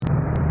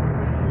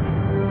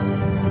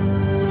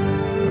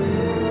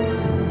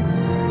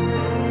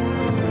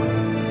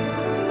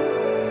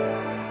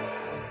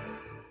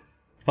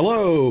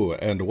Hello,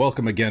 and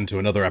welcome again to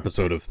another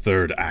episode of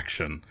Third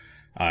Action.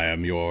 I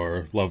am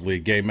your lovely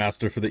game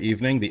master for the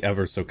evening, the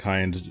ever so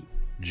kind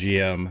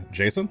GM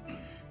Jason,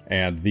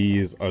 and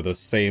these are the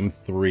same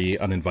three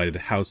uninvited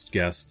house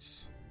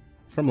guests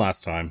from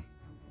last time.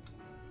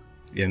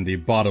 In the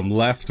bottom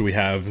left, we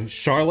have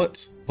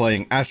Charlotte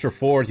playing Asher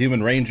Ford,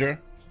 Human Ranger.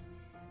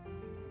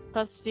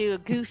 Supposed to do a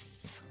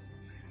goose.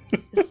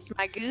 This is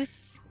my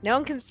goose. No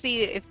one can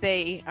see it if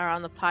they are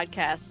on the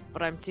podcast,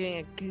 but I'm doing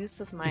a goose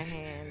with my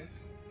hands.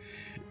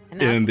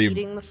 And I'm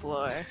eating the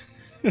floor.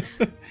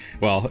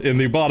 Well, in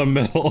the bottom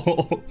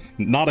middle,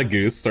 not a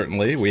goose,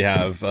 certainly, we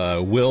have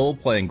Will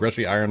playing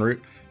Greshy Ironroot,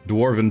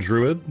 Dwarven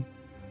Druid.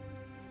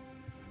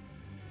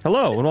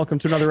 Hello, and welcome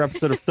to another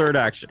episode of Third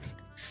Action.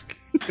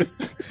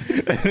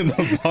 In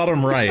the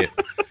bottom right,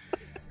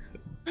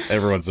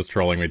 everyone's just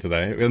trolling me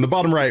today. In the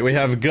bottom right, we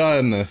have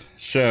Gun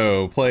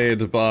Show,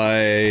 played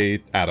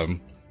by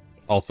Adam.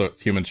 Also,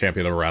 it's Human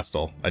Champion of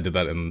Erastil. I did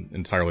that in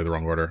entirely the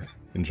wrong order.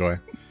 Enjoy.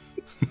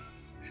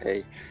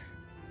 Hey.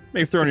 May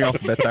have thrown you off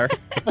a bit there.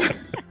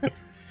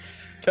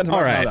 Can't imagine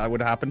how that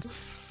would have happened.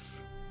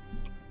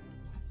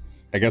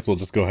 I guess we'll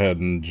just go ahead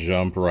and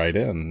jump right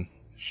in,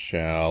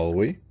 shall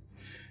we?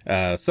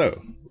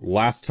 So,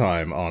 last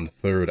time on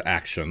Third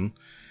Action,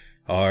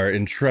 our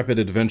intrepid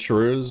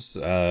adventurers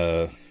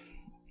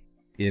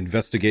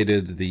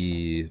investigated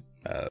the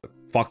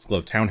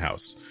Foxglove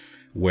Townhouse,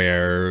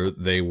 where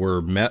they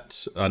were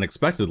met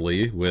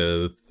unexpectedly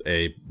with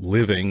a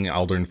living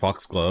Aldern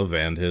Foxglove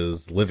and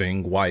his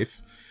living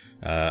wife,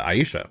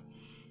 Aisha.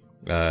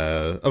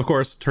 Of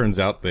course, turns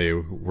out they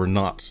were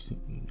not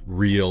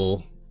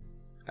real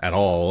at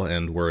all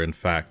and were in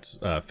fact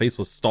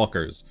faceless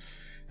stalkers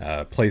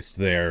placed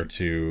there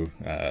to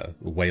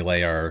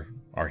waylay our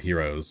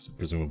heroes,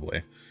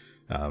 presumably.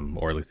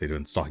 Or at least they've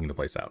been stalking the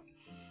place out.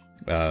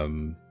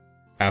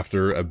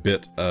 After a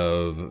bit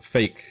of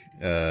fake,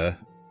 I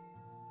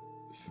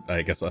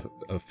guess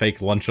a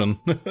fake luncheon,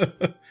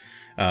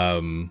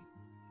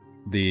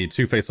 the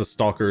two faceless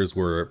stalkers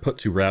were put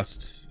to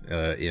rest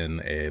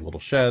in a little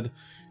shed,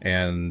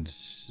 and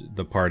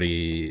the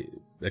party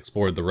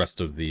explored the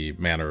rest of the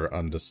manor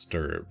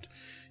undisturbed.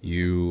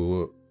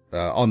 You,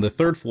 on the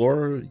third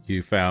floor,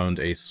 you found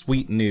a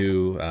sweet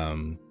new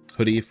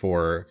hoodie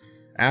for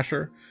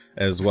Asher,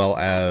 as well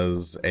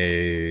as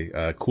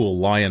a cool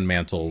lion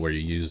mantle where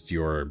you used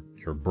your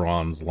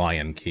bronze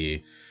lion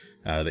key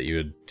that you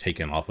had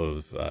taken off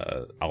of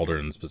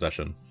Aldern's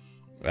possession,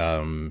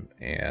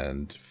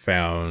 and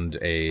found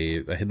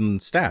a hidden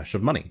stash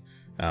of money,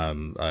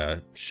 a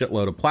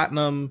shitload of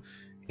platinum,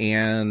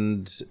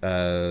 and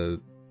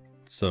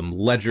some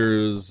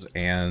ledgers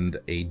and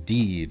a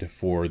deed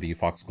for the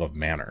Foxglove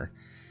Manor.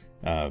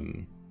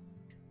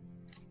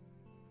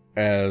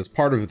 As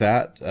part of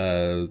that,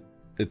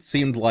 it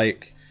seemed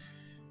like,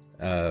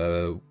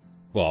 as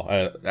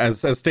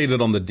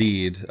stated on the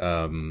deed,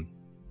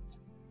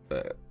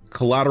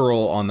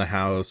 collateral on the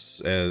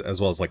house,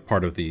 as well as like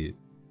part of the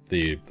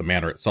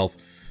manor itself,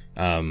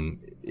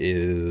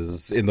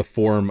 is in the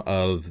form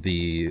of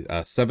the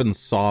Seven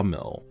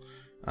Sawmill,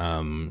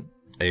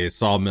 a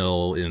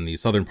sawmill in the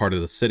southern part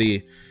of the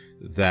city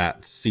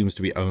that seems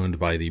to be owned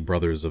by the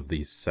Brothers of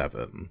the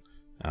Seven,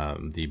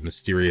 the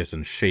mysterious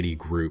and shady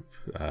group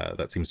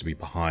that seems to be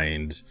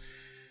behind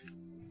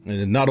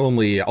not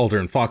only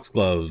Aldern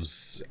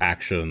Foxglove's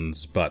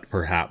actions, but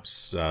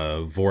perhaps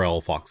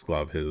Vorel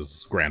Foxglove,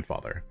 his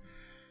grandfather.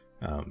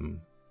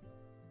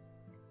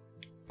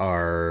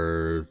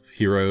 Our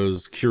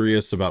heroes,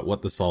 curious about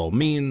what this all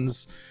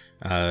means,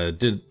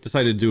 decided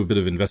to do a bit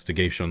of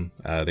investigation.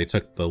 They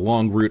took the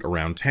long route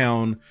around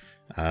town,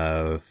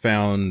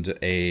 found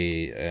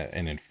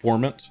an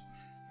informant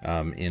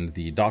in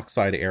the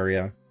dockside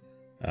area,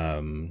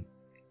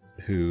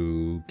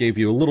 who gave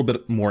you a little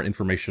bit more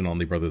information on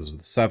the Brothers of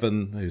the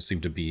Seven, who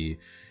seem to be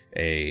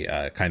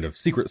a kind of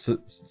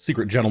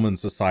secret gentleman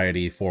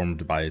society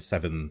formed by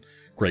 7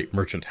 great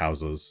merchant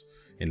houses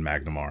in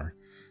Magnamar.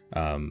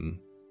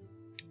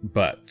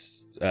 But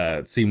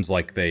it seems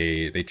like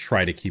they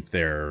try to keep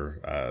their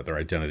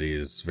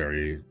identities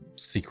very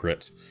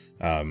secret,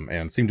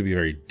 and seem to be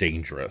very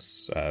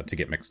dangerous to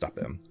get mixed up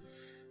in.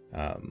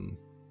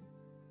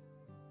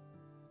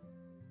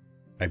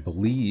 I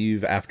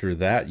believe after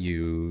that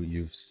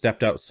you've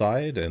stepped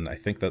outside, and I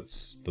think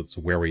that's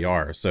where we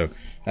are. So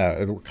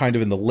we're kind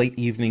of in the late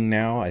evening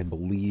now. I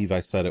believe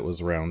I said it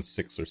was around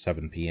 6 or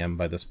 7 p.m.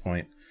 by this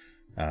point.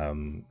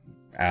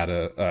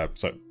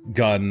 So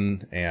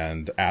Gun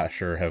and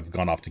Asher have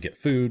gone off to get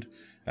food,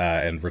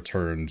 and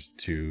returned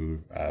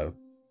to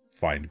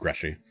find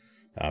Greshy,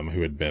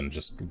 who had been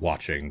just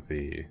watching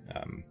the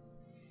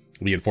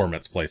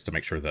informant's place to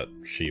make sure that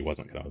she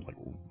wasn't gonna like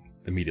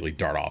immediately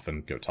dart off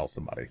and go tell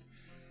somebody.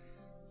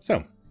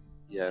 So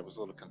yeah, I was a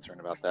little concerned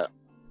about that,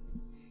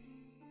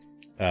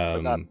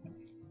 but not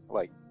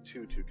like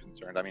too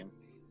concerned. I mean,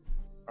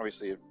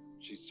 obviously if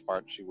she's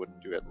smart, she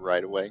wouldn't do it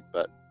right away,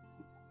 but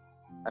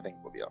I think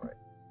we'll be all right.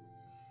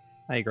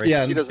 I agree.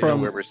 Yeah, she doesn't know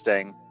where we're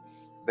staying.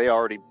 They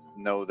already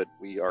know that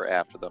we are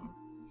after them,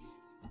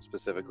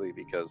 specifically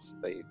because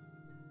they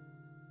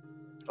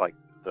like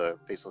the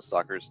Faceless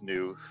Stalkers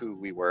knew who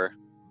we were.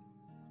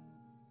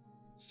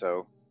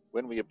 So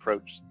when we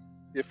approach,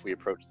 if we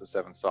approach the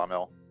 7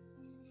 Sawmill,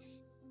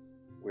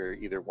 we're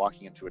either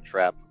walking into a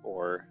trap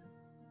or,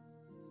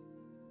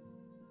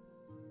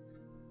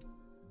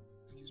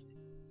 excuse me,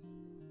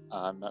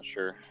 I'm not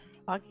sure.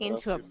 Walking What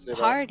into else you'd a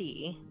say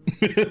party.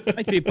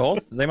 Might be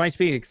both. They might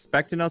be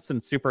expecting us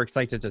and super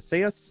excited to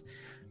see us,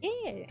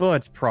 Yeah.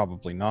 but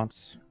probably not.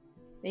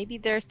 Maybe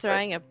they're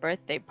throwing a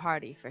birthday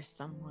party for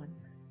someone.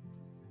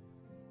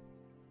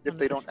 If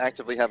they don't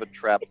actively have a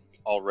trap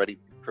already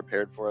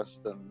prepared for us,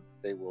 then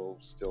they will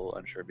still,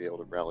 I'm sure, be able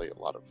to rally a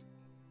lot of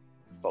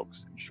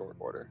folks in short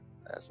order.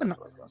 That's what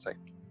I was going to say.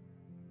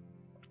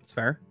 It's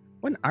fair.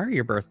 When are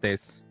your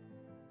birthdays?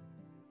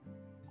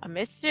 A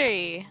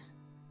mystery.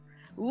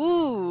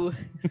 Ooh.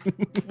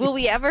 Will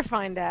we ever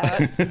find out?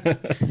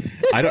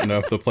 I don't know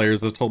if the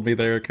players have told me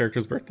their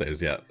characters'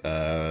 birthdays yet.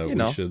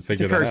 We should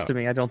figure it that occurs out. to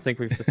me. I don't think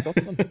we've discussed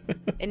them.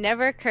 It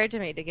never occurred to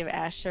me to give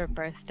Asher a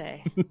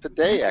birthday.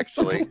 Today,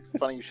 actually.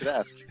 Funny you should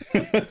ask.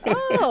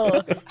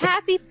 Oh,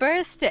 happy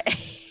birthday.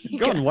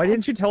 Gun, why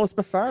didn't you tell us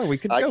before? We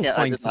could go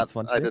find some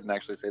fun. I didn't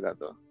actually say that,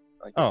 though.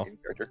 Like Oh. in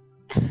character.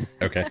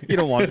 Okay. You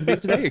don't want it to be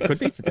today? It could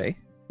be today.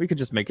 We could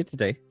just make it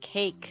today.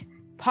 Cake.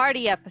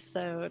 Party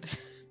episode.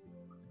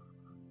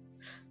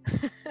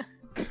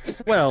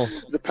 Well,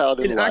 The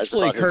paladin It lies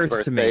actually about his occurs to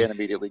birthday me- and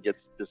immediately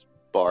gets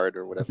disbarred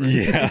or whatever.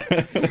 Yeah.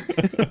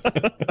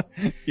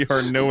 you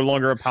are no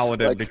longer a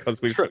paladin Like,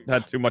 because we've true.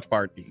 had too much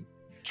partying.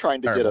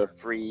 Trying to get Terrible. a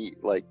free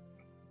like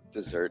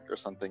dessert or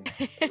something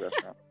at the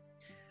restaurant.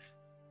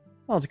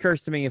 Well, it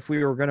occurs to me if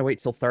we were going to wait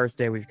till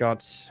Thursday, we've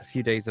got a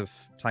few days of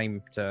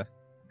time to...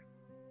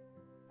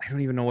 I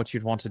don't even know what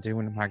you'd want to do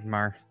in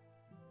Magmar.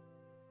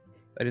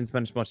 I didn't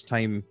spend much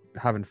time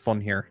having fun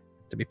here,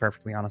 to be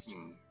perfectly honest.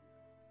 Hmm.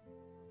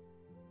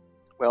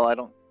 Well, I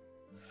don't.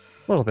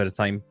 A little bit of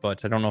time,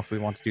 but I don't know if we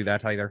want to do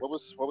that either. What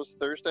was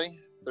Thursday?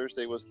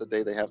 Thursday was the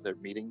day they have their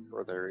meeting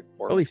or their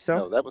forum? Believe so.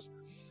 No, that was.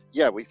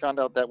 Yeah, we found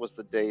out that was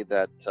the day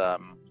that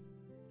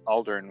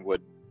Aldern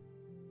would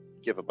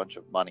give a bunch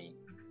of money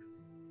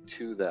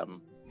to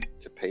them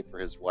to pay for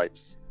his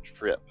wife's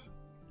trip.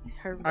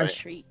 Her I-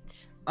 retreat.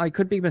 I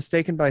could be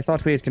mistaken, but I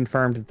thought we had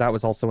confirmed that that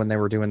was also when they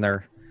were doing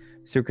their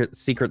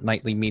secret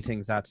nightly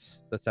meetings at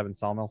the 7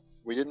 Sawmill.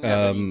 We didn't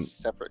have any Um,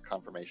 separate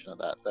confirmation of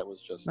that. That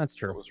was just That's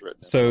true. what was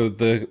written. So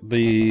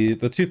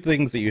the two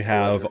things that you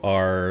have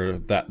are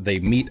that they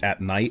meet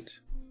at night,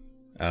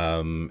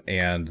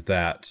 and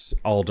that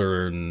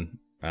Aldern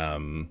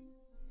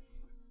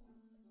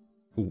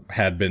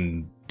had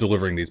been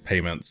delivering these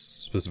payments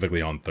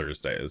specifically on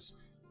Thursdays,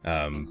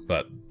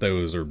 but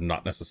those are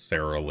not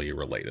necessarily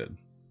related.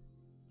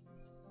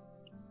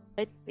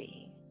 Could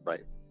be.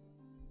 Right.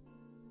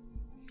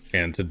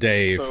 And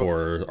today, So-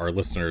 for our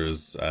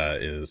listeners,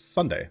 is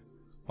Sunday,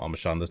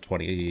 Almashan the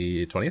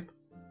 20th?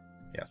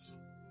 Yes.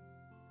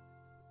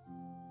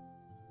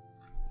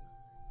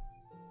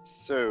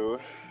 So,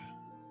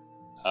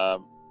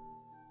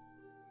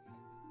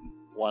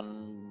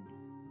 one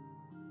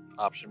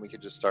option we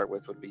could just start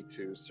with would be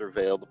to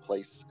surveil the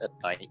place at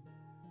night.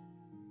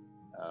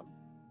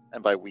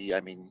 And by we,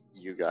 I mean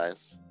you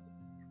guys.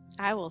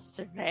 I will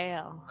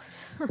surveil.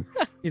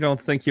 You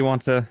don't think you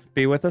want to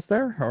be with us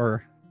there?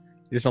 Or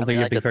you just don't I think mean,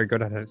 you'd I be could- very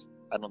good at it?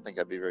 I don't think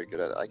I'd be very good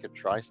at it. I could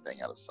try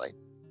staying out of sight,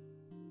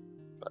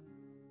 but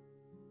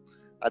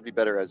I'd be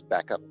better as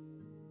backup.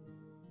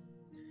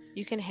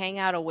 You can hang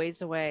out a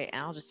ways away and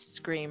I'll just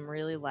scream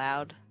really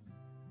loud.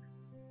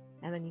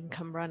 And then you can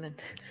come running.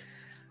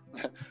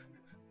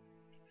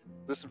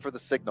 Listen for the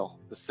signal.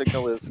 The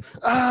signal is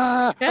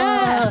ah.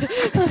 Ah!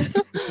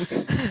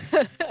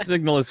 ah!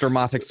 Signal is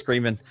dramatic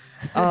screaming.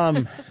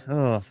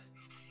 Ugh.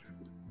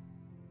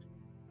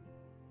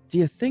 Do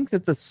you think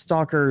that the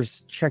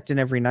stalkers checked in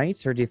every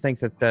night, or do you think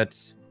that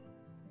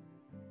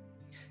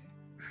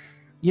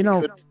you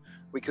know,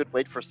 We could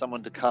wait for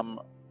someone to come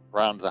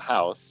around the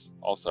house.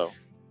 Also,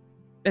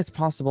 it's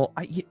possible.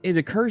 It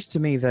occurs to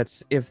me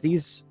that if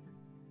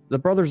the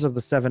Brothers of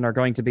the Seven are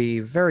going to be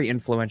very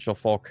influential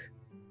folk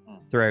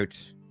throughout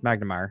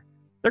Magnamar,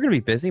 they're going to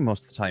be busy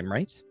most of the time,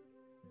 right?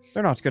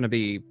 They're not going to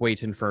be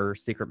waiting for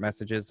secret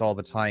messages all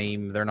the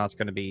time. They're not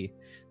going to be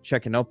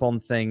checking up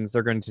on things.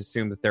 They're going to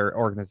assume that their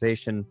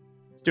organization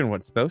is doing what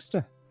it's supposed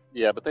to.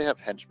 yeah, but they have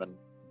henchmen,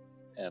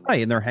 and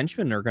Right, and their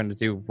henchmen are going to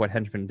do what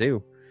henchmen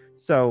do.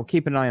 So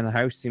keep an eye on the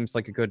house seems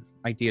like a good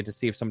idea to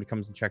see if somebody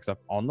comes and checks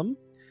up on them.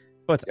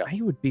 But Yeah. I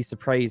would be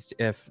surprised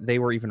if they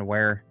were even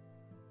aware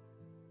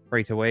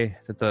right away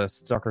that the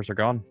stalkers are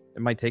gone.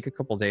 It might take a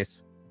couple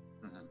days.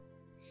 Mhm.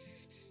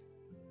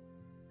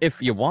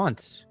 If you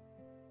want,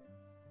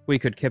 we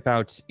could kip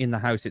out in the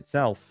house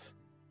itself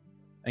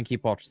and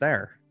keep watch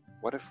there.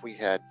 What if we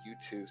had you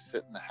two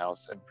sit in the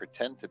house and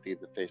pretend to be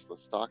the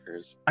faceless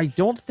stalkers? I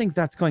don't think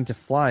that's going to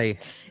fly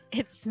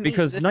It's me,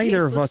 because the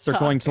neither of faceless us are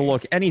going to stalker.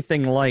 look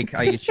anything like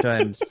Aisha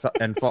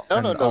and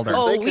No, Alder.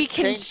 Oh, They we could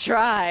can change-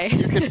 try.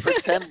 You can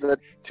pretend that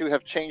to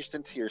have changed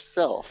into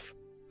yourself.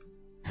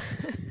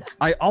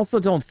 I also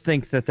don't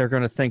think that they're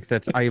going to think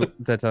that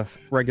that a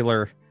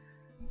regular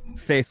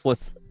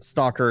faceless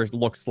stalker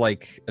looks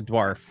like a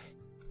dwarf?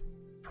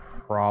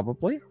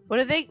 Probably. What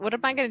am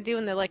I gonna do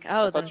when they're like,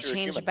 oh, I thought then you were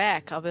change human.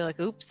 back? I'll be like,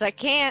 oops, I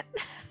can't.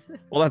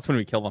 Well, that's when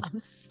we kill them. I'm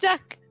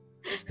stuck.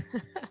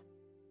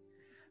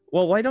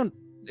 Well, why don't...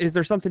 Is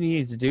there something you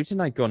need to do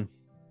tonight, Gun?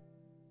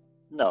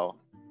 No.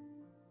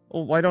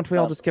 Well, why don't we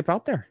all just skip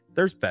out there?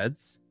 There's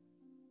beds.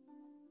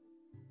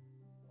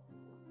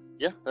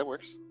 Yeah, that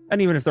works.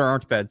 And even if there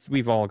aren't beds,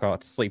 we've all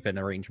got sleep-in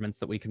arrangements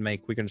that we can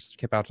make. We can just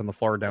skip out on the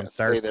floor Yeah,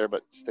 downstairs.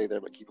 stay there,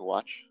 but keep a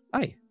watch.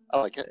 Aye. I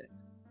like it.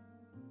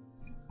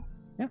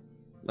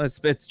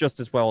 It's just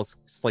as well as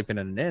sleeping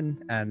in an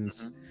inn, and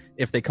Mhm.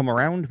 if they come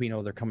around, we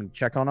know they're coming to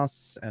check on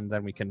us, and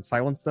then we can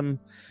silence them,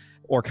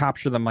 or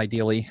capture them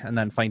ideally, and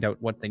then find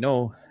out what they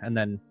know, and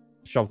then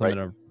shove them Right.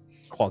 in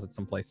a closet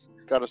someplace.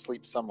 Gotta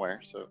sleep somewhere,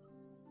 so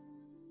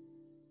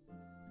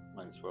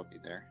might as well be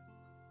there.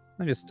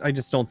 I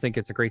just don't think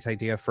it's a great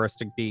idea for us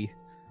to be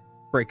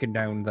breaking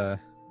down the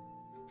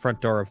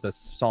front door of this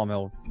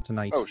sawmill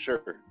tonight. Oh,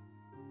 sure.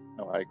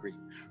 No, I agree.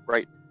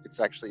 Right. It's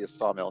actually a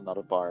sawmill, not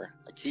a bar.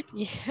 I keep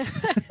Yeah.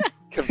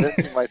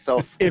 convincing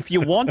myself. If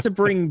you want to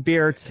bring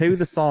beer to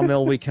the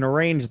sawmill, we can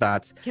arrange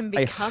that. Can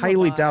I become a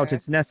highly doubt bar.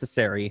 it's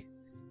necessary.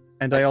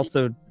 And I I keep-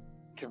 also...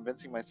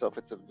 Convincing myself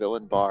it's a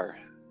villain bar.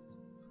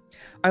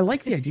 I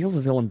like the idea of a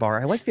villain bar.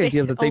 I like the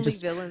idea that they Only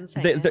just... villains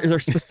They're hang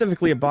out.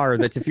 specifically a bar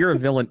that if you're a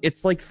villain,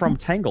 it's like from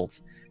Tangled.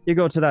 You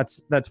go to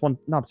that's one...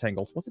 Not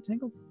Tangled. Was it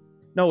Tangled?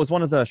 No, it was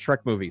one of the Shrek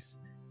movies.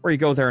 Where you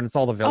go there and it's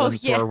all the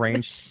villains who are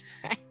arranged.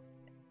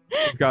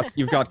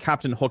 You've got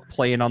Captain Hook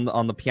playing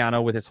on the piano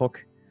with his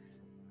hook.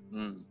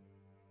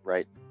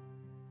 Right.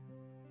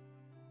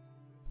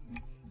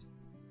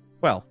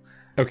 Well,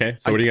 Okay,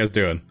 so what are you guys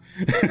doing?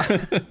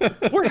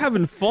 we're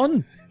having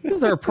fun.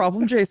 Is there a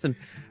problem, Jason?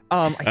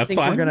 I That's think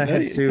fine. we're gonna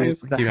head You to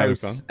guys the keep having house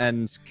fun.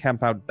 and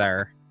camp out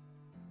there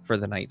for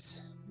the night.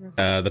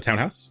 The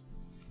townhouse?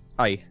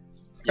 Aye.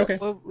 Yes. Okay.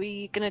 Were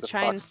we gonna The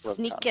try and Foxglove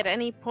sneak Townhouse. at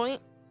any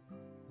point?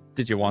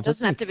 Did you want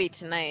Doesn't to have to sneak? be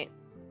tonight.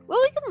 Well,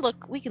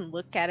 we can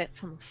look at it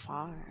from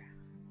afar.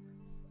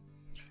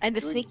 And the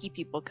Doing- sneaky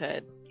people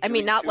could. I Doing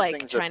mean, not two like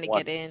things at trying to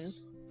get in.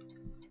 once,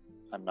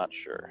 I'm not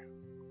sure.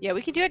 Yeah,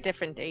 we could do it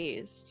different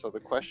days. So the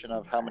question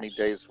of how many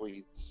days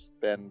we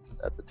spend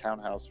at the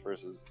townhouse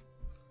versus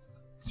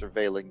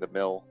surveilling the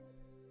mill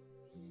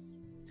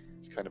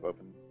is kind of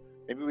open.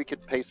 Maybe we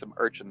could pay some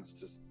urchins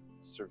to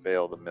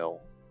surveil the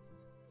mill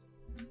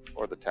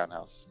or the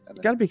townhouse. And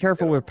You gotta be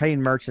careful Yeah. with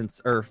paying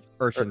merchants or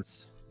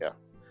urchins. Yeah.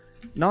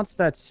 Not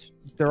that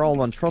they're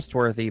all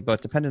untrustworthy,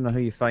 but depending on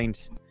who you find,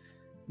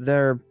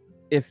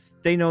 if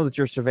they know that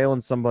you're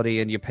surveilling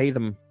somebody and you pay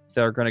them,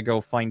 they're gonna go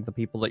find the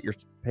people that you're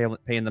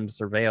paying them to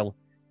surveil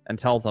and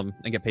tell them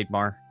and get paid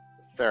more.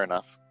 Fair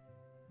enough.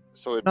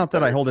 So it'd Not be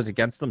that I better- hold it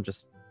against them,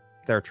 just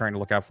they're trying to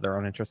look out for their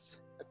own interests.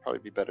 It'd probably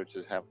be better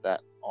to have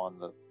that on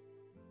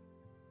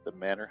the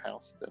manor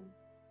house than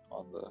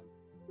on the.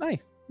 Aye,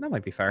 that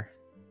might be fair.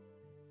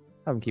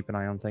 Have them keep an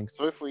eye on things.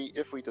 So if we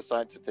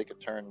decide to take a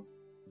turn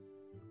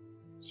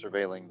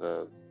surveilling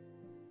the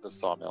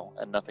sawmill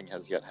and nothing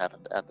has yet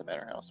happened at the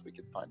manor house, we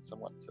could find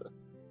someone to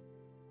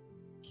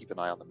keep an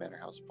eye on the manor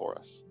house for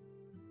us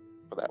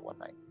for that one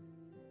night.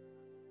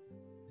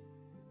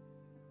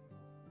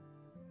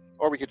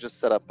 Or we could just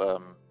set up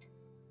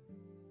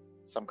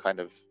some kind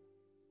of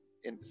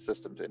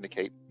system to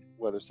indicate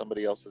whether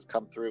somebody else has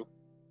come through.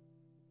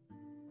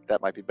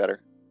 That might be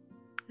better.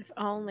 If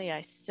only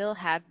I still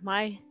had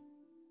my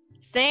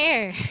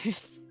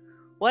snares.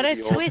 What a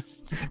The old-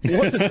 twist!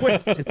 What's a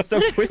twist? It's so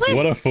What a twisty. twist!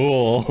 What a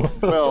fool.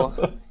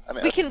 Well, I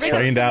mean, We a can rig snare- up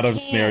Trained some out of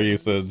snare cans.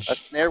 usage. A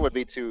snare would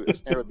be too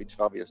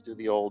obvious. Do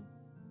the old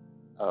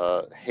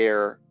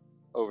hair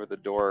over the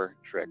door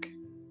trick,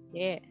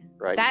 Yeah.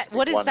 right? That Just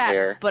what take is one that?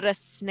 hair, But a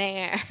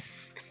snare.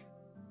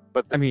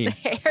 but I the, mean,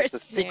 Hair it's a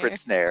snare. secret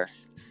snare.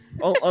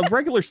 well, a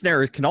regular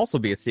snare can also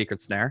be a secret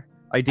snare.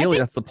 Ideally,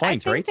 that's the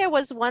point, I think right? there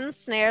was one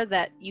snare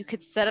that you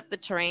could set up the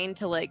terrain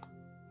to like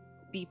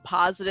be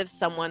positive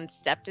someone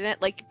stepped in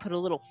it, like put a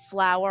little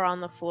flower on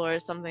the floor or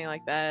something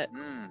like that.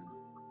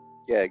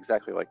 Yeah,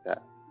 exactly like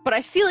that. But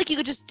I feel like you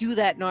could just do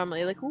that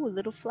normally, like ooh, a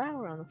little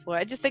flower on the floor.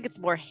 I just think it's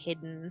more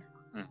hidden.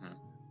 hmm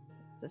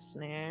It's a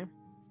snare.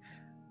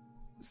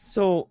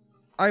 So,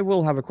 I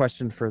will have a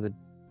question for the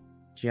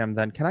GM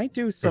then. Can I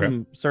do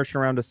some searching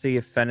around to see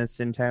if Fen is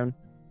in town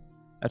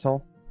at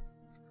all?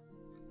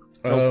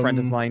 No friend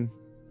of mine.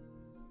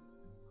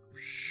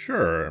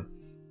 Sure.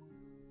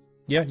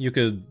 Yeah, you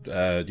could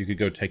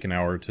go take an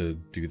hour to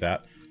do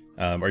that.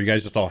 Are you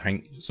guys just all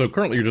So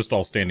currently you're just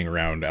all standing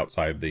around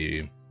outside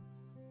the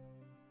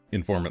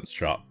informant's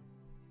shop.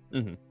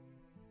 Mhm.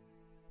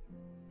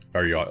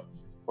 Are you all?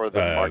 Or the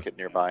market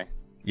nearby.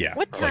 Yeah.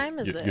 What time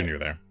is you're it? near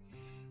there.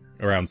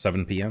 Around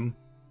 7 p.m.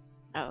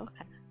 Oh,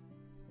 okay.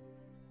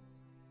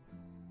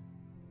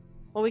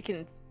 Well, we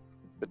can.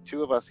 The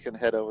two of us can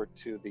head over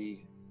to the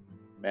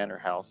manor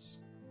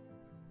house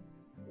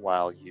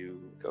while you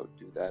go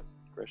do that,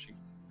 Greshy.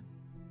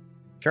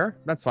 Sure,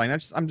 that's fine.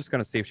 I'm just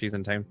gonna see if she's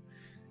in town.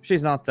 If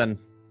she's not, then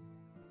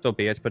so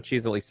be it. But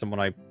she's at least someone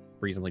I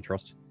reasonably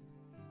trust.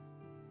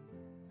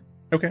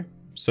 Okay.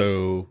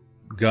 So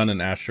Gunn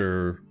and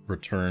Asher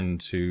return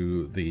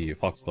to the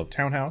Foxglove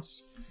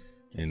Townhouse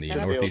in the Set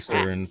up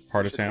northeastern traps.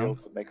 part of Should be able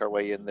town. to make our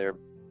way in there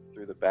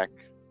through the back.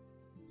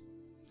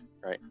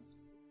 In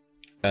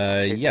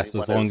case Yes,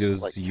 as anyone long is,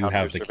 as like, you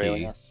have the counter-surveilling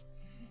key. us.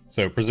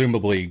 So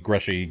presumably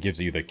Greshy gives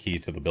you the key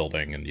to the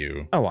building, and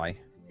you Oh, aye.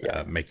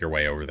 Yeah. make your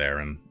way over there.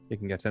 And You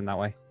can get in that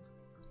way.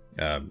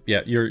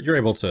 yeah, you're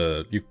able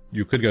to.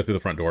 You could go through the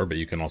front door, but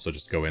you can also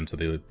just go into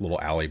the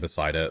little alley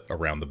beside it,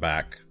 around the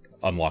back,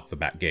 unlock the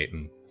back gate,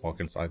 and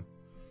walk inside.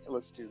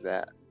 Let's do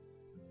that,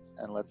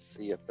 and let's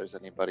see if there's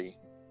anybody.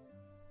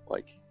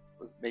 Like,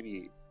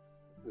 maybe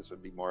this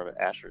would be more of an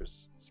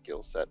Asher's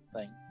skill set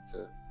thing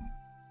to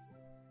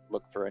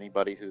look for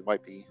anybody who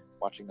might be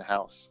watching the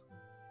house,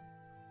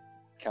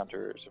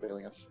 counter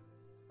surveilling us.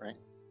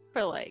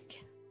 For like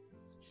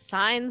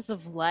signs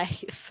of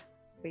life,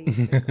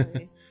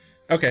 basically.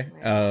 Okay.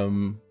 Let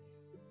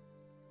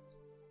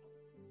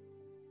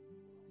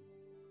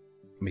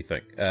me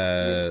think.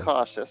 Being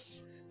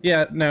cautious.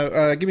 Yeah,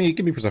 no. Give me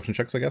perception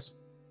checks, I guess.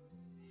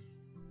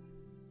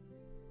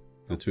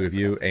 The two of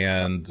you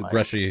and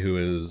Greshy, who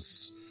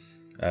is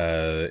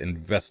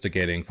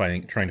investigating,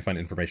 trying to find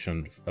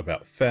information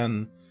about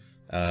Fen.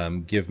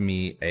 Give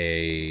me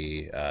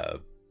a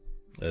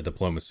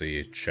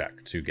diplomacy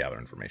check to gather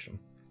information.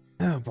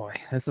 Oh boy,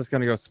 this is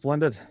gonna go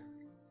splendid.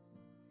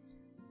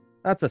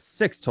 That's a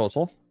 6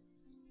 total.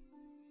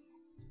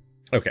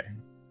 Okay.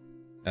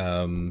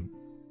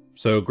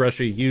 So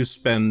Greshy, you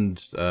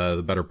spend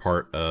the better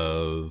part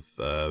of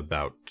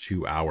about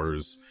 2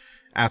 hours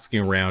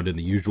asking around in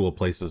the usual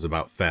places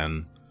about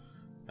Fen.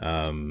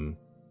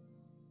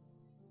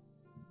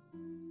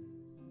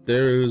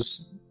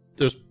 There's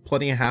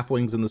plenty of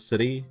halflings in the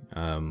city.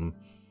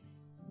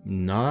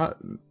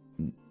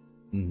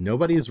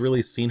 Nobody's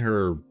really seen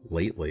her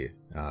lately.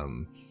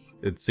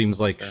 It seems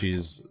like Sure.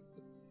 she's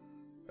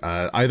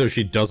either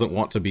she doesn't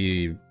want to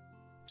be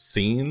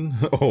seen,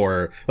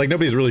 or like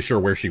nobody's really sure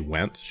where she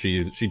went.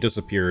 She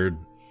disappeared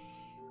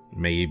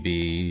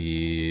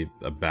maybe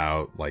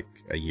about like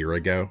a year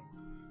ago,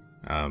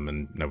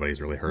 and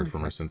nobody's really heard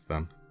from her since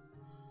then.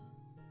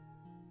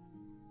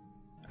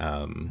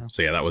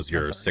 So yeah, that was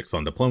your That's 6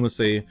 on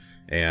diplomacy,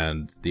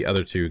 and the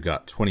other two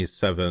got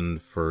 27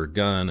 for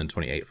Gunn and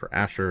 28 for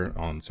Asher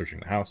on searching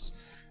the house.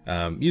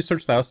 You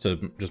searched the house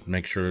to just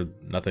make sure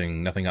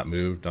nothing got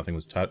moved, nothing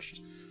was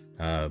touched.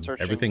 Searching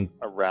Everything.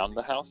 around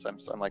the house. I'm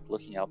like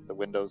looking out the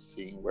windows,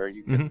 seeing where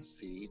you can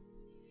see,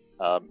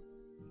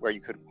 where you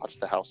could watch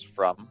the house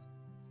from.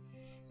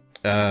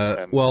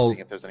 And Well, seeing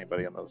if there's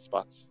anybody on those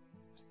spots.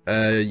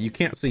 you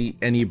can't see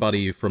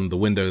anybody from the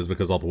windows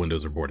because all the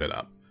windows are boarded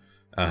up.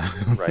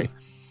 Right.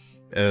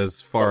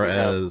 As far But we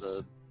have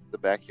as the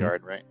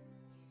backyard, right?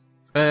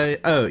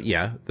 oh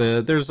yeah,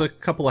 there's a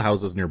couple of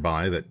houses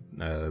nearby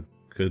that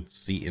could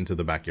see into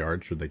the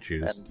backyard should they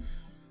choose. And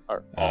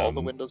are all the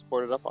Um, windows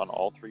boarded up on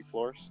all 3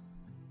 floors?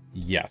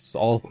 Yes,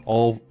 all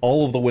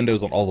of the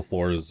windows on all the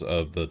floors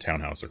of the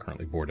townhouse are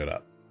currently boarded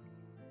up.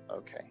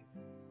 Okay.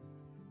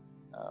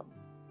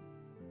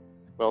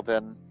 Well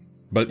then,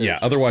 But There's yeah,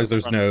 just otherwise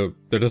the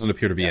there doesn't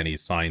appear to be Yeah. any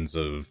signs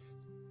of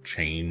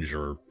change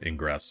or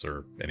ingress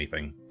or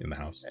anything in the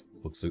house.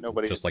 Looks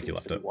nobody just like you seems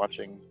left to be it.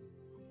 watching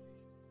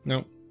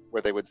No.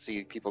 where they would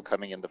see people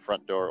coming in the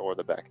front door or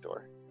the back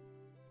door.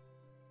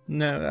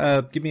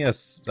 No, give me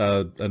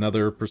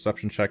another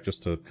perception check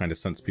just to kind of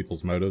sense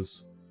people's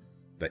motives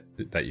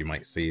that you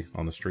might see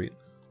on the street.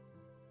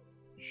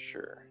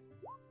 Sure.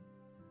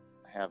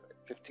 I have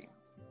 15.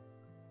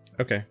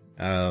 Okay.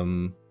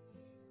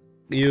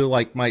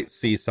 You might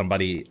see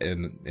somebody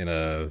in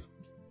a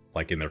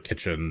in their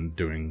kitchen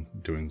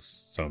doing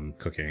some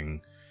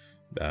cooking.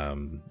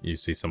 You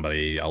see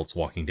somebody else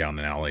walking down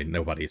an alley.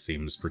 Nobody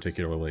seems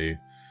particularly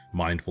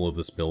mindful of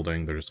this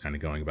building. They're just kind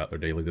of going about their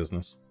daily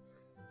business.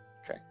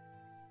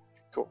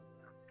 Cool.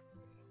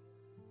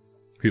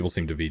 People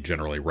seem to be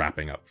generally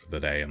wrapping up for the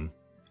day and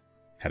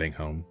heading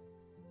home.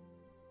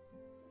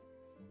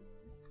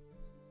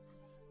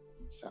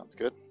 Sounds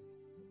good.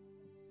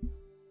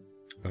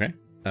 Okay.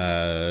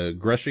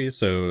 Greshy,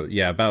 so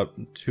yeah, about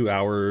 2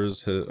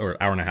 hours or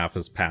hour and a half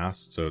has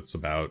passed, so it's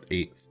about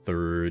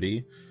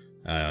 8:30.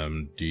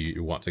 Do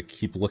you want to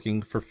keep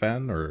looking for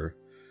Fen, or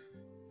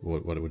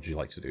what would you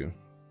like to do?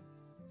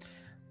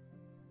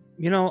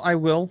 I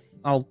will.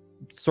 I'll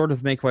sort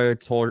of make my way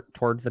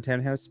toward the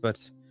townhouse, but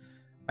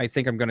I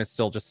think I'm going to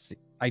still just see.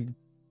 I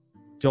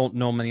don't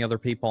know many other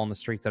people on the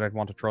street that I'd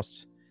want to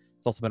trust.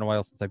 It's also been a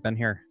while since I've been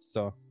here,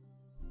 so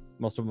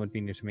most of them would be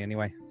new to me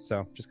anyway.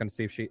 So just going to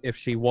see if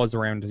she was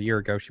around a year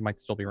ago, she might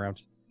still be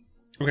around.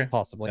 Okay.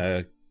 Possibly.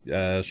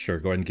 Sure.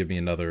 Go ahead and give me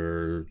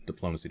another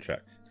diplomacy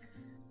check.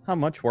 How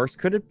much worse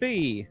could it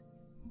be?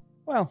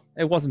 Well,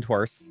 it wasn't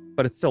worse,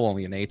 but it's still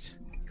only an 8.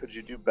 Could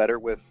you do better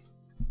with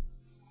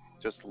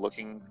just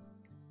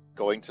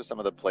going to some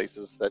of the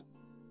places that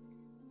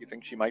you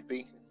think she might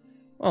be?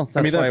 Well, that's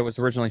why I that's- was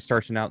originally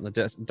starting out in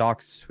the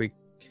docks. We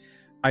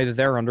either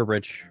there or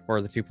Underbridge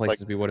were the two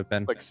places we would have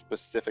been. Like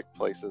specific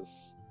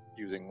places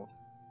using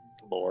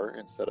lore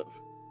instead of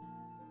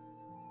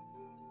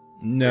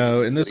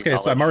No, in this City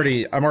case,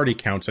 knowledge? I'm already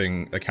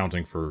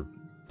accounting for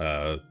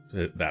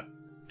that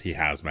he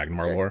has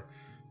Magnemar Okay. lore.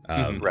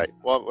 Right.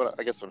 Well,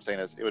 I guess what I'm saying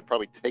is it would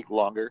probably take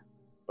longer,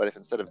 but if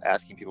instead of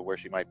asking people where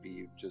she might be,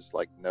 you just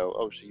like know,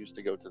 oh, she used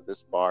to go to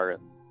this bar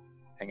and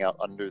hang out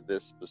under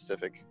this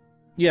specific.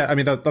 Yeah, I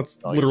mean that's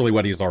Oh, literally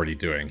what he's already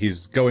doing.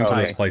 He's going to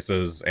Okay. those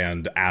places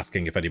and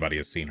asking if anybody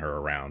has seen her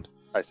around.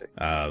 I see.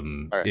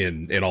 Alright.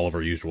 In all of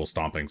her usual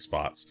stomping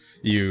spots.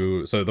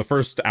 So the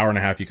first hour and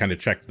a half you kind of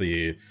check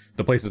the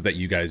places that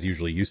you guys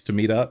usually used to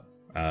meet up.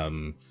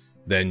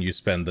 Then you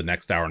spend the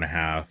next hour and a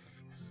half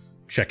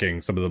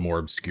checking some of the more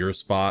obscure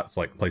spots,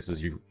 like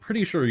places you're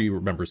pretty sure you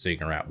remember seeing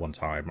her at one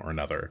time or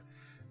another.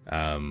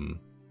 And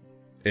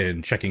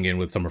checking in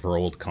with some of her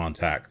old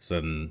contacts,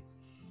 and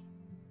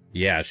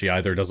yeah, she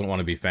either doesn't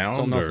want to be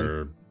found nothing.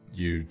 or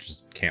you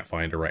just can't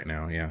find her right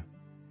now. Yeah.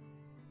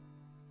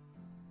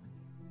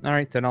 All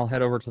right, then I'll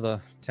head over to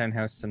the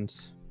townhouse, and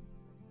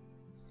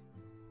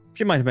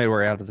she might have made her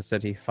way out of the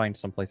city, find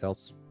someplace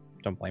else.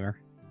 Don't blame her.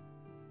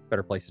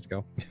 Better places to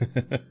go.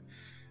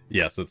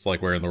 Yes, it's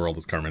like where in the world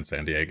is Carmen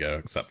Sandiego,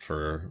 except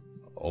for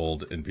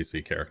old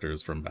NPC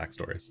characters from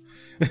backstories.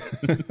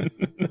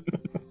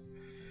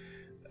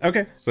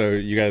 Okay, so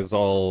you guys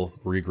all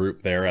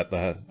regroup there at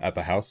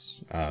the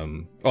house.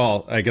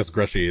 Well, I guess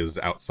Grushy is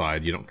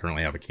outside. You don't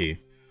currently have a key.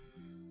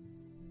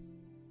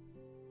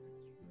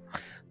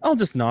 I'll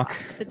just knock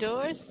The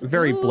doors?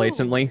 very Ooh.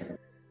 blatantly.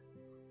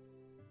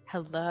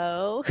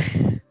 Hello?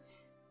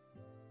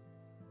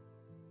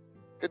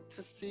 Good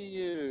to see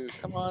you.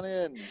 Come on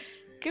in.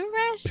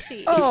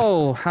 Garashi.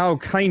 Oh, how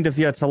kind of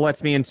you to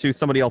let me into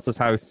somebody else's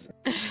house.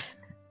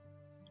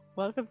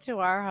 Welcome to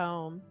our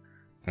home.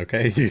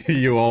 Okay,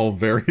 you all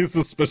very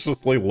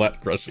suspiciously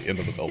let Grushy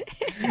into the building.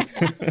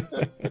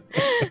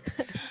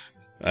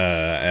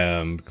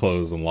 And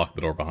close and lock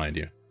the door behind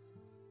you.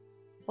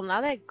 Well,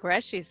 now that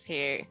Greshy's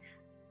here,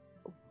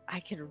 I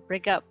can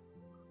rig up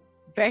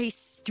very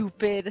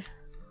stupid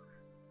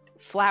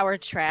flower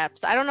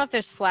traps. I don't know if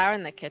there's flour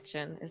in the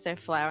kitchen. Is there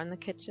flour in the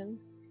kitchen?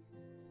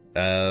 Ooh,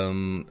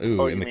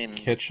 Oh, in you the mean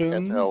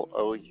kitchen?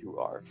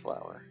 FLOUR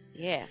flower.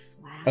 Yeah,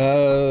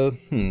 flour.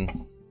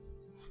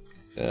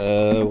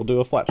 We'll do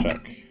a flat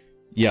check.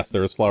 Yes,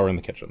 there is flour in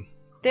the kitchen.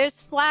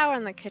 There's flour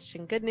in the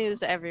kitchen. Good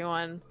news,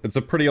 everyone. It's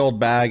a pretty old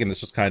bag, and it's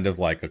just kind of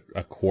like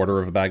a quarter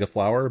of a bag of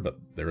flour, but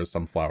there is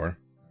some flour.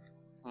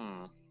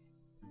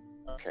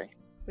 Okay.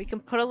 We can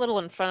put a little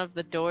in front of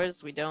the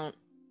doors. We don't.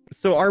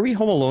 So are we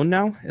home alone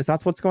now? Is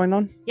that what's going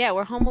on? Yeah,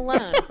 we're home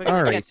alone. We're gonna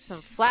Alright. get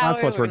some flour.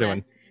 That's what we're gonna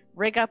doing.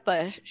 Rig up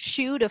a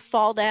shoe to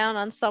fall down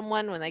on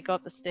someone when they go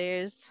up the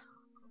stairs.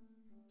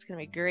 It's gonna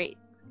be great.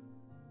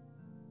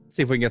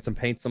 See if we can get some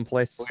paint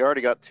someplace. We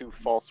already got 2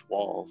 false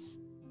walls.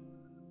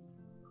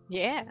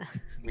 Yeah.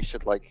 We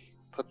should like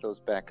put those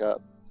back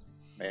up,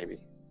 maybe.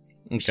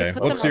 We should Okay,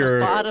 put what's them on your...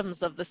 the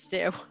bottoms of the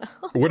stairwell.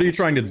 What are you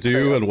trying to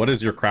do, and what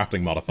is your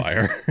crafting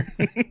modifier?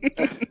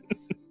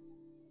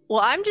 Well,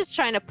 I'm just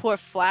trying to pour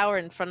flour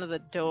in front of the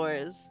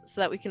doors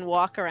so that we can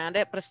walk around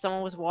it. But if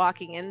someone was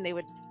walking in, they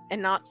would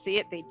and not see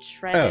it, they'd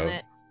tread in Oh.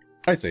 it.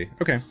 I see.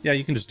 Okay, yeah,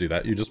 you can just do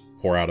that. You just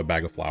pour out a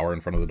bag of flour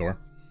in front of the door.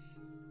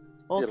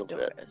 Both Little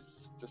bit.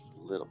 doors. Just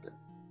a little bit.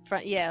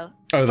 Front, yeah.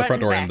 Oh, the Front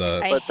front door and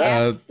and back. the... I But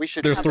have- we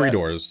should. There's do 3 that-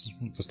 doors.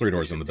 There's 3 we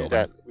doors should in the do building.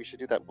 that- We should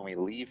do that when we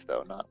leave,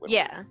 though, not when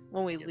Yeah,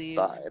 when we we leave.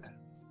 inside.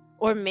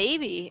 Or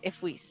maybe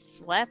if we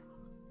slept.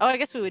 Oh, I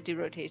guess we would do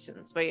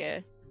rotations. But yeah,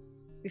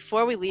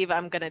 before we leave,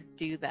 I'm gonna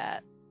do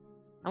that.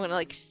 I'm gonna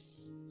like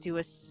do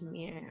a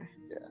smear.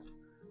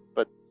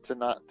 But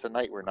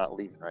tonight we're not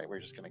leaving, right? We're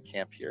just gonna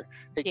camp here.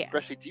 Hey, Yeah.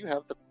 Grushy, do you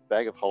have the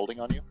bag of holding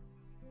on you?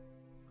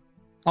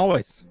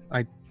 Always.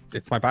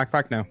 It's my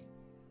backpack now.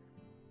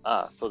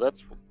 So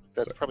that's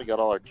So- probably got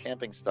all our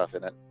camping stuff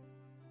in it.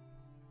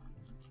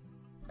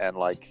 And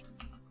like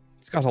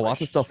It's got a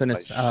lot of stuff in my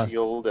it.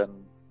 shield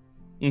and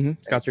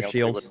It's got anything your else we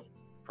shield. wouldn't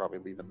probably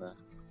leave in the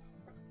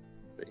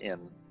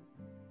inn.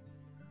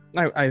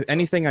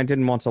 Anything I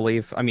didn't want to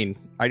leave. I mean,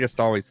 I just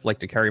always like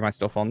to carry my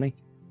stuff on me.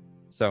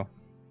 So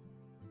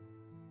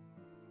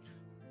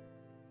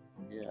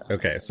Yeah.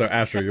 Okay, so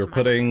Asher, Except you're mine.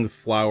 putting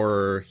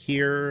flour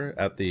here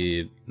at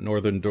the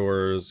northern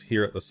doors,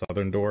 here at the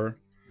southern door.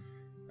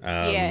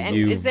 Yeah, and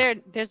you've- is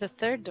there's a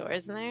third door,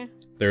 isn't there?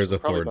 There's a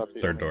Probably about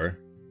the third only- door.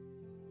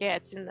 Yeah,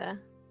 it's in the.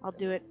 I'll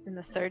do it in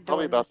the third door.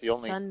 Probably in about the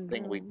only sun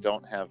thing we room.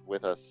 don't have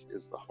with us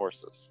is the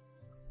horses.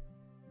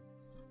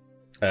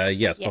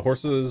 Yes, Yeah. the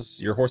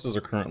horses. Your horses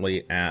are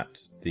currently at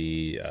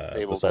the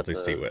Stables Salty at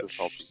Sea the Witch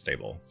Salty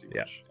stable. Sea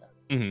Yeah.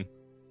 Witch,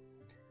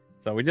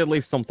 so we did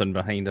leave something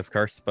behind, of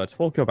course, but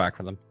we'll go back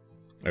for them.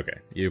 Okay,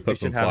 you put We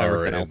some should have flour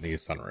everything in else. the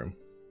sunroom.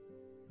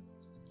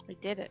 We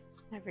did it,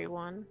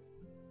 everyone.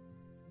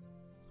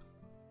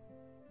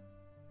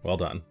 Well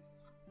done.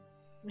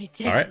 We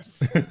did All right.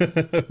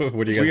 it.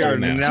 What do you guys We do are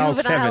now? now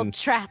Juvenile Kevin.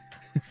 trap.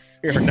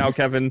 We are now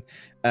Kevin,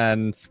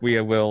 and we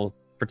will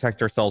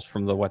protect ourselves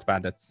from the wet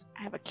bandits.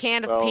 I have a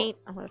can of Well- paint.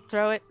 I'm gonna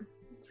throw it.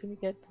 It's gonna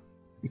be good.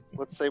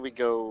 Let's say we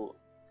go.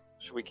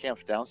 Should we camp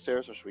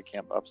downstairs or should we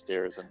camp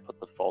upstairs and put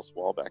the false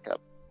wall back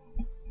up?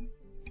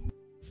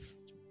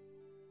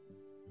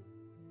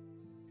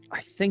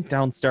 think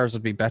downstairs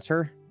would be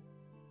better.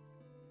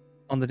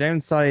 On the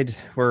downside,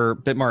 we're a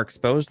bit more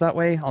exposed that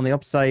way. On the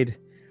upside,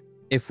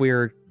 if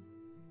we're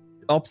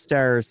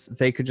upstairs,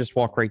 they could just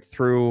walk right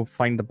through,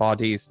 find the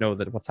bodies, know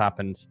that what's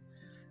happened.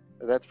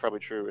 That's probably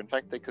true. In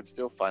fact, they could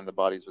still find the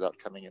bodies without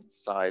coming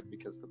inside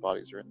because the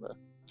bodies are in the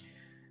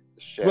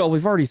shed. Well,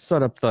 we've already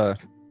set up the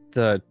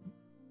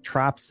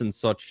traps and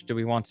such. Do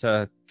we want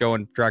to go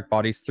and drag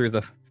bodies through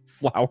the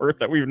flower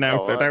that we've now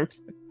set out?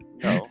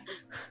 No.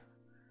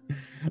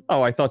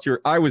 Oh,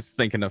 I was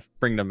thinking of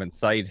bringing them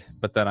inside,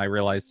 but then I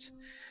realized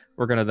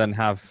we're going to then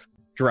have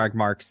drag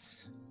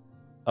marks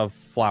of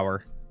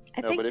flour.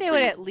 I think they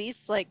would at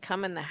least like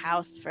come in the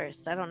house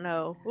first. I don't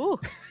know. Ooh.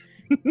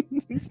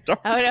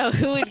 I don't know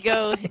who would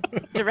go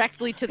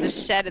directly to the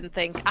shed and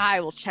think,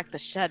 I will check the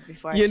shed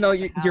before.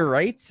 You're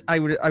right. I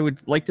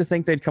would like to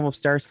think they'd come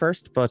upstairs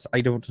first, but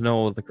I don't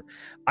know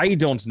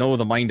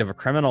the mind of a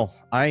criminal.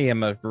 I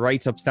am a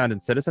right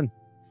upstanding citizen.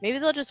 Maybe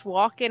they'll just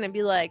walk in and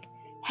be like,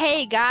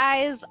 "Hey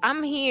guys,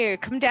 I'm here.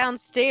 Come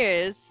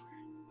downstairs."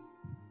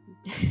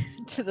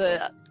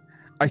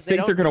 I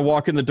think they're gonna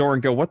walk in the door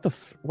and go, "What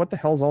the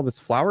hell's all this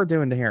flour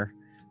doing to here?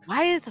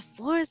 Why is the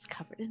floors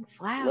covered in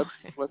flour?"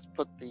 Let's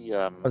put the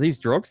Are these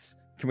drugs?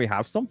 Can we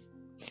have some?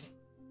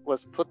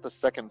 Let's put the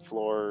second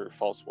floor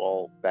false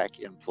wall back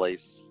in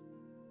place.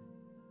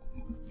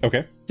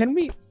 Okay. Can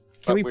we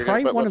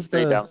pry one of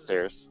the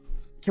downstairs?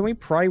 Can we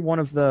pry one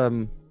of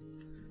the?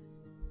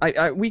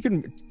 We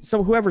can.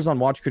 So whoever's on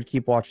watch could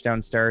keep watch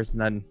downstairs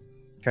and then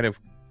kind of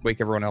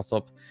wake everyone else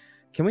up.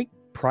 Can we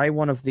pry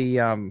one of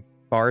the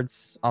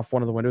bards off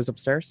one of the windows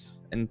upstairs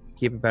and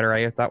keep a better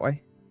eye out that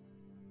way?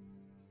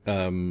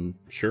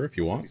 Sure, if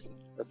you want.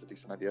 That's a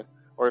decent idea.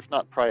 Or if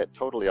not, pry it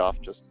totally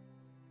off. Just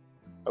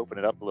open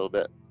it up a little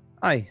bit.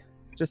 Aye,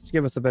 just to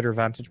give us a better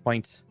vantage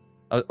point,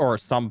 or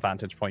some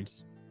vantage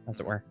point, as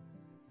it were.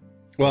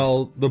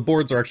 Well, the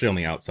boards are actually on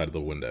the outside of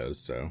the windows,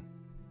 so...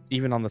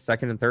 Even on the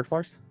second and third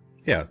floors?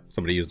 Yeah,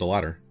 somebody used a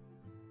ladder.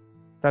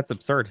 That's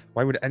absurd.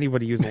 Why would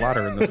anybody use a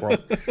ladder in this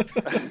world?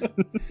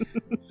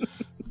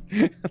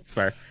 That's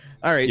fair.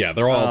 All right. Yeah,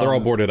 they're all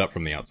boarded up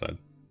from the outside.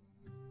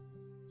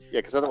 Yeah,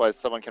 because otherwise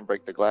someone can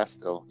break the glass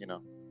still, you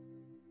know.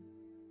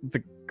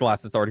 The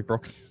glass is already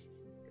broken.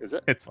 Is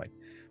it? It's fine.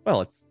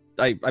 Well,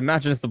 I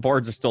imagine if the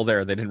boards are still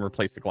there, they didn't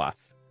replace the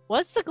glass.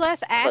 Was the glass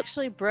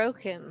actually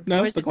broken?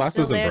 No, the glass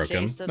isn't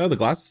broken. Jason? No, the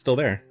glass is still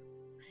there.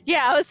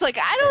 Yeah, I was like,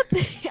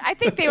 I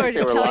think they were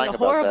telling a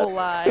horrible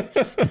lie.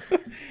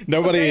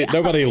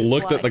 Nobody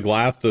looked at the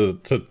glass to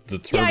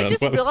determine. Yeah, I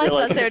just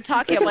realized as they were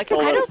talking, I'm like,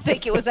 I don't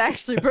think it was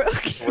actually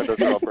broken. The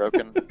windows are all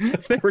broken.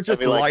 They were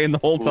just lying the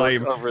whole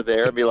time. Look over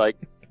there and be like,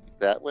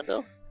 that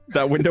window?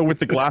 That window with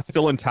the glass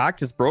still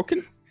intact is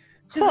broken?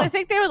 Because I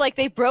think they were like,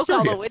 they broke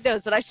all the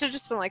windows, and I should have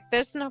just been like,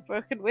 there's no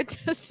broken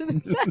windows in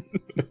the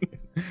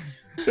set.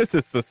 This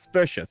is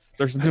suspicious.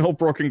 There's no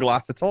broken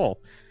glass at all.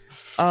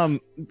 All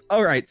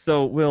right,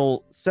 so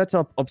we'll set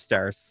up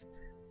upstairs.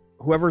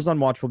 Whoever's on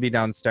watch will be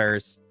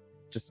downstairs.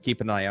 Just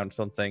keep an eye out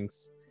on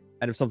things.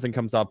 And if something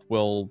comes up,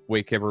 we'll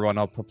wake everyone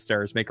up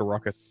upstairs, make a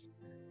ruckus,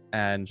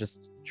 and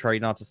just try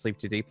not to sleep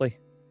too deeply.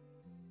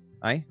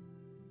 Aye?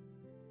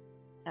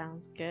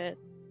 Sounds good.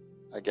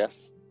 I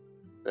guess.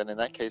 Then in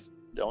that case,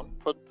 don't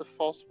put the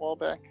false wall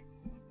back.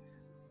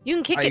 You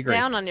can kick it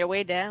down on your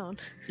way down.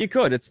 You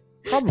could. It's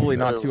probably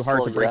not too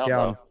hard to break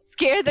down.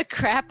 Scare the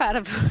crap out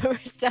of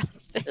whoever's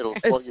downstairs. It'll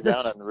slow you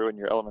down and ruin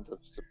your element of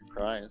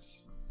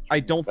surprise.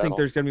 I don't think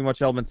there's going to be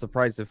much element of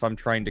surprise if I'm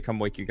trying to come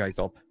wake you guys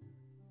up.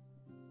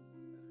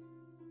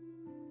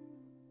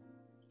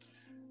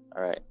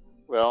 Alright.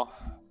 Well,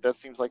 that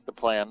seems like the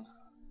plan.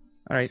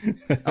 Alright.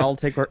 I'll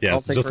take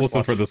Yes, just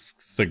listen for the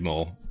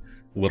signal.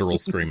 Literal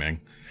screaming.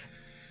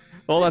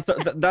 Well,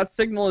 that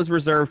signal is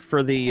reserved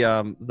for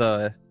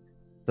the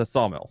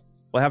sawmill.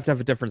 We'll have to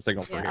have a different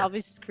signal for here. I'll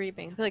be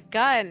screaming. I'll be like,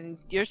 Gun,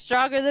 you're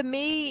stronger than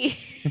me.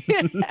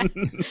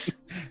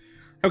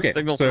 Okay,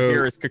 signal so from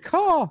here is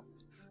cacaw.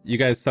 You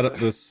guys set up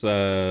this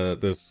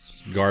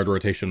guard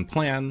rotation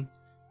plan,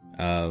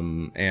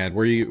 and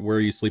where are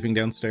you sleeping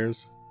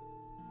downstairs?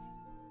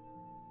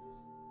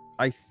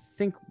 I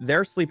think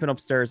they're sleeping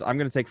upstairs. I'm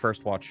going to take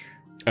first watch.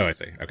 Oh, I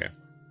see. Okay.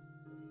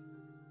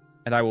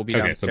 And I will be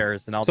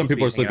downstairs, and I'll. Some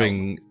people are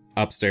sleeping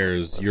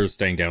upstairs. You're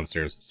staying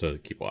downstairs to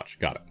keep watch.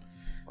 Got it.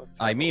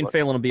 Me and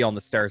Phelan will be on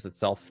the stairs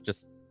itself,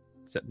 just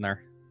sitting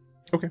there.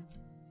 Okay.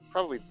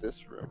 Probably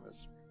this room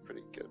is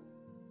pretty good.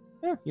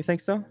 Yeah, you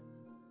think so?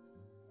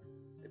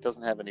 It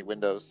doesn't have any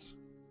windows.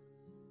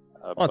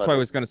 Well, that's why I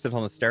was going to sit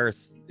on the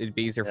stairs. It'd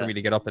be easier for me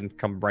to get up and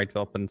come right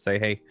up and say,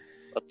 hey,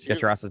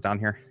 get your asses down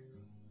here.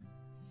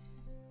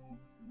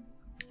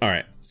 All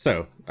right.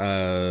 So,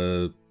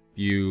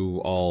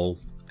 you all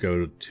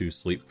go to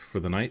sleep for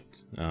the night,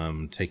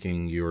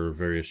 taking your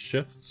various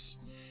shifts.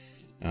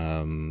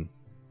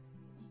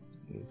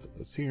 We'll put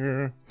this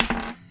here.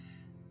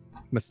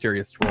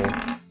 Mysterious rolls.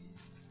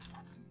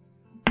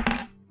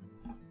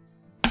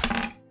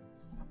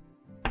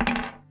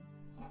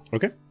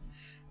 Okay.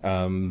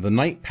 The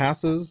night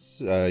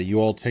passes. You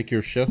all take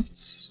your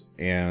shifts,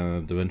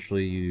 and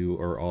eventually you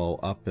are all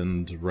up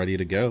and ready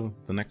to go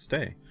the next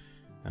day.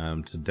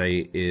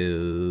 Today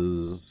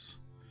is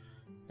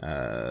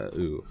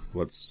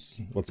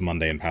what's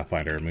Monday in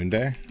Pathfinder? Moon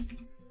Day?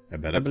 I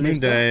bet it's Moon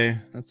Day.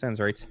 That sounds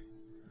right.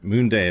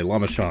 Moon Day,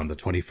 Lamashon, the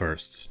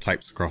 21st.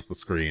 Types across the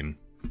screen.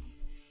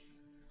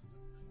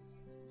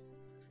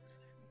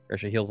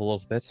 Gresha heals a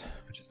little bit,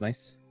 which is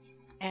nice.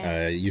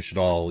 You should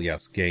all,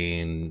 yes,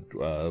 gain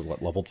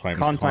what level times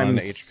Con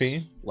times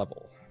HP?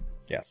 Level.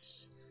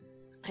 Yes.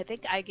 I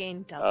think I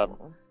gained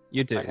double.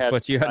 You did,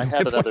 but you had I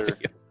had hit points to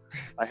heal.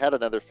 I had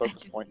another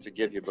focus point to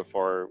give you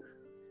before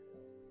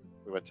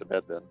we went to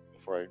bed. Then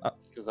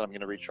because then I'm going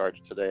to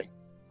recharge today.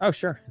 Oh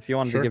sure. If you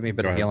wanted to give me a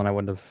bit of healing, I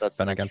wouldn't have That's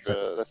been an against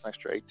extra, it. That's an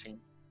extra 18.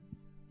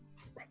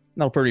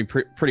 No,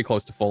 pretty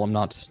close to full. I'm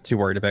not too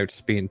worried about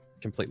being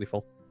completely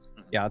full.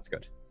 Yeah, that's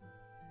good.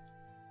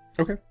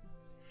 Okay.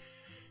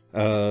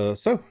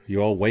 So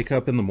you all wake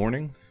up in the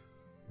morning,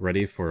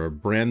 ready for a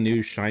brand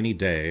new shiny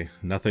day.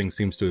 Nothing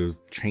seems to have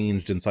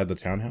changed inside the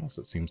townhouse.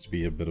 It seems to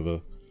be a bit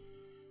of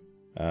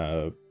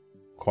a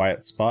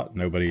quiet spot.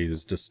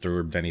 Nobody's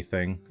disturbed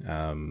anything.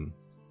 What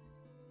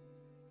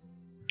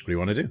do you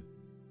want to do?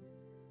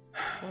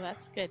 Well,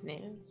 that's good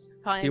news.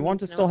 Do you want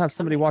to still have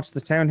somebody watch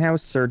the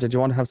townhouse, or did you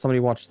want to have somebody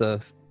watch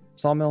the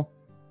sawmill?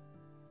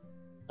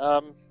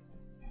 I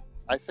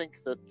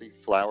think that the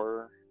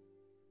flower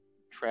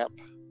trap,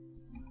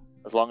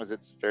 as long as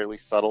it's fairly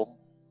subtle,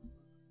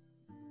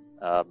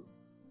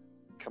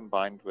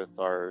 combined with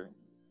our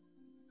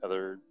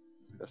other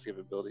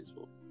investigative abilities,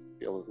 will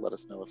be able to let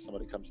us know if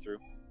somebody comes through.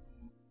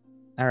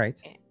 All right.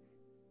 Okay.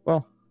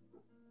 Well,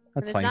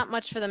 that's There's fine. not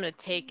much for them to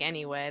take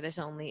anyway. There's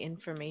only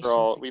information.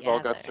 We've all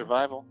got gather.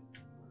 survival.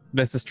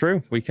 This is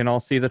true. We can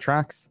all see the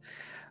tracks.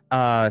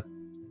 Gunn,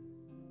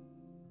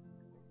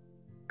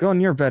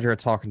 you're better at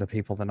talking to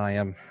people than I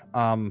am.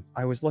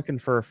 I was looking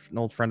for an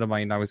old friend of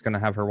mine. I was going to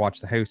have her watch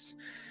the house,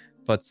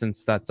 but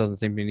since that doesn't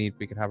seem to be needed,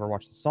 we could have her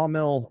watch the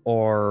sawmill,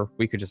 or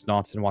we could just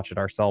not and watch it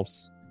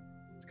ourselves.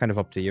 It's kind of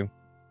up to you.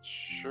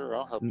 Sure,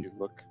 I'll help you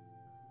look.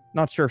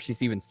 Not sure if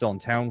she's even still in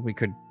town. We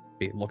could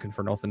be looking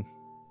for nothing.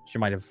 She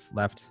might have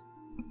left.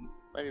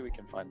 Maybe we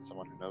can find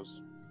someone who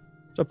knows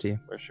It's up to you.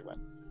 where she went.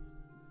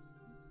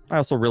 I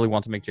also really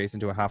want to make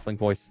Jason do a halfling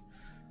voice,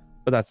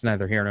 but that's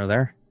neither here nor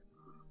there.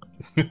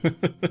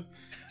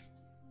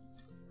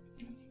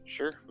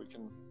 Sure, we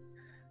can.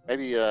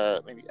 Maybe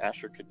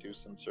Asher could do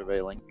some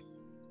surveilling.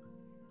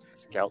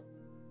 Scout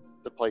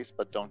the place,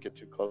 but don't get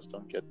too close.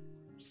 Don't get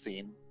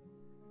seen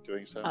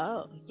doing so.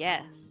 Oh,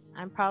 yes.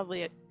 I'm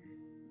probably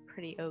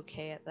pretty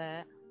okay at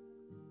that.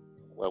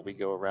 While we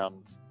go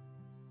around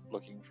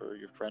looking for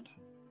your friend.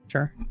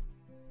 Sure.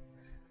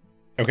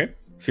 Okay.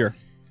 Sure.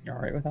 You all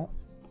right with that?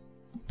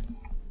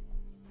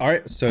 All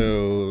right,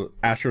 so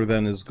Asher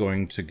then is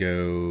going to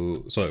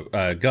go. So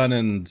Gunn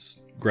and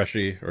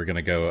Greshy are going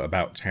to go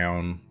about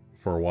town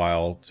for a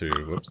while to.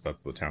 Whoops,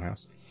 that's the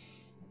townhouse.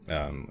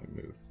 Let me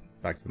move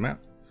back to the map.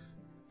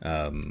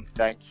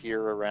 Back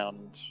here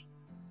around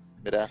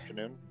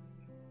mid-afternoon,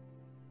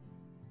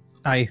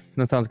 Aye,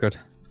 that sounds good.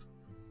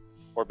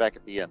 or back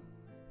at the inn.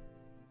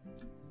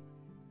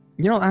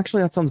 You know,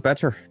 actually, that sounds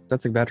better.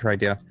 That's a better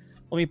idea.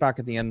 We'll meet back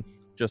at the end.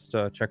 Just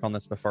check on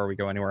this before we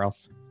go anywhere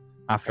else.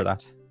 After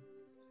that.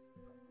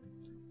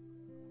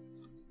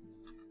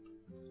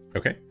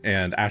 Okay,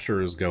 and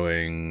Asher is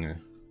going.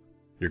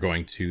 You're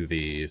going to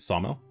the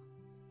sawmill.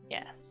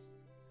 Yes.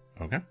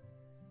 Okay.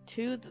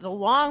 To the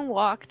long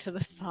walk to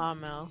the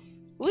sawmill.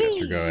 Yes,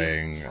 you're Whee!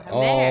 going I'm there.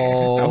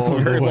 all That was a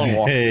very the long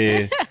walk.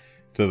 way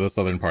to the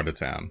southern part of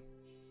town.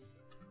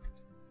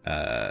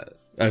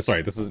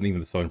 Sorry, this isn't even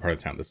the southern part of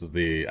town. This is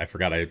the. I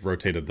forgot I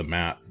rotated the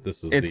map.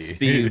 This is It's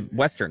the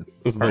western.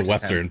 This is part the of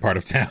western part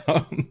of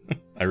town.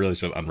 I really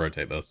should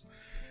unrotate this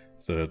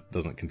so it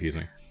doesn't confuse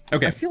me.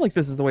 Okay, I feel like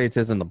this is the way it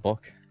is in the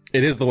book.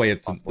 it is the way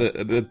it's Possible.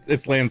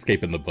 it's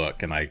landscape in the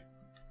book, and I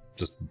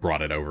just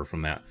brought it over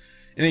from that.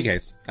 In any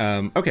case,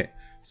 okay,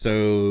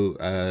 so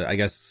I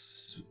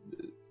guess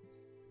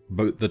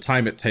but the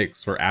time it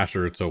takes for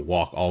Asher to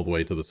walk all the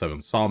way to the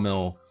 7th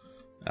sawmill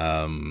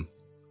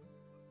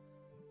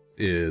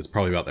is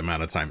probably about the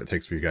amount of time it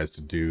takes for you guys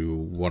to do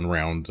one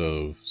round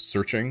of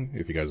searching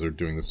if you guys are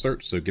doing the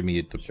search. So give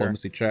me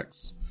diplomacy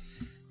checks.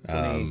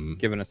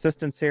 Given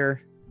assistance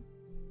here.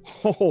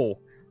 Oh,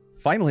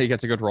 finally he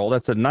gets a good roll.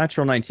 That's a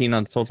natural 19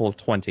 on a total of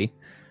 20.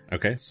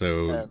 Okay,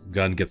 so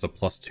Gunn gets a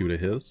 +2 to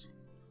his.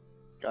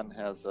 Gun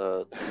has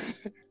a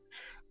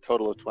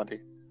total of 20.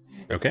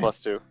 Okay.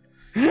 Plus 2.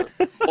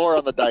 4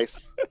 on the dice.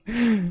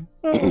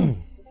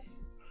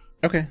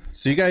 Okay,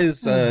 so you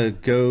guys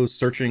go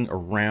searching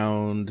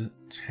around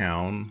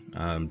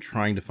town,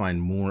 trying to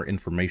find more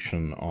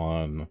information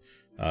on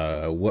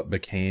what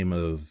became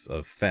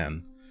of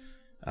Fen.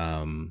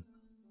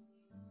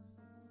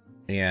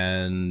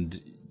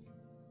 And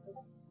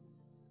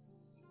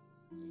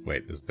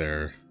wait, is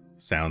there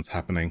sounds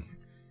happening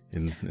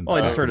in Well,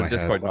 I just heard my a head?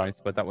 Discord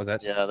noise, but that was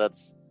it. Yeah,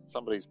 that's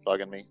somebody's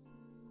bugging me.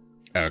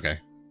 Oh, okay,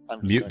 I'm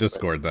just mute gonna quit.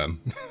 Discord then.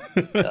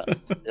 Yeah,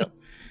 yep.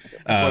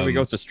 That's why we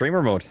go to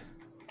streamer mode.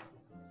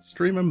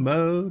 Streamer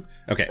mode.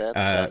 Okay.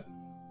 That's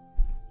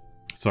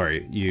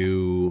Sorry,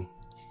 you.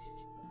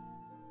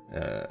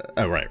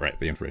 Oh, right.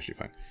 The information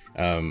you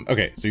find.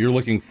 Okay, so you're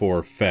looking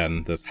for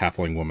Fen, this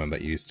halfling woman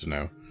that you used to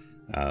know,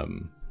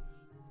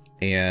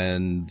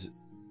 and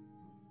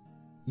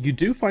you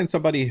do find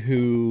somebody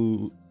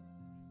who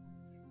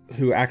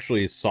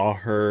actually saw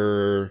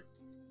her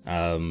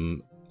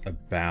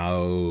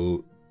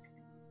about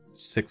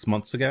 6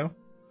 months ago.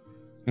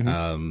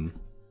 Mm-hmm.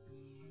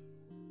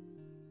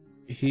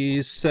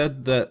 He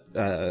said that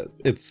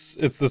it's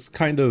this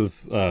kind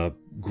of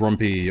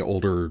grumpy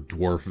older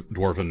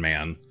dwarven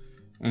man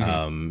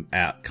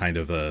at kind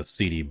of a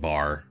seedy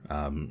bar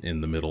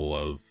in the middle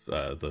of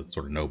the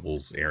sort of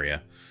nobles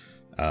area,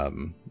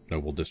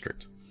 noble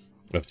district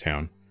of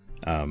town.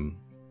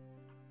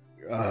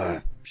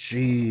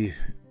 She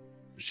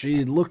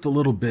looked a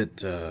little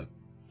bit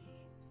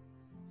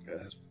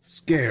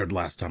scared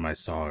last time I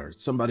saw her.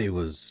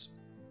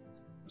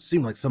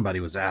 Seemed like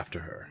somebody was after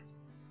her.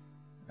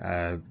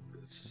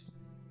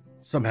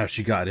 Somehow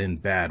she got in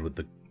bad with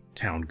the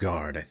town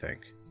guard, I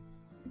think.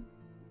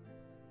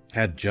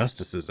 Had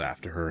justices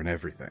after her and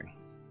everything.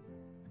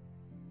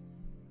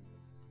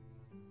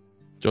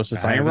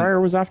 Justice I haven't-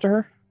 Ironbriar was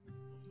after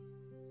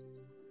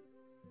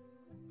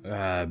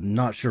her?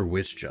 Not sure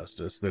which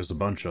justice. There's a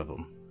bunch of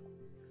them.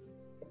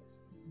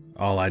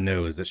 All I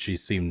know is that she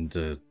seemed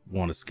to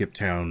want to skip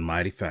town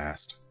mighty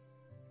fast.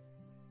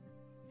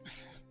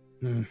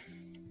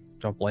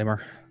 Don't blame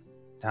her.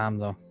 Damn,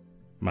 though.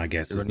 My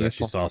guess Is is it that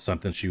she useful? saw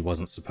something she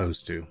wasn't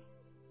supposed to.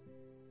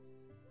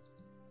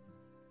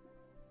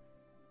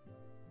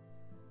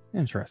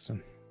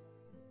 Interesting.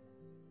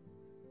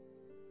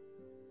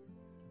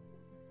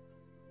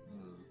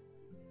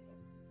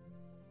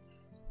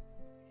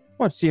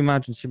 What do you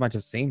imagine she might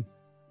have seen?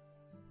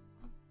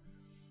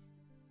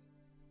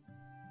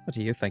 What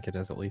do you think it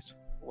is, at least?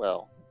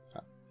 Well,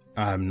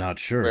 I'm not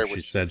sure. Where She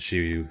would said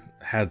she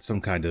had some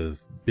kind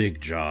of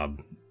big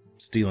job,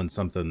 stealing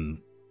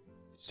something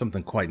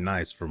quite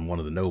nice from one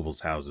of the nobles'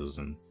 houses,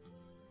 and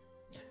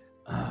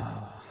She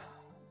got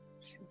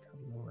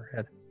over her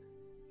head.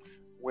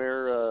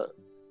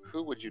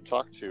 who would you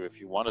talk to if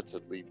you wanted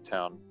to leave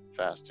town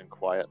fast and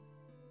quiet?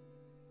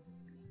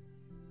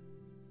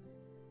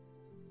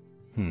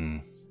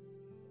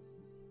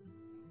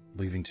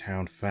 leaving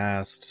town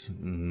fast.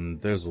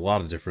 There's a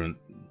lot of different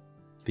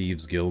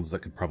thieves guilds that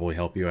could probably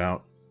help you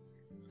out.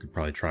 Could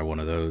probably try one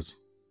of those.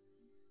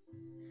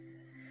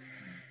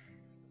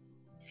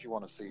 If you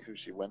want to see who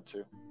she went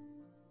to.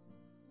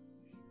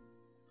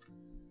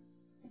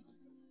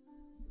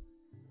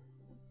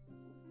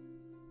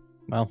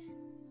 Well,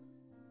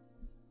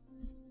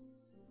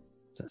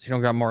 since you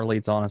don't got more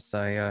leads on us,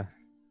 I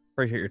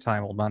appreciate your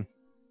time, old man.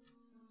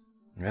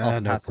 Yeah,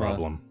 no pass the-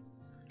 problem.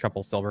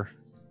 Couple silver.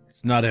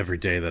 It's not every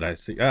day that I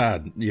see.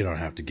 You don't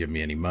have to give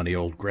me any money,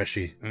 old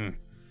Greshy.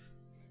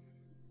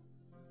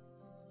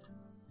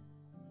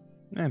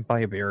 And buy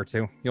a beer or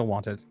two. You'll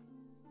want it.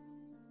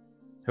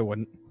 Who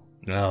wouldn't?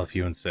 Well, if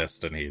you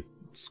insist. And he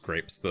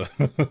scrapes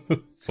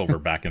the silver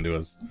back into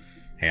his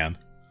hand.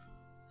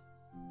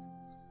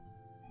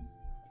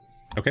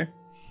 Okay.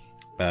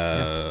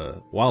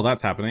 While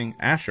that's happening,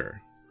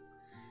 Asher,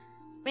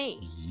 Me.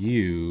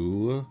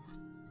 you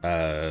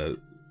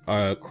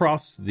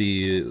cross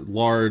the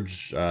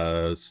large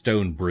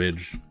stone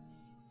bridge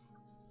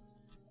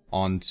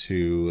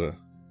onto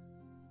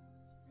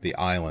the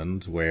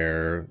island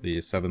where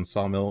the Seven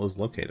Sawmill is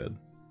located.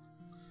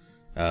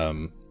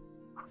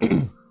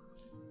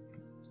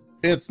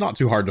 It's not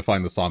too hard to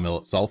find the sawmill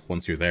itself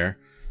once you're there.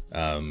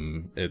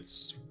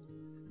 It's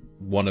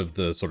one of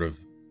the sort of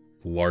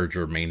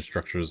larger main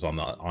structures on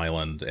the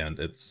island, and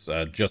it's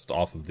just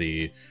off of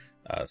the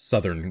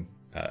southern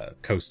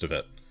coast of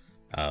it,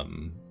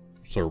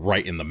 sort of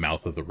right in the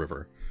mouth of the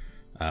river.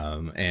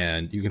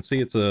 And you can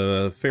see it's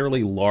a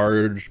fairly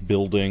large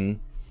building.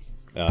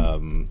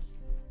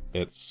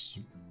 It's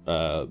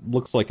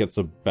looks like it's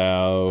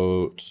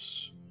about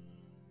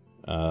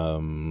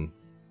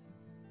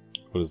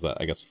what is that?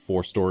 I guess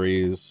 4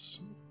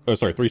 stories. Oh,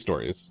 sorry, 3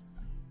 stories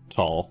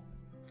tall.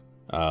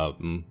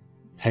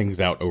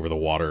 Hangs out over the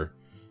water.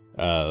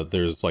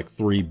 There's like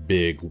 3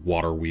 big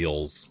water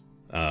wheels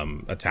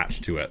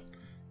attached to it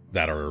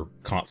that are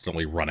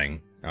constantly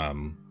running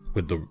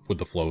with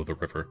the flow of the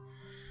river.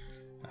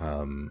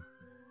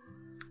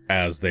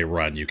 As they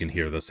run, you can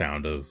hear the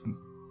sound of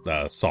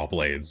saw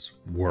blades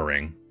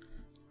whirring,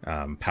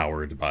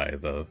 powered by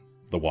the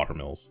water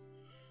mills.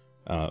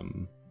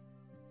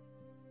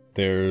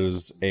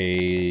 There's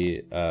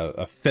a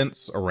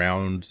fence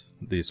around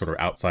the sort of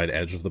outside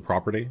edge of the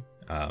property,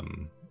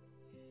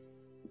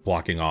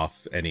 blocking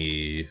off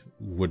any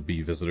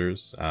would-be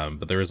visitors.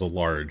 But there is a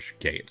large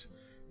gate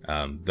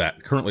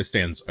that currently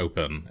stands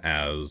open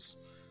as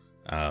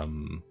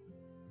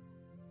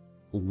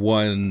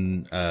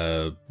one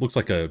looks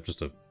like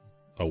just a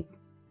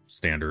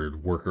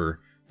standard worker,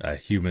 a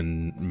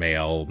human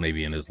male,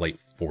 maybe in his late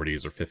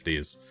 40s or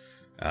 50s,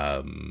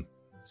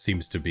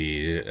 seems to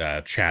be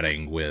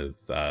chatting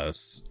with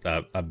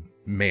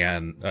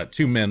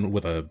two men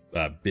with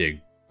a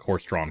big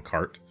horse-drawn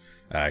cart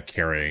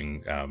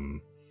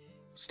carrying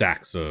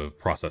stacks of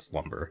processed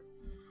lumber.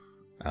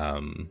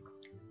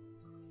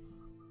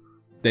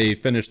 They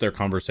finish their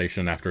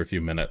conversation after a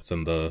few minutes,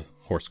 and the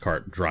horse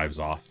cart drives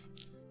off.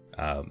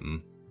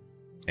 And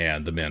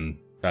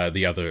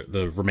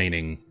the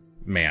remaining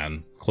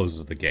man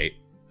closes the gate.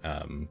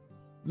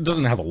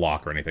 Doesn't have a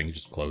lock or anything. He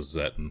just closes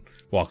it and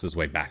walks his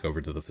way back over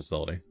to the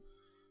facility.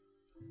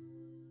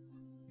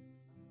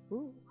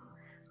 Ooh.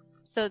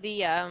 So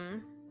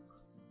the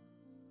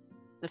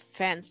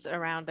fence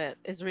around it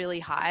is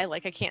really high.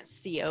 Like I can't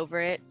see over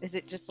it. Is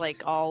it just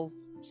like all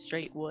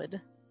straight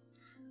wood?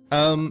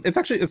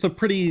 It's a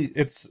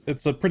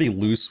pretty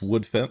loose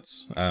wood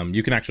fence.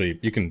 You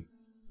can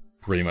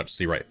pretty much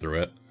see right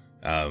through it.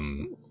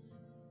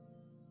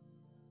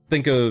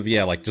 Think of,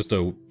 like just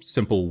a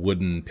simple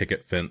wooden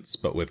picket fence,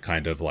 but with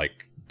kind of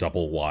like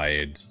double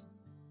wide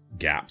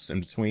gaps in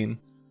between.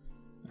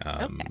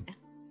 Okay.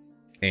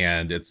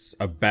 And it's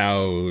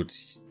about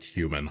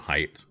human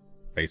height,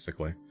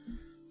 basically.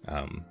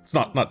 It's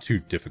not too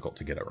difficult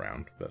to get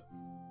around, but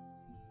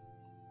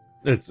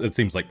it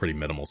seems like pretty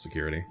minimal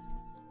security.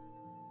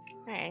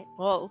 Alright,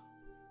 well,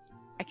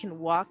 Can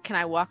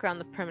I walk around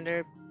the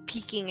perimeter,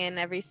 peeking in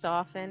every so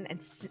often and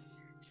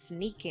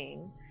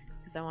sneaking?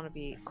 Because I want to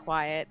be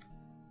quiet.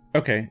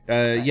 Okay,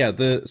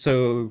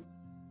 so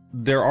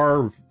there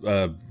are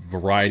a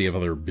variety of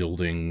other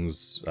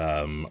buildings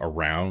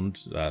around,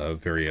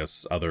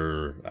 various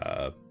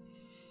other,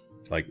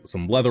 like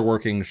some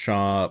leatherworking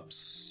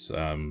shops,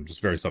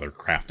 just various other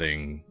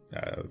crafting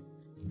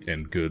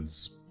and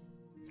goods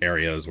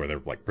areas where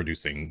they're like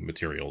producing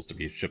materials to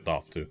be shipped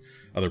off to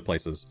other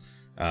places.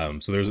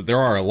 So there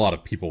are a lot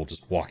of people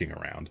just walking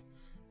around.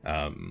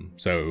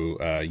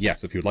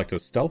 Yes, if you'd like to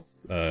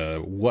stealth,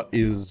 what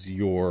is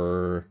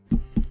your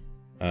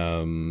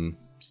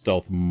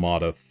stealth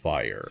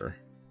modifier?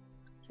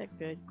 That's a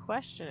good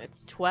question.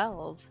 It's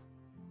 12.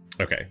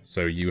 Okay,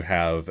 so you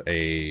have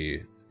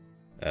a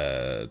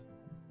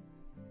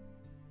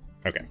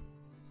okay.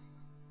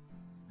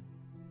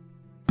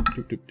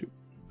 Doop, doop, doop.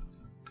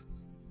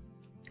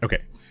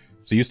 Okay,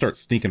 so you start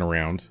sneaking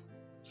around.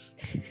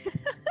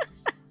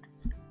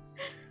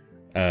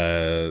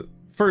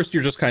 First,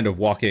 you're just kind of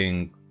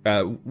walking.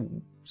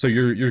 So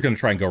you're going to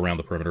try and go around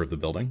the perimeter of the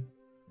building?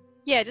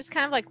 Yeah, just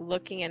kind of like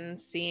looking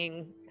and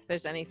seeing if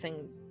there's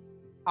anything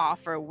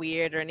off or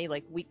weird or any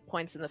like weak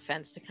points in the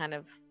fence to kind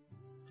of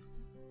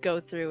go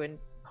through and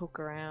poke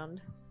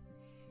around.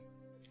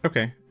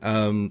 Okay.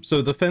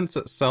 So the fence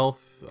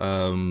itself,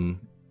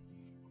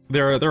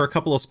 there are a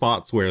couple of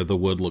spots where the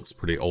wood looks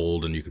pretty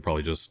old, and you could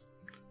probably just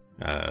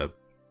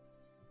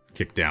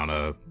kick down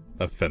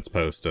a fence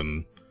post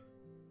and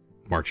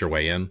march your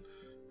way in.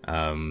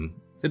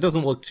 It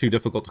doesn't look too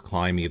difficult to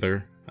climb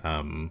either.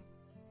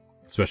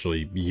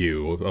 Especially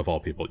you, of all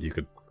people, you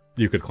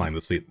could climb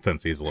this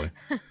fence easily.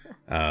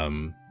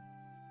 And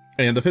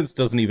the fence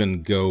doesn't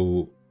even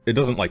go. It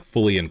doesn't like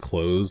fully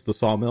enclose the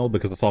sawmill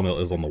because the sawmill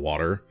is on the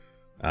water.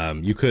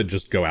 You could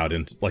just go out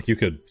into, like, you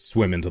could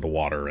swim into the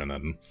water and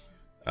then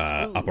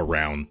up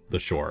around the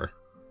shore.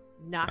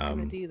 Not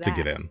gonna do that. To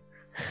get in.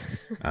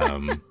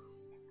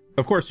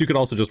 Of course, you could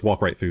also just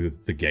walk right through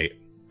the gate.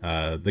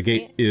 The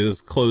gate is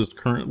closed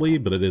currently,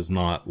 but it is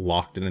not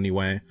locked in any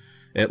way.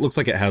 It looks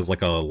like it has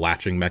like a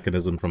latching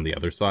mechanism from the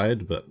other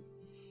side, but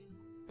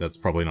that's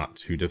probably not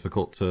too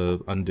difficult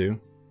to undo.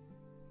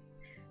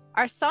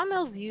 Are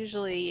sawmills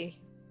usually,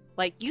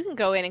 like, you can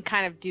go in and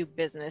kind of do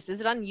business?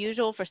 Is it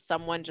unusual for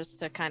someone just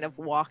to kind of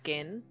walk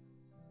in?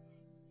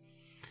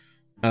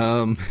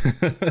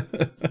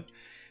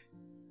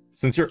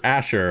 Since you're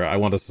Asher, I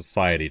want a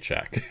society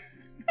check.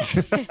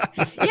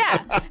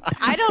 Yeah,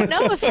 I don't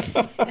know if...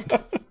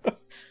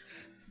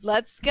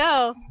 Let's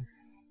go.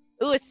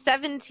 Ooh, it's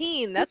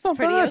 17. That's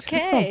pretty bad.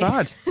 okay. That's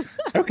not bad.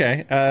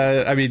 Okay.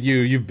 I mean,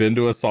 you've been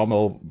to a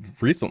sawmill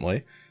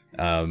recently.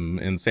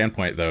 In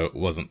Sandpoint, though, it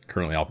wasn't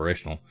currently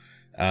operational.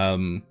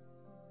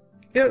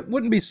 It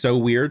wouldn't be so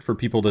weird for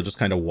people to just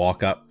kind of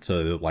walk up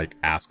to, like,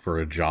 ask for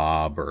a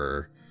job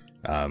or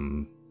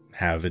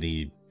have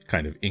any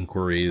kind of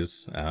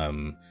inquiries.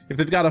 If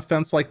they've got a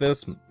fence like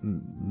this,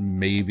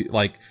 maybe,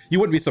 like, you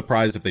wouldn't be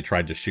surprised if they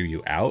tried to shoo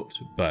you out,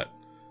 but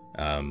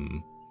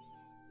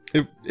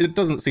it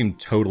doesn't seem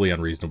totally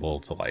unreasonable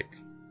to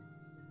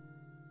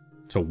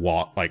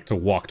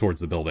walk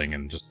towards the building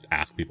and just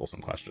ask people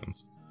some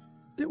questions.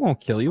 It won't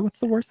kill you. What's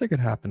the worst that could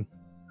happen?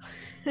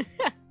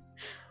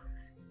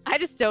 I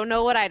just don't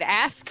know what I'd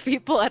ask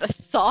people at a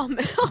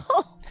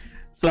sawmill.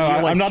 So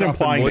I'm not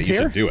implying that you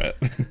here? should do it.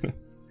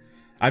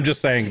 I'm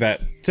just saying that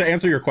to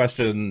answer your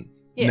question,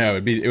 Yeah. no,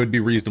 it would be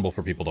reasonable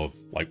for people to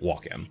like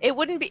walk in. It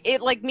wouldn't be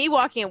like me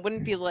walking in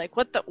wouldn't be like,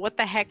 what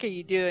the heck are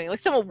you doing? Like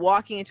someone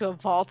walking into a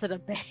vault at a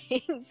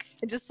bank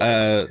and just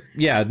Yeah,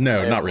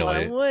 no, Yeah, not well, I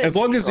really. would. As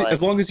long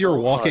as you're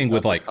walking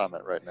with like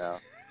comment right now.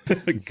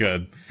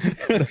 good.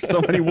 There's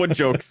so many wood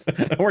jokes.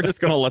 We're just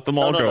gonna let them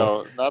all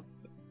go. No,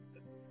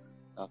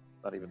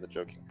 not even the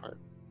joking part.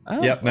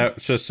 Oh, Yep, no,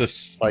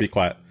 shush, be Like-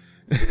 quiet.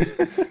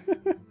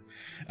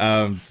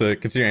 To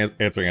continue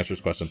answering Asher's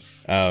question,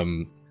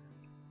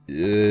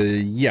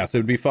 yes, it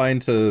would be fine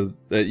to.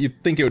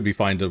 You'd think it would be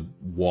fine to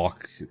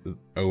walk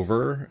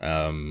over.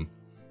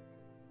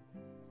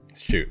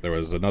 Shoot, there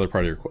was another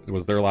part of your.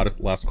 Was there a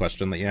last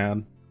question that you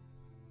had?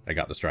 I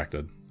got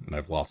distracted and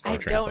I've lost my I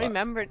train of don't thought.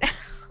 remember now.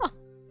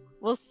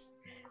 We'll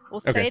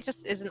Okay. say it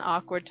just isn't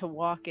awkward to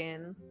walk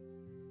in.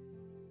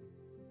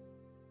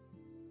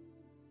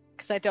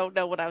 Because I don't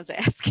know what I was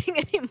asking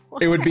anymore.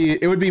 It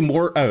would be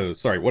more. Oh,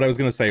 sorry. What I was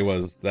gonna say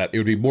was that it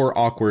would be more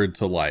awkward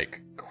to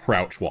like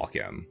crouch walk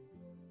in.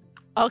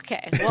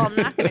 Okay, well I'm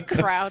not gonna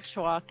crouch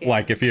walk in.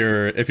 Like if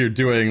you're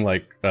doing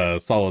like a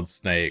Solid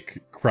Snake,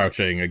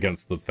 crouching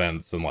against the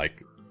fence and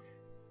like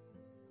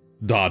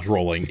dodge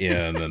rolling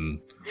in and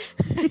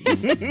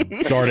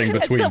darting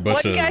between and so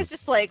bushes. one guy's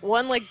just like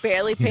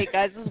barely paid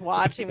guy's just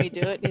watching me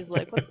do it, and he's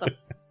like,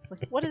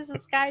 what is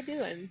this guy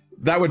doing?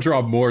 That would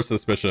draw more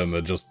suspicion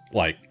than just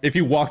like if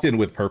you walked in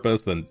with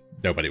purpose, then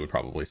nobody would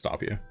probably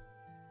stop you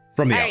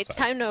from the All right, outside.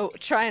 time to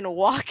try and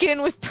walk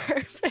in with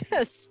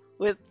purpose.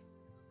 With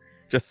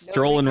Just No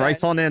strolling right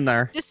regrets. on in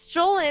there. just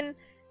strolling.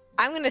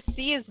 I'm gonna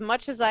see as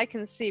much as I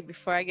can see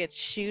before I get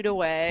shooed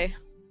away.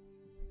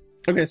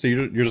 Okay, so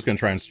you're just gonna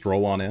try and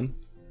stroll on in.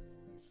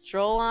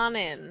 Stroll on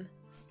in.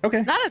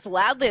 Okay. Not as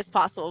loudly as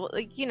possible, but,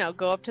 like,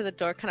 go up to the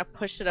door, kind of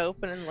push it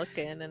open and look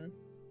in and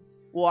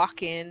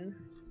walk in.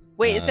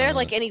 Wait, is there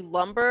like any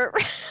lumber?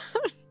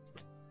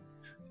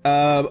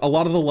 A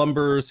lot of the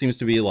lumber seems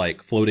to be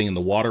like floating in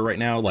the water right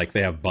now. Like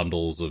they have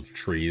bundles of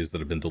trees that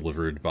have been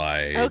delivered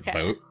by Okay.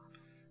 boat,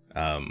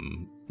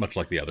 much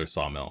like the other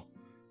sawmill.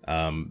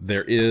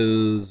 There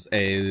is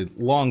a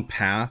long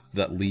path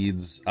that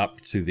leads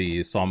up to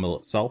the sawmill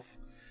itself.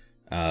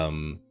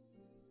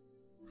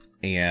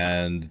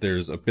 And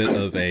there's a bit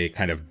of a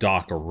kind of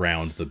dock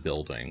around the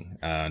building.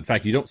 In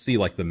fact, you don't see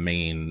like the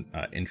main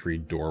entry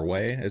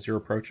doorway as you're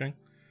approaching.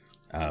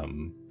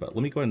 But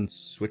let me go ahead and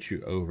switch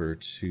you over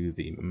to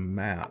the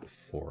map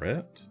for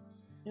it.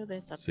 Oh,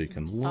 there's a So you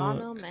can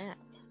sawmill look. map.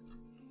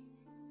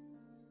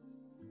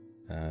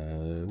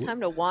 Whoop, Time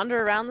to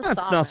wander around the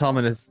That's sawmill. not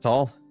ominous at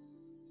all.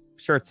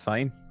 Sure, it's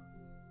fine.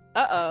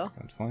 Uh-oh.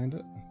 can't find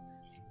it.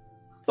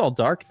 It's all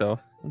dark though.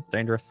 That's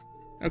dangerous.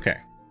 Okay,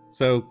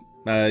 so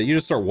you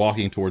just start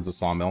walking towards the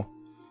sawmill.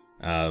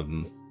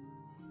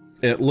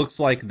 It looks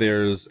like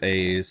there's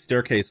a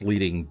staircase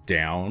leading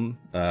down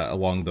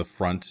along the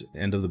front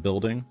end of the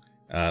building.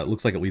 It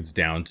looks like it leads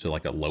down to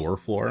like a lower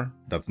floor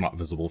that's not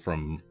visible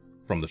from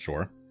the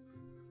shore.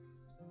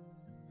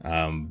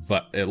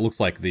 But it looks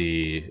like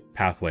the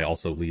pathway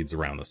also leads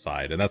around the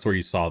side, and that's where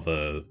you saw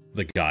the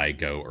guy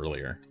go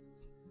earlier.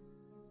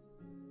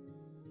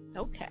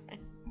 Okay.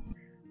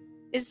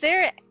 Is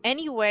there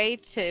any way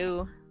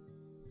to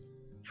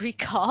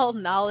recall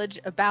knowledge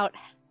about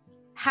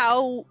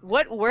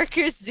what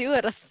workers do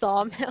at a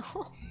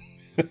sawmill?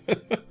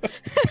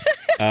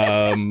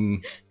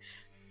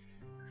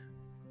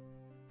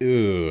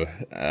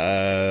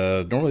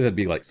 Normally that'd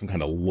be like some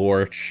kind of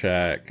lore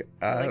check.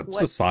 Like, what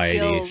Society,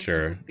 skills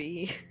sure. would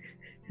be?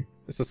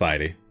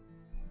 Society.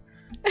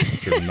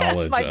 What's your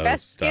knowledge my of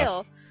best stuff?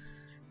 skill.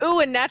 Ooh,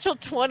 a natural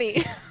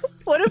 20.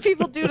 What do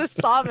people do to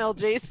sawmill,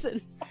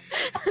 Jason?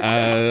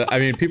 I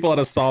mean, people at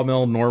a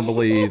sawmill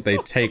normally they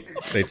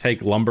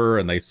take lumber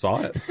and they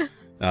saw it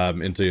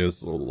into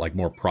like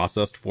more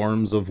processed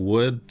forms of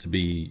wood to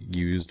be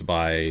used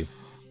by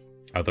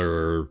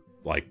other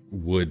like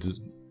wood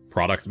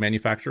product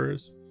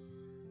manufacturers.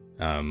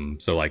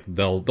 So like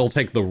they'll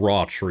take the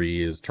raw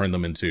trees, turn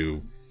them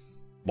into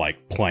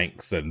like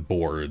planks and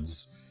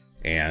boards,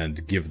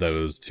 and give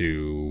those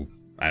to,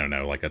 I don't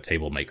know, like a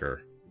table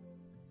maker.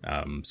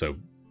 So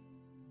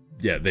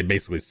yeah, they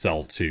basically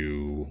sell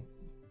to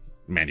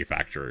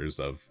manufacturers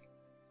of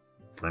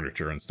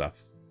furniture and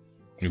stuff.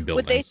 New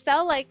buildings. Would they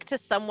sell like to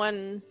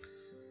someone,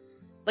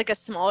 like a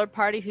smaller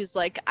party who's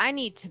like, I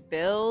need to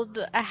build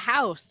a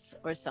house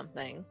or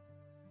something?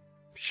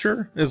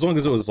 Sure, as long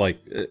as it was like,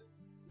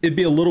 it'd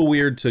be a little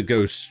weird to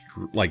go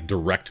like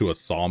direct to a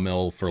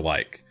sawmill for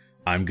like,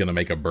 I'm gonna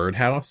make a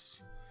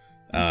birdhouse.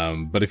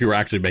 But if you were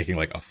actually making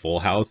like a full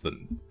house,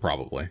 then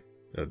probably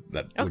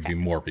that would be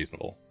more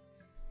reasonable.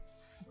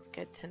 That's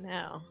good to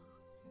know.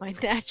 My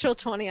natural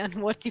 20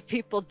 on what do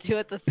people do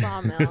at the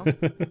sawmill.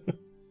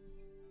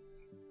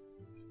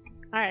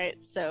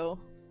 Alright, so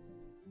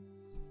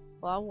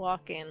I'll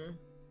walk in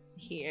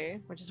here,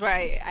 which is where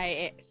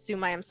I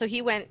assume I am. So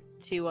he went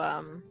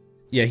to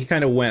Yeah, he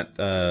kind of went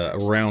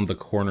around the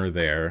corner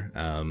there.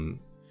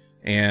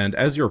 And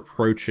as you're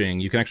approaching,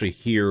 you can actually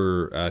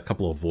hear a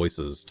couple of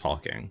voices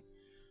talking.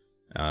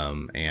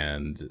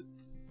 And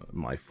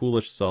my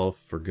foolish self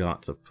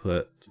forgot to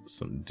put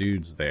some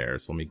dudes there,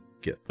 so let me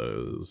get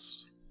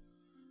those.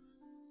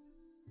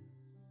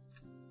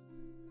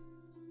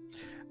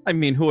 I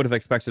mean, who would have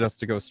expected us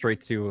to go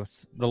straight to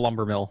the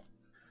lumber mill?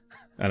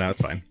 Oh, no,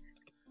 that's fine.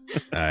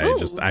 I Ooh,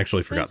 just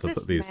actually forgot to who's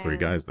put this these three man?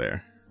 guys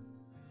there.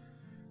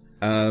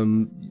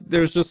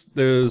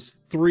 There's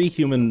 3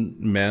 human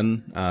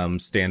men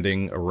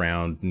standing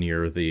around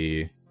near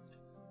the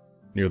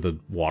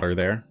water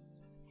there,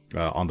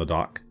 on the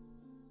dock.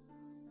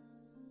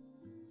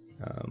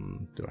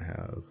 Do I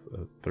have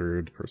a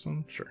third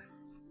person? Sure.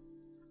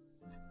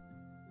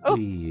 Oh,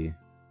 he's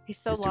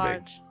so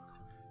large.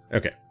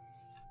 Okay.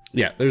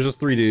 Yeah, there's just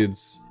 3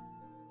 dudes.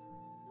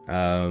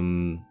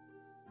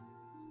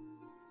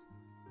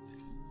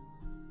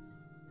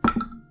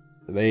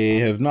 They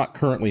have not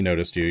currently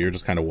noticed you. You're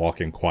just kind of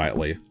walking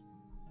quietly.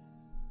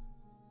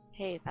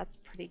 Hey, that's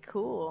pretty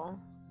cool.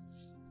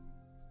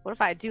 What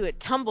if I do a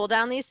tumble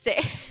down these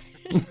stairs?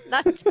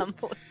 Not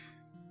tumble.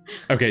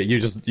 Okay, you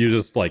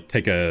just like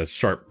take a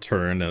sharp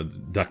turn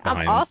and duck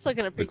behind. I'm also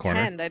gonna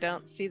pretend I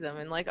don't see them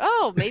and like,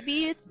 oh,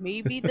 maybe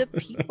the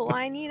people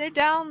I need are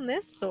down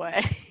this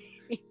way.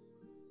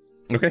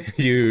 Okay,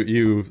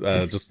 you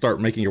just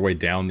start making your way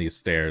down these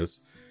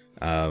stairs,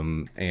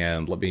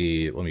 and let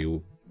me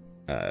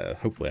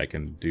hopefully I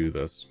can do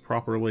this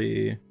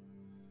properly,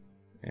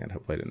 and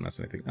hopefully I didn't mess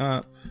anything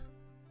up.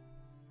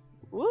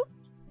 Whoop.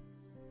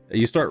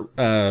 You start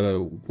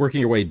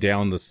working your way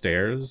down the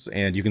stairs,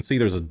 and you can see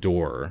there's a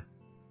door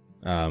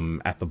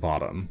at the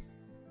bottom.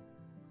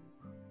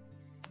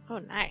 Oh,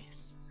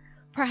 nice.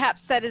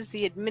 Perhaps that is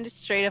the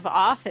administrative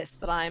office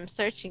that I'm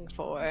searching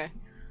for.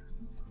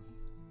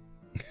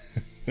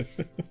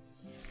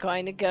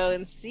 Going to go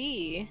and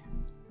see.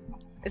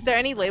 Is there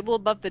any label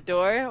above the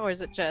door, or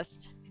is it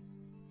just...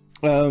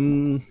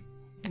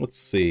 Let's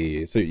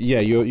see. So yeah,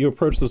 you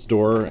approach this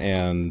door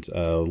and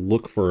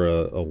look for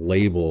a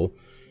label.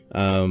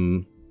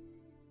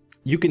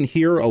 You can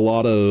hear a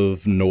lot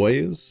of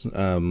noise,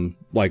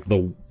 like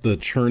the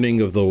churning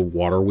of the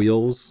water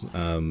wheels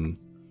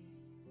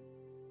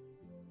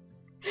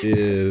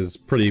is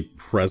pretty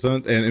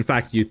present, and in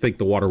fact you think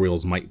the water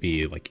wheels might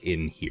be like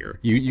in here.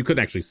 You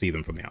couldn't actually see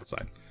them from the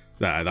outside.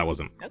 That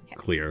wasn't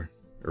clear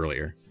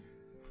earlier.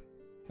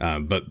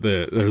 But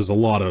there's a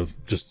lot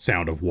of just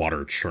sound of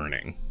water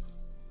churning.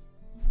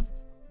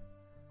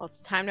 Well,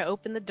 it's time to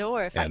open the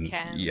door if I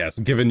can. Yes,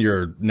 given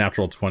your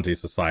natural 20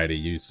 society,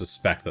 you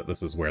suspect that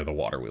this is where the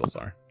water wheels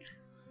are.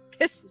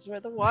 This is where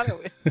the water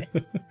wheel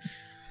is.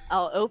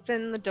 I'll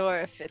open the door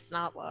if it's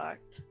not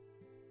locked.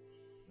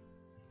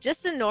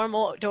 Just a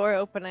normal door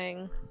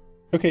opening.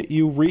 Okay,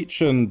 you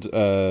reach and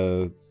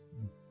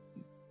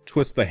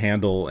twist the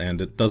handle, and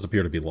it does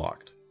appear to be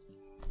locked.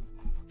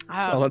 Oh,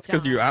 well, that's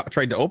because you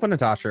tried to open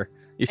it, Asher.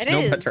 You should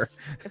know better.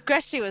 If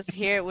Greshy was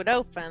here, it would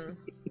open.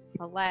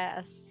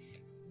 Alas.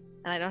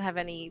 And I don't have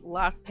any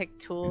lockpick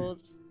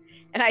tools.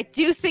 And I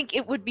do think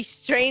it would be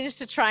strange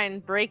to try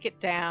and break it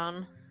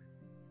down.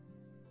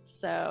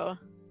 So...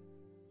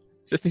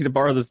 Just need to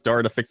borrow this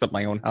door to fix up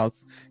my own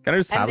house. Can I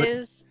just have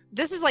it?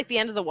 This is like the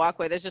end of the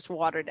walkway. There's just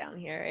water down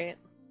here, right?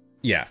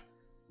 Yeah.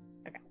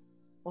 Okay.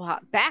 Well,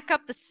 back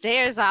up the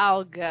stairs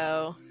I'll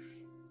go.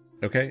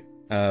 Okay.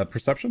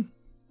 Perception?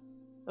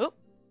 Oh.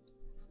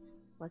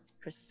 Let's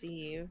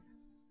perceive.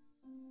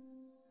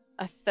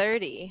 A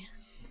 30.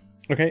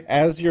 Okay,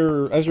 as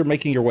you're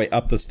making your way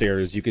up the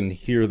stairs, you can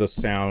hear the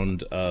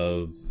sound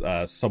of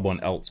someone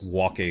else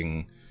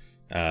walking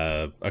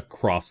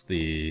across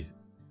the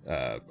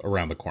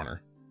around the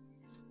corner.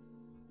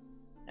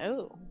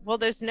 Oh, well,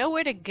 there's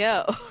nowhere to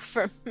go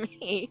for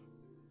me.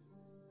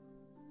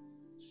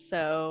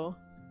 So...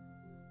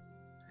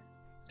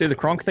 do the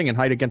Kronk thing and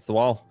hide against the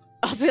wall.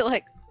 I'll be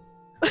like...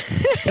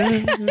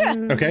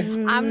 Okay.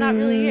 I'm not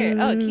really here.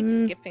 Oh, it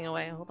keeps skipping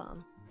away. Hold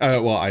on.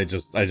 Well, I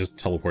just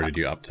teleported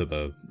you up to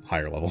the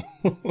higher level.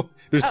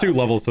 There's 2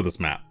 levels to this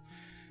map.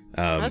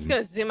 I'm just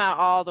gonna zoom out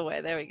all the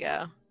way. There we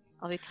go.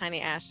 I'll be Tiny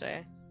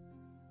Asher.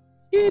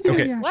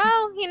 Okay.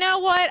 Well, you know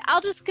what?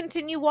 I'll just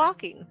continue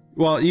walking.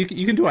 Well, you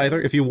can do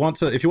either. If you want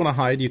to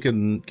hide, you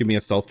can give me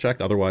a stealth check.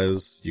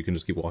 Otherwise, you can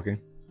just keep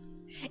walking.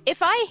 If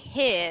I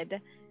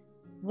hid,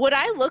 would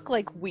I look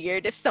like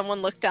weird if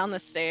someone looked down the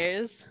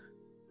stairs?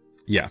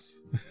 Yes,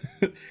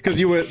 because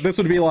this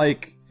would be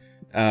like,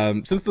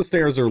 since the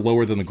stairs are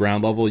lower than the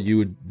ground level, you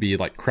would be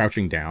like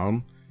crouching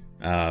down,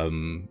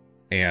 and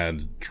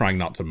trying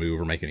not to move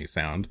or make any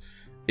sound.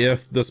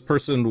 If this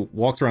person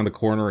walks around the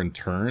corner and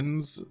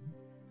turns,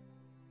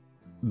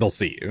 they'll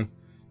see you.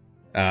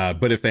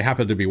 But if they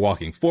happen to be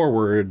walking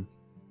forward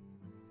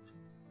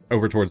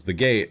over towards the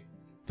gate,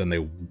 then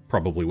they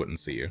probably wouldn't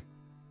see you.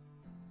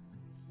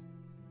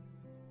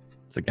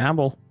 It's a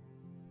gamble.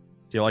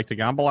 Do you like to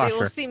gamble, Asher? They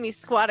will see me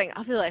squatting.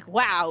 I'll be like,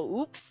 wow,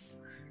 oops.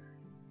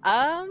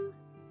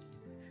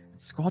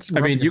 Squatting.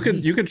 I mean, you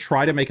could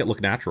try to make it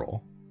look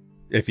natural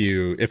if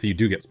you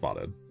do get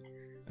spotted,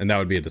 and that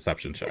would be a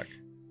deception check.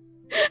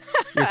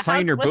 You're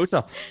tying your boots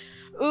up.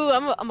 Ooh,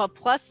 I'm a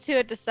 +2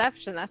 at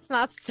deception. That's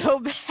not so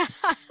bad.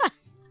 All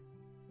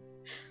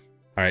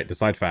right,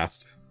 decide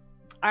fast.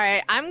 All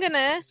right, I'm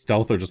gonna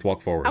stealth or just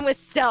walk forward. I'm with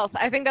stealth.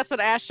 I think that's what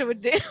Asher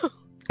would do.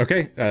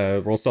 Okay,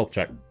 roll stealth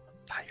check.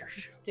 Tie your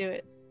shoe. Do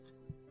it.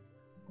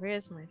 Where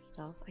is my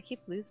stealth? I keep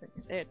losing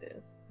it. There it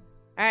is.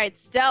 All right,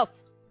 stealth.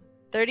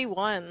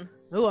 31.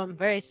 Ooh, I'm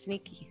very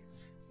sneaky.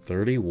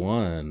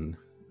 31.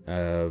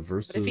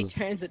 Versus But if he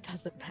turns, it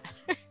doesn't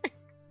matter.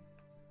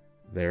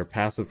 their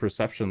passive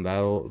perception,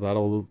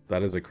 that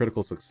is a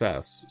critical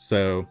success.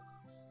 So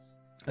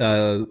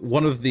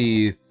one of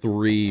the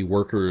three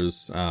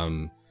workers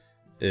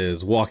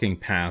is walking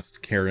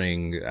past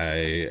carrying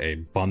a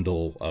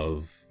bundle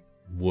of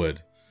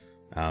wood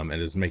and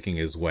is making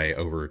his way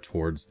over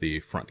towards the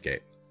front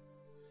gate.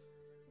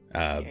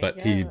 But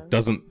he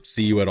doesn't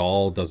see you at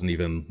all, doesn't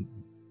even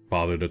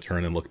bother to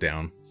turn and look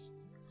down.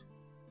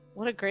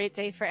 What a great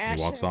day for Asher.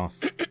 He walks off.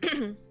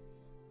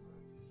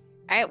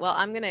 Alright, well,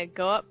 I'm gonna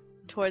go up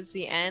towards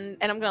the end,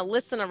 and I'm gonna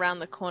listen around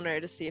the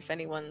corner to see if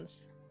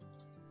anyone's...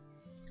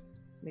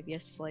 maybe a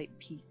slight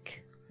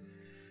peek.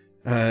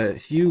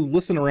 You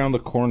listen around the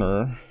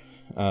corner,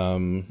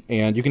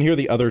 and you can hear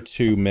the other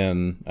two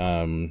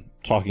men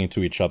talking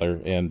to each other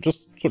in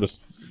just sort of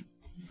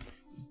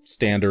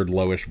standard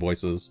lowish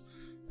voices.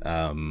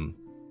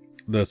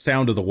 The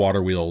sound of the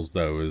water wheels,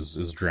 though,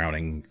 is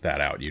drowning that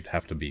out. You'd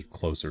have to be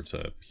closer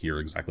to hear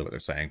exactly what they're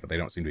saying, but they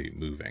don't seem to be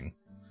moving.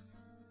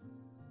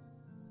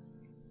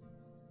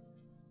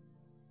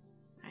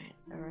 Alright,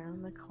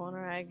 around the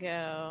corner I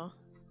go.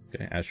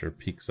 Okay, Asher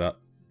peeks out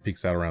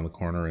around the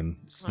corner and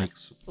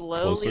sneaks slowly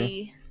closer.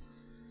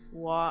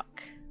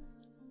 Walk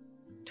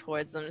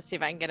towards them to see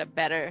if I can get a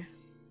better,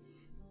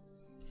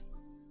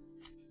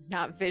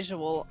 not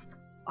visual,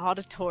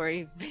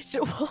 auditory,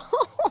 visual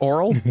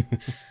Oral?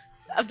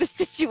 of the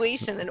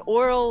situation, an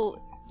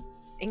oral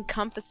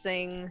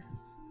encompassing.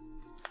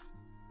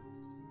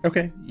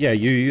 Okay, yeah,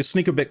 you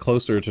sneak a bit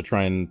closer to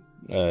try and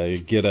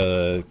get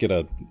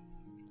a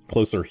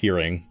closer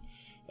hearing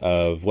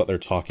of what they're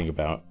talking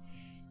about.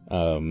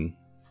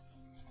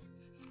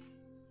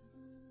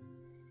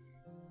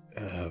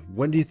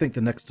 When do you think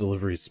the next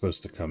delivery is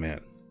supposed to come in?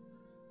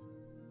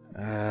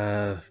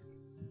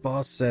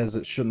 Boss says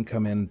it shouldn't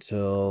come in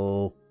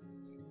till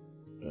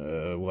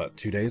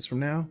 2 days from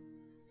now?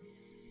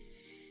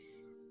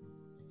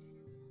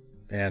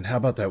 And how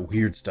about that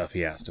weird stuff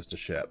he asked us to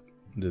ship?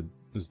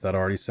 Is that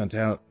already sent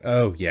out?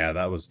 Oh, yeah,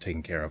 that was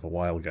taken care of a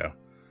while ago.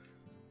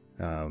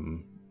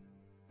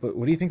 But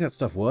what do you think that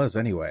stuff was,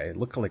 anyway? It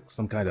looked like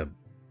some kind of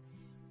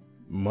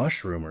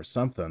mushroom or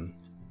something.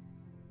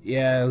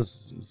 Yeah,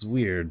 it's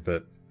weird,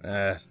 but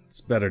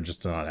it's better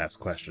just to not ask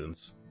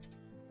questions.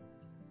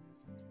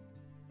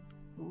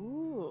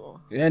 Ooh.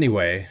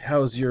 Anyway,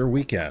 how's your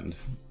weekend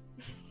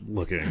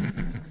looking?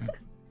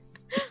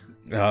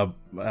 I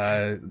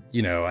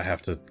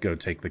have to go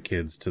take the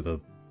kids to the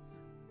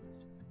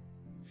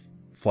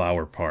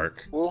flower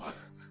park. Well,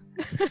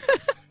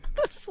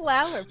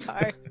 Flower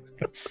park.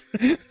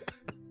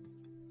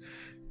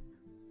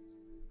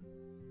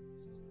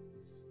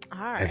 All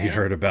right. Have you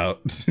heard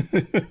about?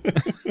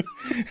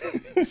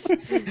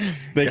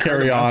 They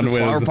carry on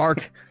Flower with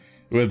Park.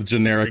 with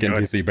generic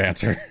NPC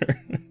banter.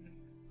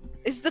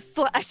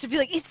 I should be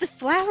like, is the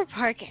flower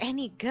park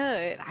any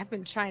good? I've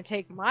been trying to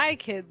take my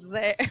kids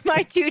there,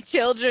 my two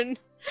children,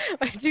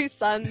 my two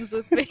sons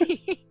with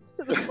me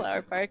to the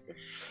flower park.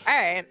 All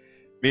right.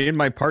 Me and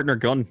my partner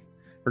Gunn,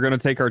 we're gonna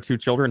take our two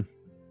children,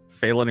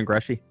 Phelan and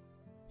Greshy.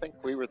 I think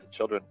we were the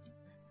children.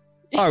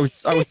 I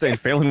was saying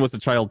Phelan was a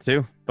child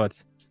too, but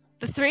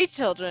The three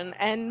children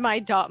and my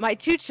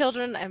two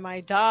children and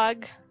my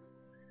dog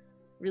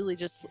really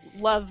just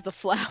love the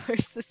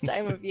flowers this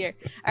time of year.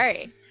 All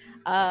right.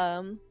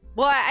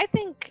 Well, I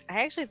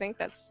actually think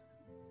that's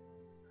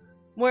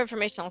more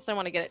information. Also, I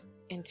want to get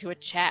into a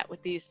chat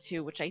with these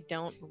two, which I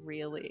don't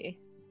really.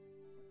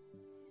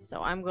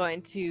 So I'm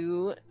going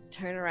to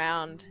turn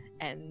around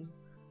and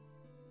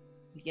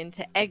begin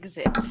to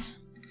exit.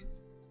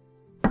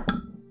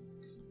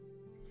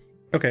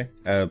 Okay.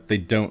 They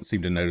don't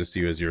seem to notice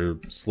you as you're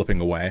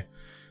slipping away.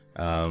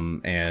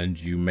 And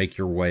you make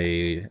your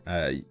way.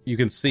 You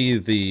can see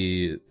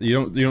you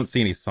don't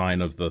see any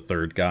sign of the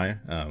third guy.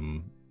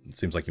 It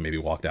seems like you maybe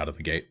walked out of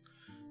the gate.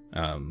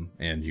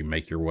 And you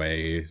make your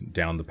way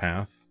down the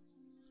path,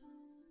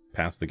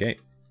 past the gate.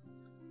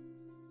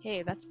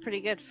 Hey, that's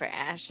pretty good for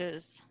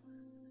Ashes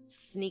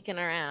sneaking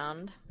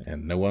around.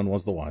 And no one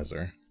was the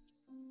wiser.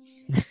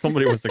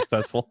 somebody was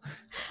successful.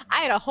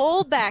 I had a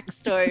whole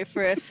backstory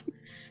for if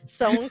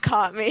someone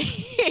caught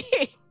me.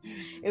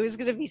 It was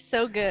gonna be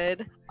so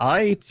good.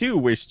 I too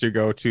wish to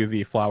go to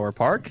the flower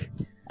park.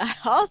 I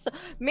also,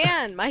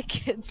 man, my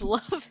kids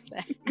love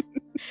that.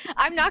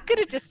 I'm not good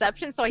at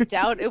deception, so I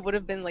doubt it would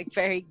have been like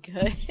very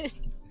good.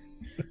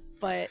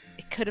 But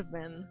it could have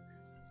been.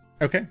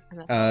 Okay.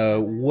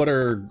 What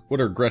are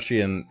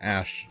Greshy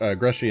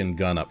and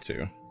Gunn up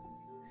to?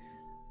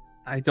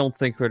 I don't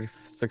think we've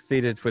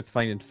succeeded with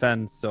finding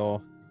Fen,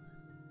 so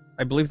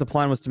I believe the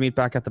plan was to meet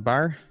back at the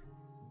bar.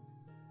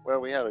 Well,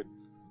 we had a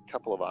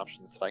couple of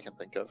options that I can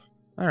think of.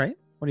 All right.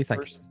 What do you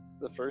think?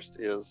 The first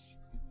is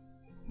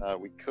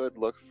we could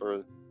look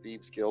for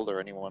Thieves Guild or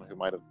anyone who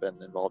might have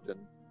been involved in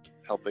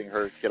helping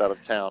her get out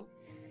of town.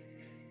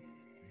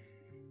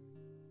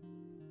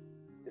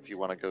 If you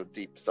want to go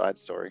deep side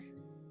story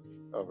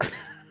over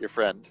your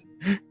friend.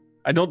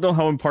 I don't know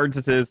how important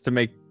it is to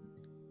make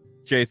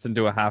Jason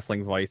do a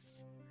halfling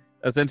voice,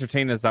 as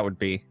entertaining as that would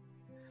be.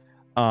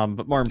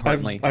 But more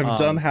importantly, I've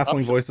done halfling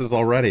option- voices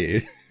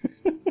already.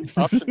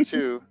 Option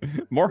 2,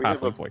 more we have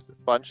halfling a voices.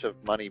 bunch of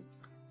money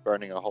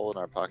burning a hole in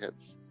our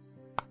pockets.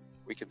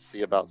 We could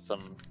see about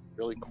some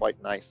really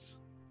quite nice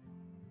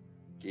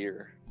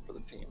gear for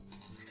the team.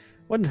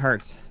 Wouldn't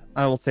hurt.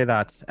 I will say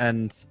that.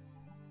 And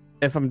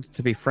if I'm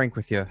to be frank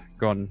with you,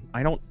 Gunn,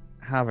 I don't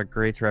have a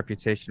great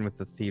reputation with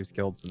the thieves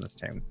guilds in this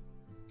town.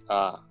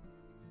 Ah,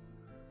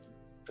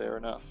 fair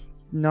enough.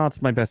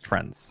 Not my best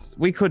friends.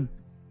 We could,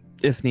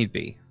 if need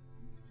be.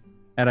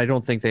 And I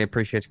don't think they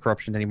appreciate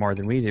corruption any more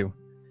than we do.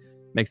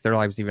 Makes their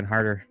lives even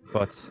harder,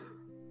 but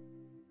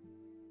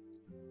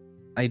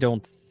I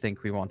don't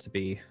think we want to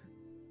be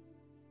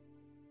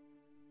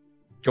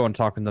going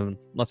talking to them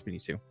unless we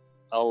need to.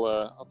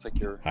 I'll take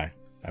your Hi,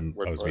 I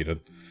was for it. muted.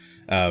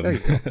 There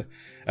you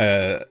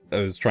I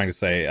was trying to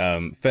say,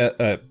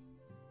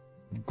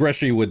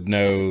 Greshy would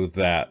know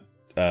that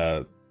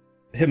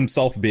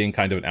himself being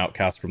kind of an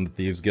outcast from the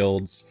Thieves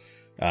Guilds,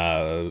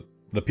 the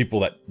people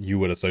that you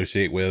would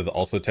associate with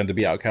also tend to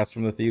be outcasts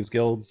from the Thieves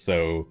Guilds,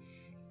 so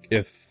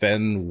if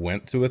Fen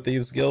went to a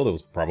Thieves Guild, it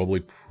was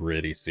probably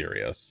pretty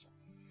serious.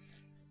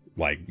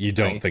 Like, you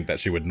don't Right. think that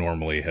she would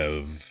normally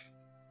have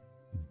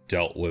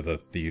dealt with a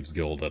Thieves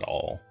Guild at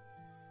all.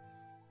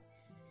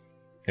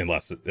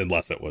 Unless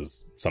it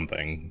was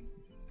something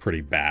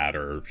pretty bad,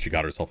 or she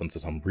got herself into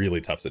some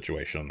really tough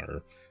situation,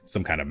 or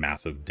some kind of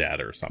massive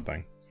debt or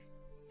something.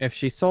 If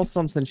she saw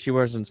something she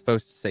wasn't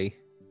supposed to see,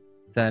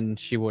 then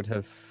she would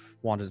have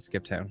wanted to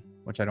skip town,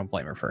 which I don't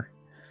blame her for.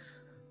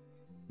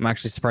 I'm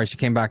actually surprised she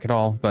came back at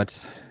all, but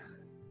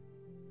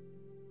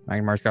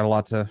Magmar's got a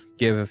lot to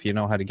give if you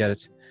know how to get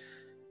it.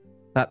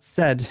 That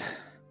said,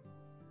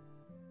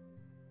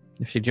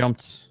 if she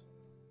jumped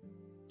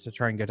to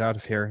try and get out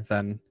of here,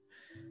 then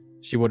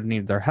she would have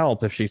needed their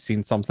help if she's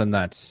seen something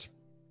that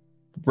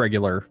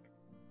regular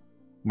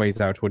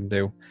ways out wouldn't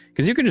do.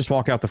 Because you can just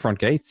walk out the front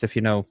gates if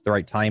you know the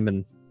right time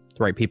and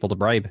the right people to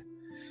bribe.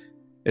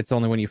 It's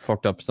only when you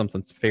fucked up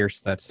something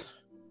fierce that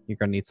you're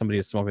going to need somebody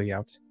to smuggle you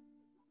out.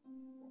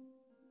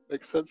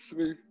 Makes sense to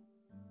me.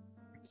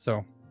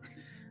 So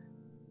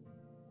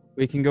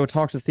we can go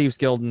talk to the Thieves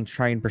Guild and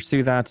try and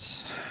pursue that,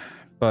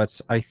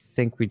 but I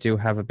think we do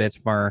have a bit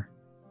more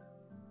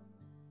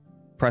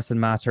pressing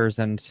matters,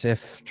 and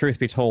if truth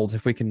be told,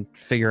 if we can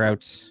figure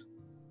out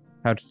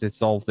how to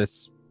dissolve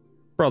this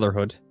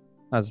brotherhood,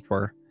 as it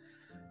were,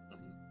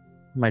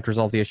 might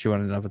resolve the issue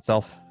in and of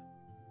itself.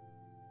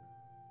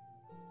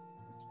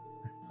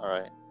 All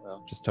right.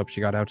 Well, Just hope she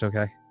got out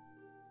okay.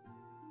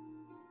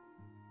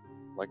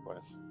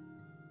 likewise.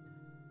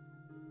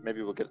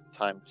 Maybe we'll get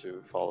time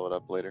to follow it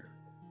up later.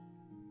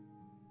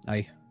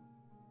 Aye.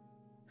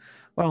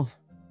 Well,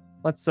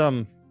 let's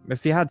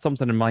if you had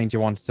something in mind you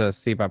wanted to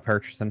see about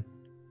purchasing.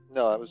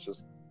 No, I was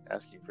just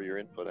asking for your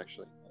input,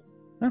 actually.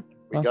 Oh,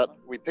 well.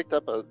 We picked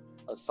up a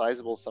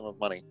sizable sum of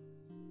money.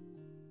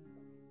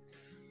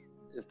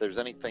 If there's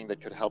anything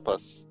that could help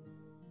us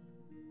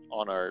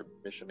on our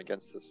mission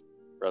against this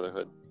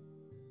brotherhood,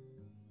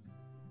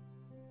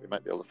 we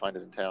might be able to find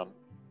it in town.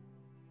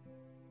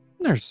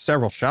 There's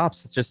several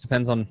shops. It just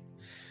depends on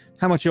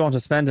how much you want to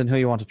spend and who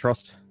you want to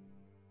trust.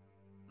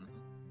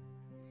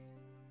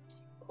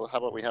 Well, how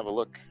about we have a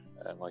look,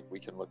 and we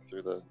can look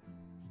through the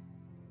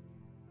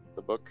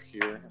book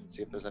here and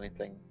see if there's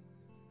anything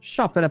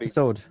Shop an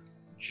episode.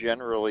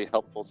 generally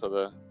helpful to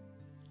the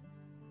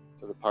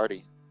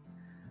party.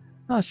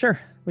 Oh, sure.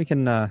 We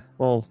can,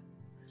 well...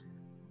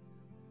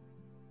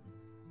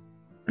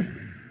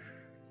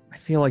 I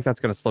feel like that's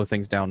going to slow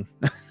things down.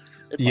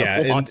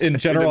 Yeah, in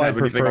general, I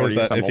prefer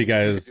that if you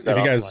guys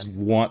offline.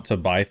 want to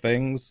buy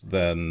things,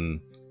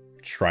 then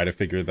try to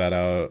figure that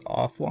out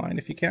offline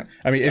if you can.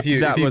 I mean, if you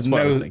that was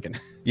what I was know, thinking.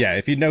 yeah,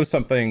 if you know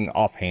something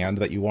offhand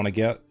that you want to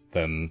get,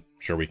 then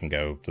sure, we can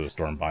go to the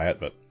store and buy it.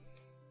 But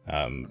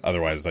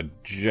otherwise, I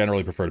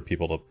generally prefer to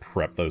people to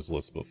prep those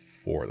lists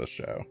before the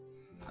show.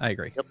 I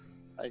agree. Yep,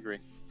 I agree.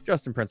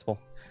 Just in principle.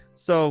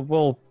 So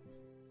we'll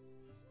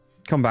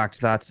come back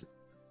to that.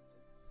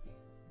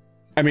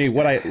 I mean,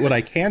 what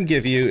I can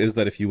give you is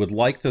that if you would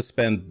like to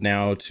spend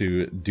now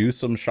to do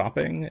some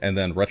shopping and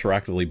then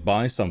retroactively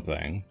buy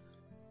something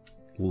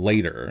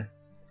later,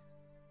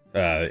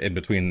 in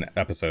between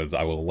episodes,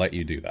 I will let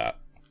you do that.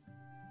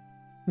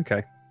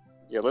 Okay.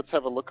 Yeah, let's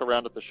have a look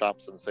around at the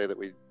shops and say that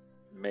we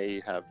may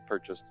have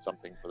purchased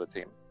something for the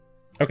team,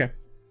 Okay.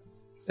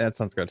 That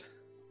sounds good.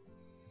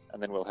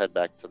 and then we'll head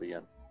back to the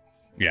inn.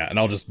 Yeah, and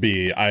I'll just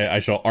be... I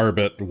shall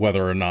arbit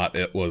whether or not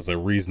it was a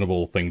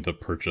reasonable thing to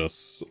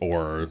purchase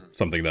or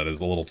something that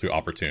is a little too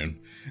opportune.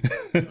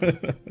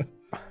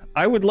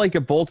 I would like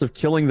a bolt of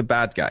killing the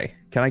bad guy.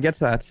 Can I get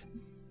that?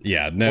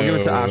 Yeah, no... We'll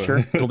give it to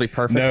Asher. It'll be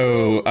perfect.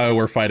 No, oh,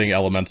 we're fighting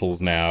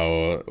elementals now.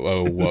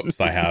 Oh,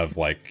 whoops, I have,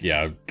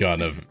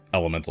 gun of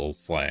elemental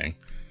slaying.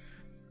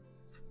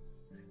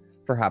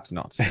 Perhaps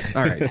not.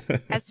 All right.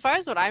 As far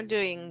as what I'm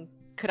doing,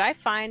 could I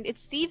find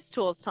it's thieves'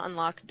 tools to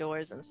unlock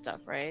doors and stuff,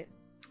 right?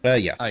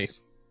 Yes. Aye.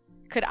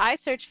 Could I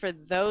search for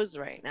those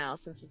right now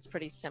since it's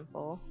pretty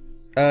simple?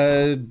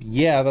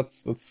 Yeah,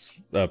 that's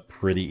a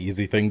pretty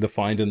easy thing to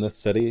find in this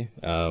city.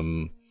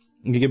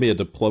 You can give me a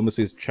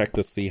diplomacy check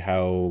to see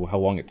how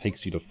long it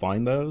takes you to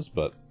find those,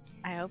 but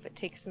I hope it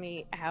takes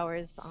me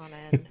hours on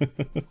end.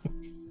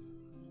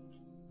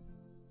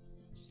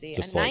 See,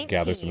 just a to like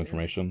gather 19. some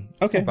information.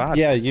 That's not Okay, bad.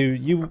 yeah,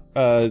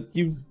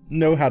 you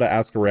know how to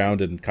ask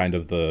around in kind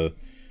of the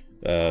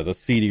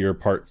seedier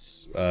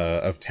parts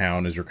of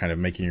town as you're kind of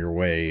making your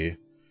way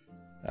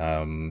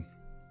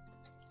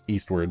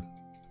eastward.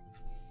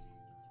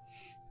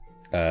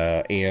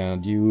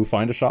 And you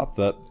find a shop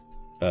that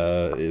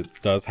it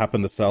does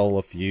happen to sell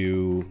a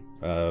few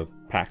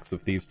packs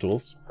of thieves'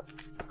 tools.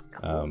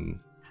 Cool.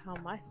 How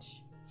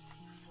much?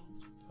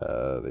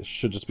 They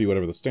should just be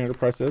whatever the standard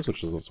price is,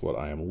 which is what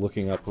I am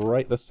looking up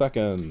right this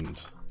second.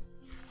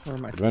 Where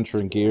am I?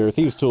 Adventuring gear,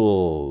 thieves'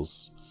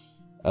 tools.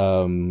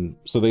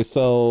 So they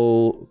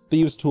sell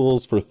thieves'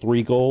 tools for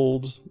 3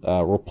 gold.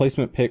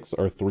 Replacement picks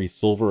are 3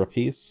 silver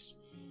apiece.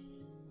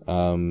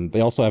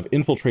 They also have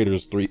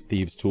Infiltrator's 3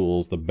 thieves'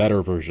 tools, the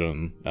better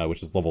version,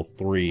 which is level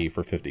 3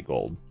 for 50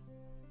 gold.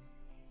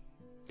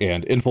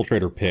 And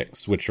Infiltrator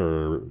picks, which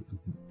are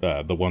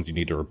the ones you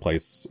need to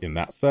replace in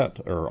that set,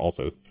 are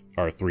also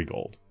are 3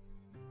 gold.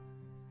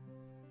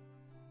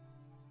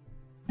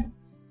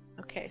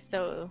 Okay,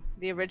 so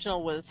the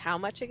original was how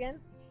much again?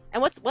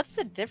 And what's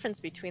the difference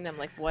between them?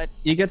 Like what?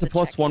 You get the to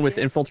 +1 check with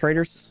you do?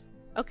 infiltrators.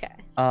 Okay.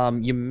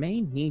 You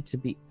may need to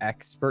be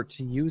expert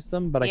to use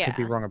them, but I could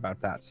be Yeah. wrong about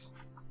that.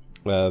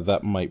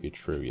 That might be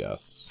true,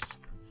 yes.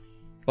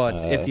 But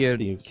if you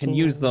thieves' can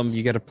use them, tools.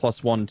 you get a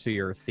 +1 to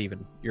your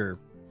thieving, your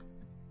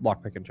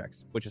lockpicking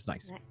checks, which is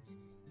nice. Nice.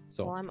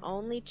 So Well, I'm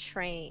only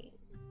trained.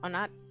 Oh,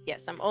 not.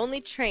 Yes, I'm only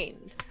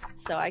trained,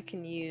 so I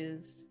can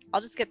use. I'll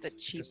just get the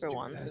cheaper do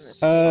ones in this.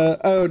 this.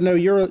 Oh no,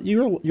 you're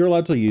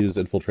allowed to use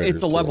Infiltrator's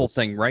it's a level tools.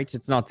 thing, right?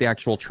 It's not the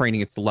actual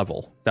training; it's the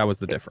level. That was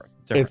the difference.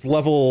 It's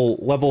level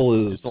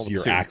It's is level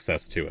your 2.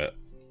 access to it,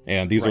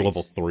 and these are Right.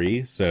 level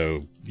 3,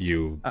 so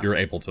you're Ah.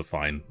 able to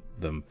find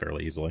them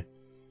fairly easily.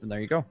 And there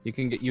you go. You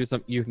can use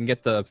them. You can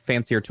get the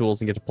fancier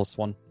tools and get a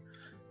 +1.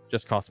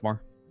 Just cost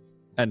more,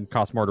 and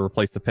cost more to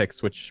replace the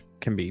picks, which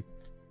can be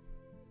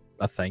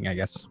a thing, I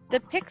guess. The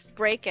picks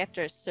break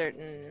after a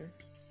certain.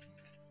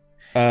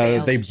 They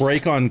Failed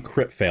break check. on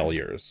crit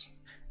failures.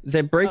 They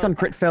break on Okay.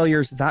 crit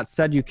failures. That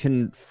said, you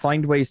can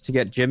find ways to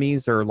get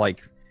jimmies or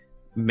like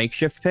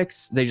makeshift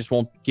picks. They just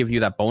won't give you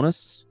that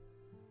bonus,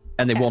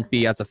 and they Okay. won't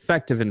be as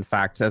effective, in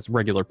fact, as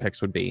regular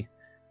picks would be.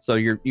 So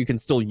you can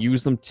still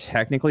use them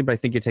technically, but I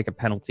think you take a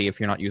penalty if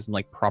you're not using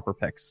like proper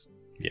picks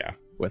Yeah,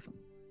 with them.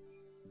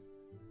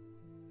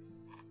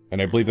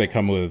 and I believe they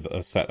come with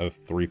a set of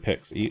 3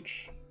 picks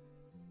each.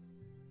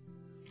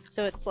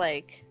 So it's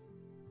like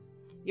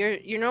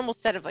your normal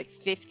set of like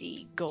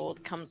 50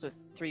 gold comes with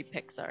 3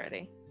 picks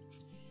already.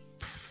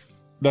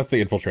 That's the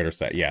Infiltrator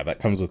set. Yeah, that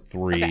comes with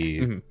 3. Okay.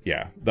 Mhm.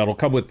 Yeah, that'll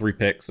come with 3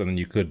 picks, and then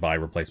you could buy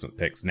replacement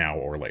picks now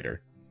or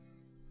later,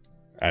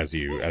 as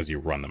you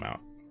run them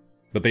out.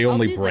 But they I'll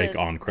only do break the-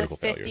 on critical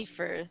the 50 failures.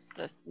 for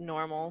the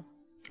normal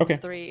Okay,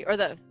 3 or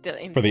the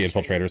for the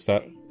Infiltrator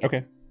set. Yeah.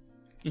 Okay,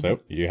 so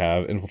you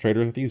have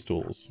Infiltrator with these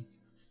tools.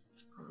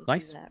 Let me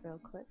Nice. do that real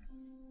quick.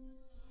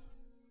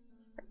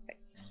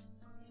 Perfect.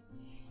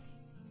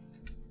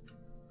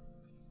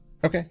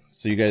 Okay,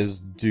 so you guys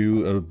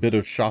do a bit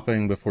of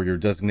shopping before your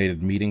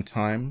designated meeting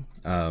time.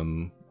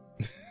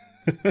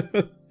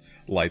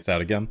 Lights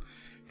out again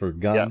for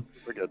Gun. Yeah,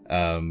 we're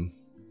good.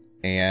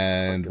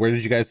 And where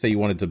did you guys say you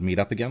wanted to meet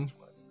up again?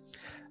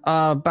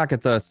 Back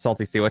at the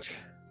Salty Sea Witch.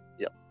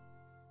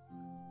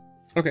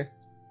 Okay.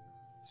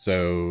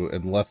 So,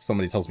 unless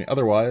somebody tells me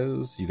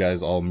otherwise, you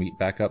guys all meet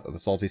back up at the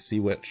Salty Sea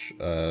Witch,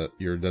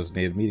 your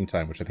designated meeting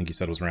time, which I think you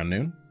said was around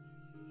noon.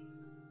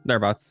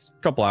 Thereabouts,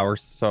 a couple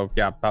hours. So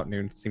yeah, about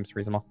noon seems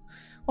reasonable.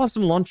 We'll have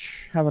some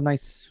lunch, have a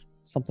nice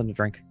something to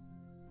drink.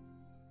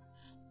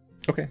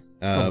 Okay.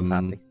 Nothing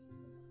fancy.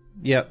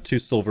 Yeah, 2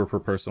 silver per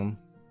person.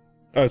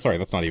 Oh, sorry,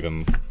 that's not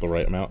even the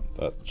right amount.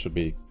 That should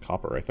be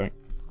copper, I think.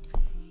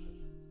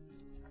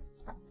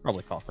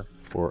 Probably copper.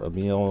 For a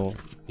meal.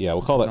 Yeah,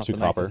 we'll call that Not 2 the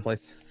copper. nicest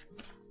place.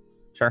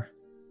 Sure.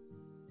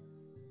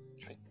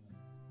 Okay.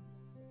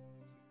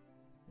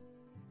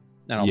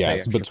 And I'll Yeah, pay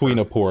it's extra between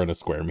for- a pour and a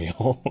square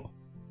meal.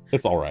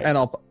 It's all right. And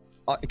I'll.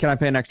 Can I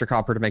pay an extra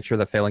copper to make sure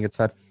that Phelan gets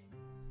fed?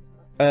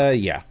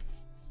 Yeah.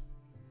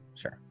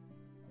 Sure.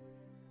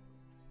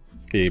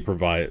 He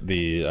provide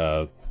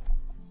the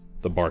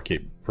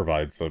barkeep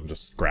provides some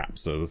just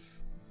scraps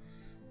of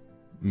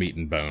meat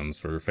and bones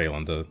for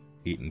Phelan to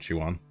eat and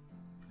chew on.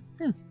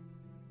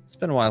 It's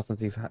been a while since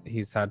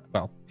he's had.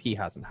 Well, he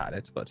hasn't had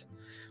it, but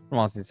it's been a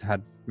while since he's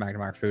had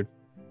Magnemar food,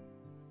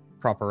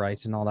 proper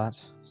right and all that.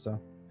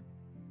 So.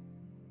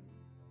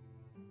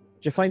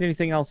 Did you find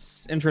anything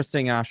else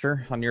interesting,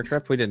 Asher, on your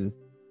trip? We didn't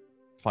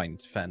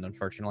find Fen,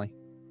 unfortunately.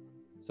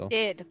 So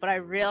Did, but I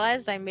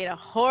realized I made a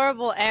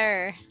horrible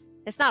error.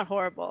 It's not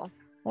horrible.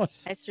 what?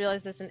 I just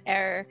realized there's an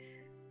error.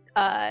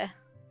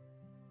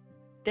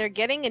 They're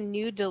getting a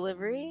new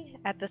delivery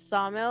at the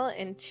sawmill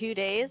in 2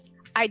 days.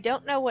 I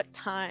don't know what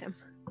time.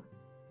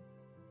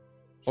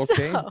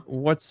 Okay. So,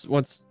 What's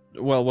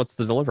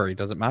the delivery?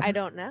 Does it matter? I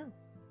don't know.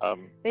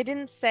 They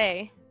didn't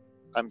say,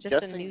 I'm just a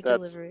guessing new that's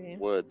delivery.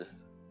 wood.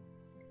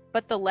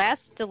 But the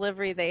last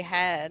delivery they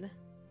had,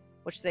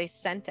 which they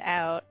sent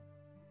out,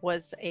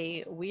 was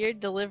a weird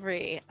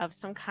delivery of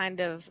some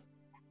kind of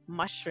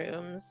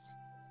mushrooms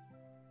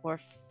or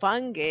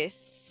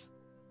fungus.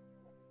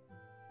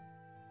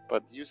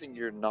 But using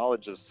your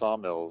knowledge of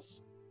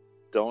sawmills,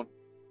 don't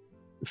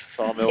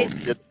sawmills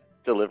get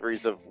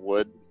deliveries of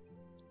wood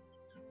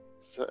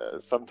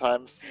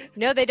sometimes?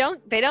 No, they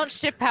don't. They don't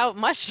ship out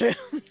mushrooms.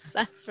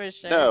 That's for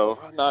sure. No,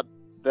 not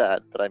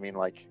that. But I mean,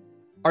 like,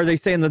 Are they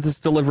saying that this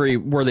delivery,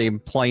 were they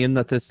implying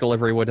that this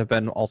delivery would have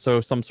been also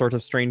some sort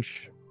of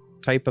strange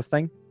type of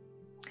thing?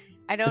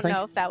 I don't think?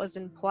 know if that was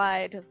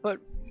implied, but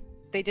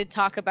they did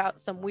talk about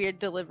some weird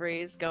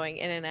deliveries going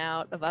in and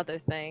out of other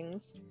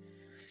things.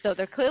 So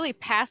they're clearly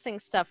passing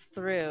stuff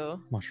through.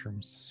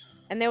 Mushrooms.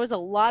 And there was a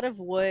lot of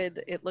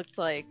wood, it looked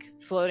like,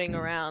 floating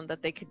around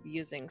that they could be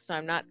using. So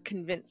I'm not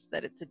convinced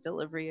that it's a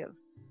delivery of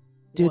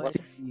Did wood.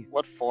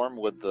 what form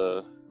would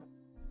the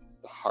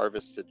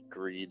harvested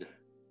greed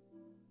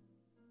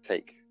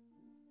take?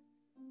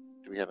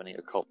 Do we have any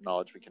occult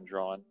knowledge we can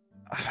draw on?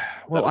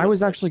 Well, I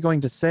was actually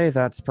going to say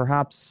that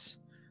perhaps,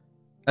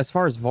 as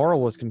far as Vorel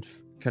was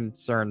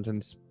concerned,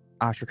 and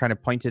Asher kind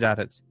of pointed at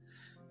it,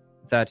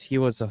 that he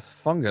was a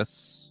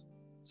fungus,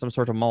 some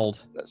sort of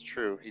mold. That's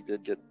true. He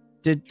did get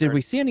Did we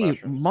see any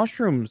mushrooms.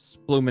 mushrooms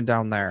blooming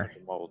down there?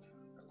 mold.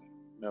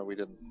 No, we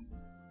didn't.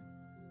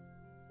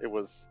 It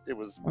was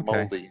Okay.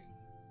 moldy,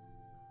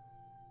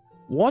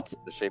 What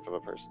the shape of a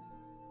person.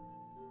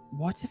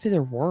 What if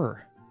there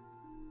were?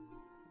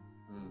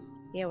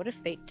 Yeah, what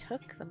if they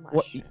took the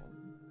What-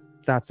 mushrooms?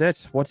 That's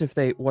it. What if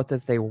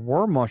they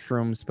were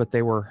mushrooms, but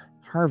they were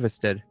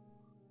harvested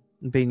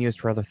and being used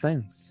for other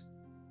things?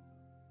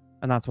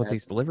 And that's what Yeah.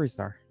 these deliveries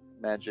are.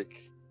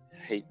 Magic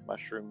hate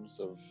mushrooms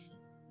of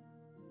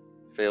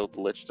failed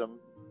lichdom.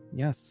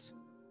 Yes.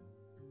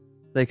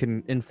 They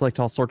can inflict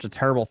all sorts of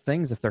terrible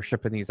things if they're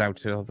shipping these out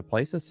to other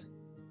places.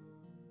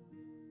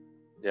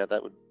 Yeah,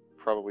 that would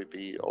probably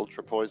be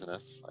ultra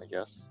poisonous, I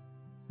guess.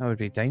 That would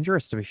be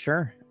dangerous, to be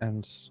sure.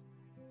 And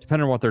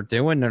depending on what they're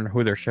doing and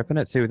who they're shipping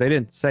it to, they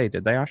didn't say,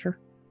 did they, Asher?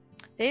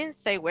 They didn't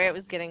say where it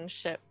was getting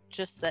shipped,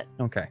 just that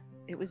Okay.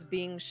 it was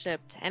being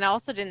shipped. And it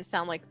also didn't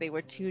sound like they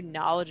were too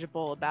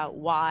knowledgeable about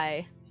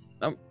why.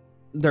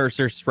 There's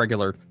just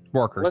regular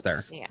workers Let's-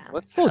 there. Yeah.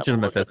 Let's It's a have a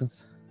legitimate look at-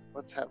 business.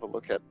 Let's have a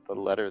look at the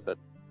letter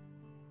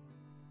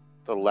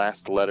the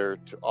last letter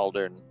to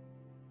Aldern,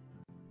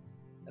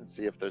 and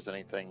see if there's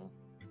anything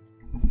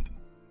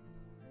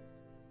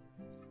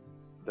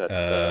that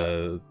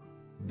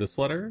This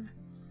letter?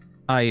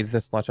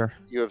 This letter.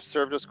 you have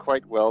served us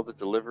quite well. The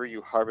delivery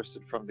you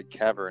harvested from the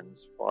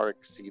caverns far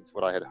exceeds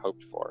what I had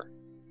hoped for.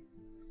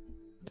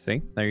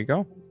 See, there you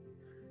go.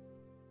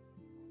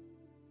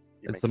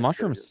 You It's may the consider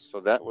mushrooms. it. So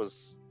that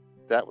was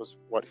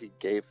what he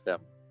gave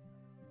them.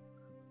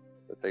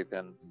 That they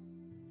then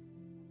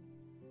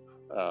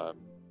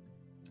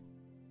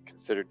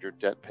considered your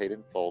debt paid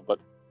in full,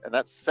 and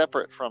that's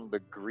separate from the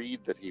greed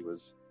that he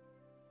was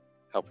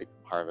helping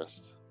them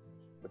harvest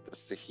with the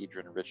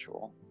Sahedron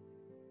ritual.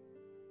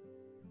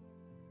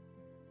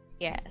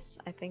 Yes,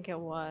 I think it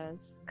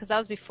was. Because that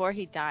was before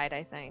he died,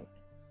 I think.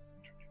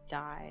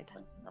 Died.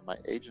 And my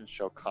agent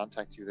shall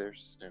contact you there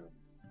soon.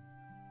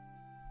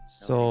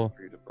 So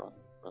For you to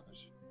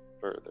brothers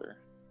further.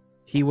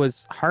 he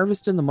was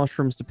harvesting the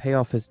mushrooms to pay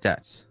off his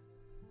debt.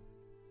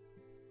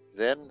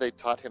 Then they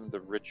taught him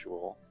the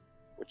ritual,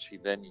 which he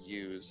then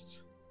used.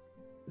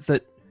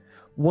 That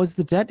was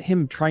the debt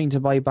him trying to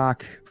buy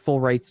back full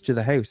rights to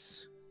the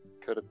house?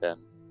 Could have been.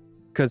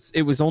 Because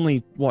it was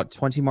only,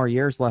 20 more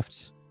years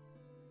left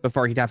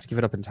before he'd have to give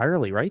it up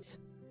entirely, right?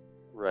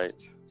 Right.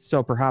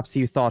 So perhaps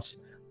he thought,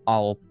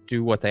 I'll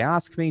do what they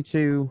ask me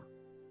to,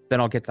 then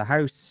I'll get the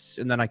house,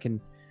 and then I can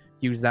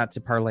use that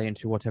to parlay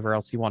into whatever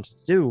else he wanted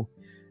to do.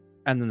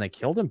 And then they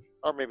killed him.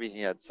 Or maybe he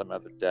had some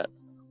other debt.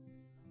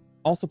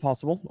 Also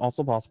possible.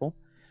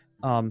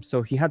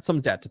 So he had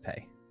some debt to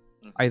pay,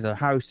 either the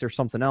house or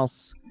something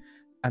else,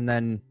 and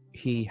then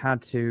he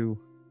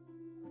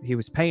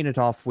was paying it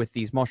off with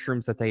these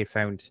mushrooms that they had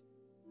found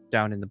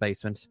down in the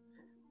basement.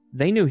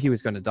 They knew he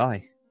was going to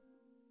die.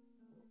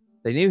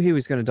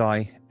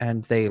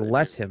 And they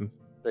let him,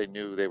 They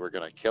knew they were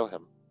going to kill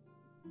him.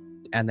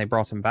 and they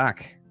brought him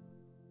back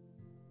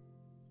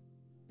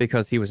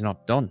because he was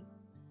not done,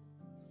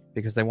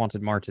 because they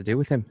wanted more to do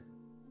with him.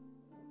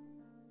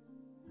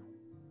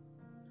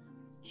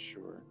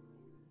 Sure.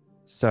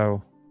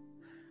 So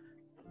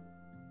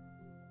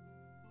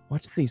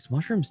what do these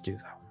mushrooms do,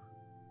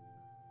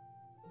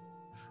 though?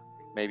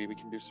 Maybe we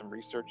can do some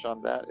research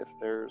on that if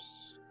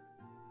there's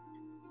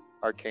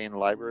arcane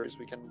libraries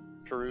we can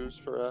peruse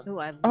for a. Ooh,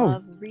 I Oh,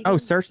 love reading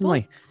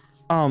certainly.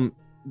 books.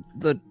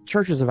 The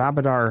churches of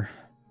Abadar,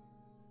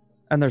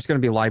 and there's going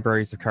to be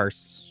libraries, of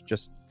course,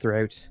 just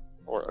throughout.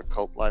 Or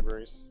occult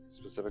libraries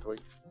specifically.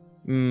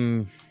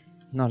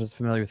 Not as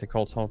familiar with the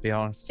cults, I'll be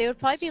honest. They would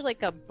probably be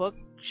like a book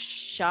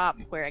shop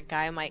where a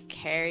guy might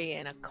carry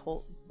an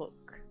occult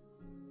book.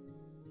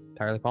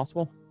 entirely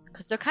possible.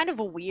 Because they're kind of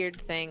a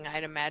weird thing,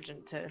 I'd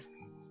imagine, to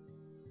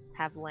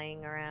have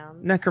laying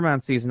around.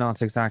 Necromancy is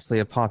not exactly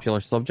a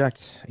popular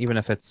subject, even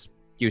if it's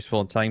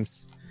useful at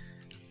times.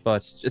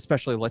 But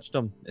especially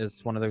lichdom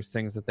is one of those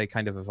things that they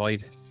kind of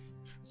avoid.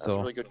 That's a So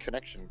really good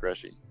connection,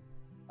 Greshey.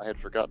 I had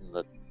forgotten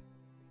that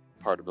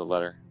part of the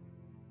letter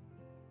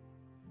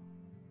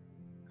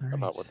about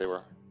Alright. what they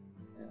were.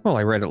 Well,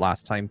 I read it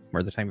last time,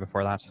 or the time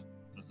before that.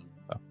 Mhm.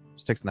 So,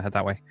 sticks in the head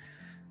that way.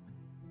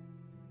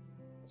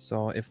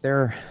 So, if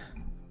they're...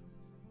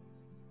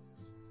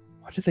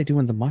 What did they do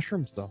in the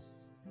mushrooms, though?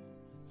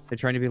 They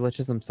trying to be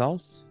liches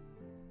themselves?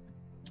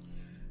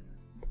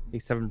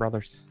 These 7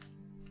 brothers.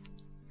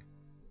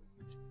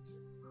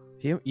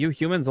 You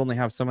humans only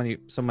have so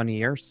many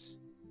years.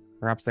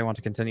 Perhaps they want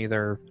to continue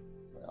their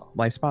Well,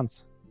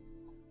 lifespans.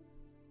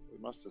 we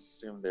must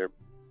assume they're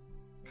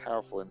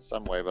powerful in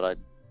some way, but I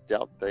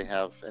doubt they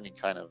have any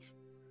kind of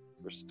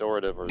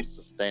restorative or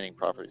sustaining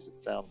properties. It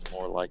sounds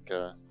more like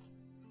a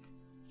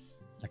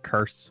A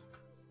curse.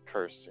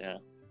 curse, yeah.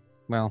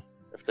 Well,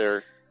 If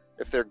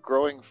they're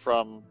growing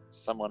from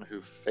someone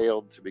who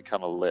failed to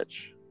become a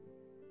lich,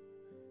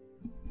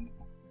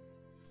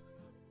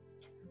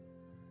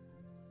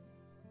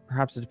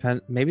 perhaps it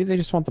depends. Maybe they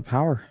just want the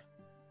power.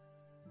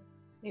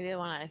 Maybe they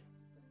want to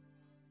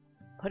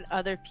put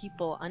other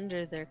people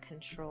under their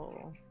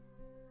control.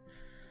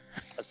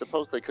 I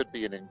suppose they could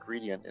be an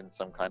ingredient in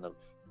some kind of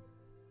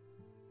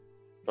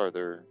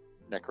further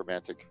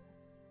necromantic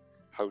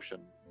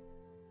potion.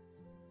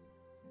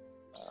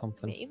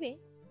 Something. Maybe.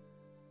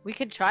 We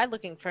could try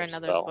looking for Or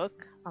another spell.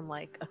 book on,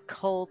 like,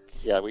 occult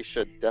Yeah, we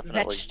should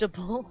definitely.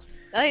 vegetables.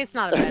 I think it's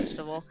not a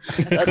vegetable.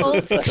 That's a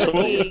Occult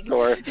specialty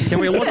store. Can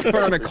we look for an That's the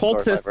store I've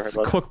occultist's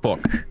heard of.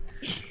 cookbook?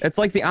 It's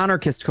like the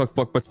anarchist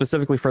cookbook, but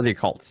specifically for the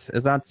occult.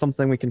 Is that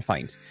something we can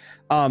find?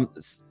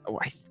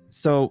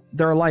 So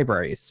there are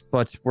libraries,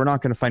 but we're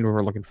not going to find what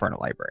we're looking for in a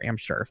library. I'm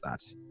sure of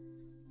that.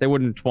 They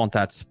wouldn't want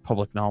that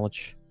public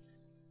knowledge.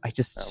 I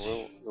just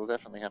We'll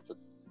definitely have to.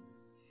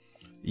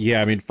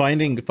 Yeah, I mean,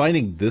 finding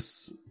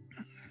this.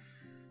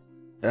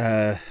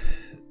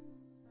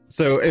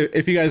 So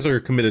if you guys are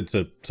committed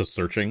to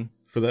searching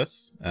for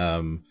this,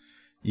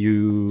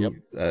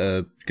 you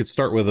could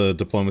start with a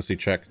diplomacy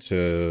check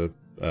to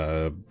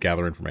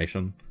gather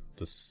information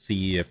to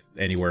see if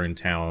anywhere in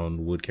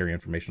town would carry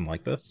information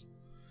like this.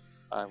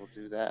 I will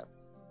do that.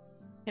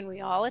 Can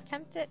we all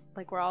attempt it?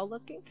 Like, we're all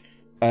looking?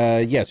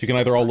 Yes, you can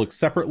either all look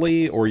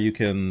separately, or you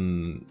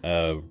can.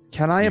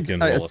 can I You can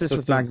roll assist with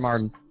assistance. Magmar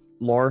and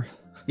lore?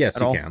 Yes,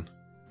 At you all? can.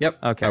 Yep.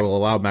 Okay. I will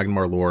allow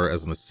Magnamar Lore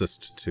as an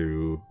assist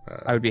to.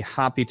 I would be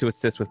happy to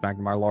assist with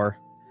Magmar lore.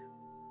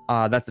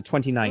 That's a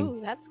 29.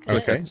 Ooh, that's good.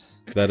 Okay. assist.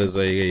 That is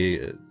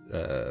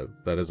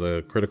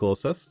a critical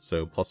assist,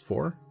 so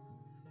 +4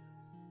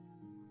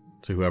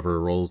 to whoever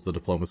rolls the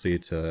diplomacy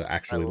to I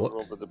actually will look.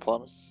 roll the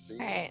diplomacy.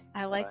 Alright,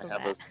 I like I that.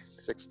 have a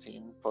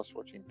 16 plus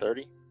 14,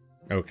 30.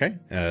 Okay.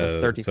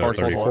 So 34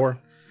 total.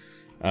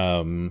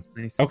 34.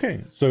 Nice.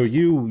 Okay, so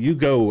you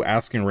go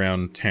asking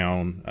around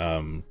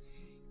town.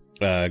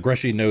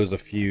 Greshey knows a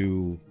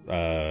few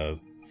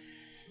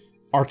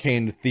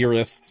arcane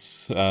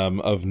theorists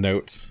of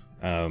note,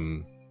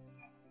 and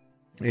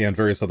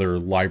various other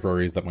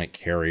libraries that might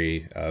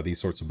carry these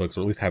sorts of books,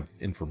 or at least have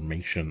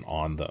information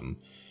on them.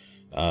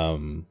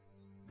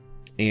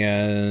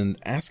 And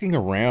asking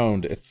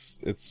around,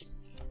 it's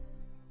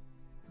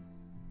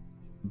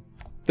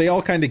they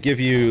all kind of give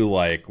you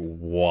like,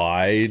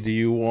 why do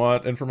you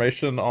want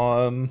information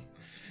on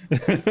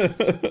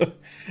Because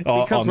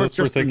on we're this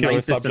just the particular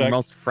nicest and subject?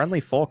 most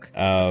friendly folk.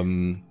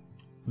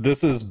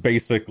 This is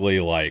basically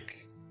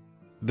like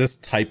this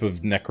type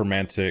of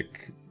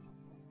necromantic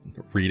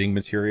reading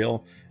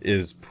material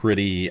is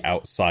pretty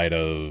outside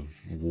of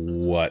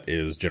what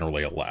is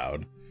generally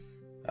allowed.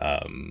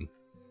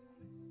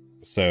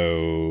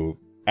 So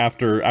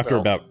after Well-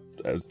 about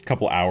a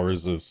couple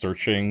hours of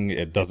searching,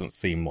 it doesn't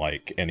seem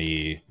like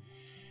anywhere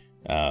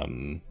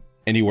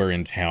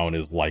in town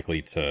is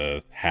likely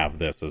to have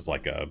this as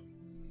like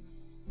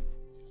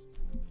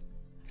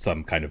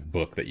some kind of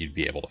book that you'd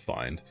be able to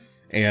find.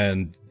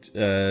 And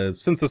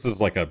since this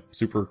is like a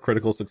super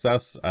critical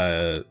success,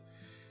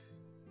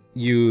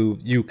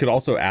 you could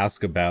also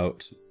ask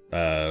about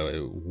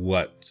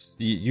what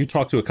you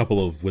talk to a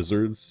couple of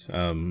wizards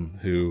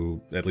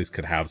who at least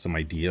could have some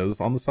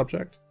ideas on the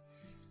subject.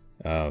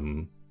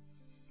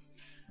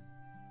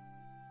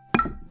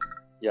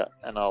 Yeah,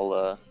 and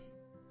I'll,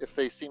 if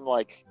they seem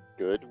like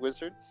good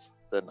wizards,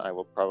 then I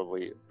will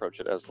probably approach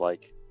it as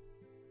like,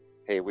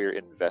 hey, we're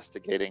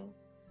investigating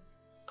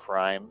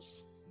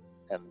crimes,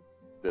 and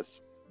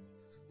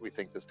we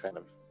think this kind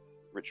of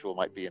ritual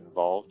might be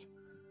involved.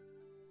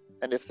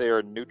 And if they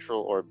are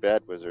neutral or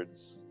bad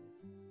wizards,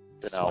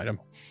 then Smite I'll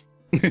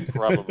 'em.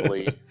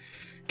 probably,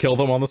 Kill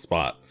them on the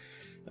spot.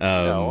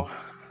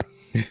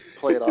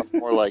 play it off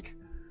more like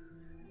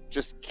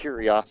just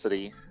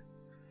curiosity.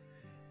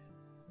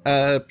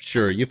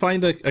 Sure. You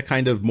find a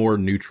kind of more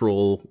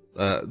neutral.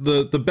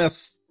 The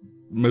best,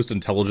 most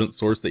intelligent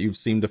source that you've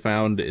seemed to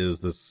found is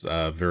this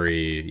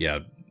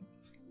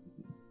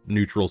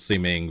neutral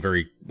seeming,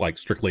 very like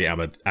strictly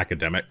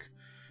academic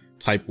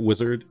type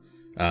wizard.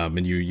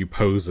 And you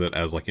pose it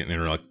as like an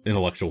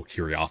intellectual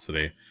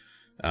curiosity.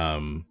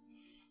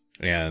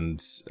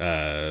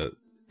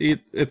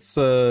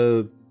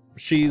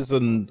 She's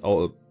an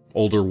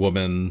older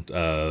woman,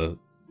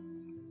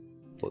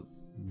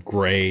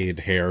 grayed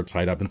hair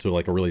tied up into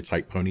like a really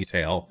tight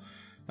ponytail.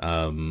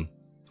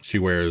 She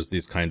wears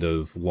these kind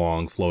of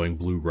long flowing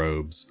blue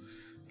robes.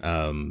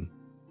 And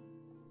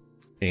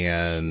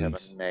You have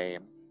a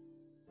name.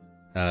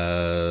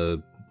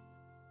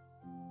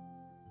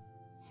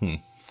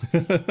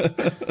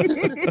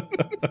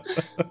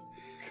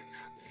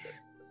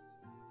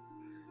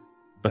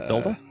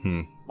 Bathilda?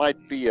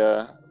 Might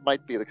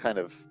be the kind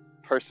of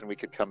person we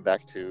could come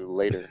back to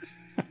later.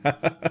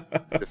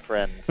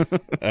 Befriend.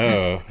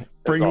 Oh.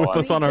 Bring with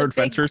us on our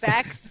adventures.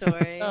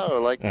 Backstory.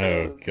 Oh, like.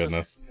 Oh,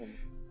 goodness.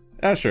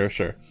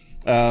 Sure.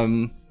 Let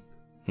me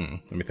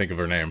think of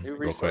her name New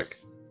real quick.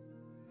 resource.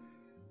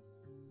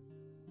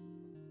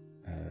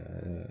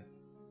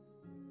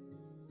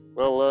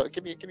 Well,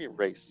 give me a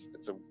race.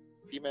 It's a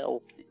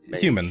female.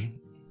 Mage. Human.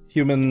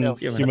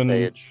 Female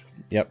mage.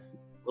 Yep.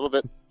 A little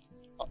bit.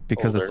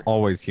 Because older. it's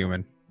always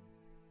human.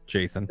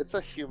 Jason. It's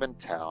a human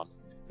town.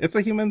 It's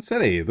a human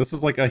city. This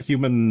is like a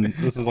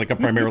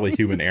primarily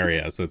human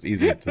area, so it's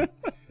easy to.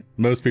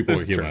 Most people are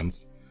This is true.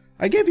 humans.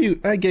 I gave you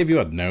a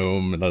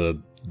gnome and a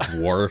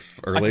dwarf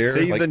earlier. I'm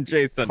teasing, Like,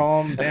 Jason.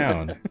 calm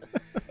down.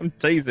 I'm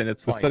teasing.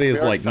 It's The fine. city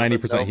is We like already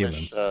found 90% a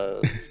humans.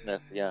 gnomish,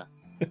 Smith, yeah.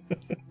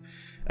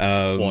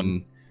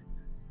 One.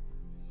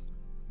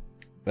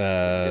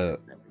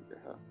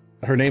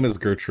 Her name is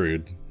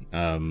Gertrude.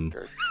 There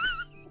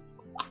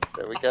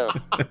we go.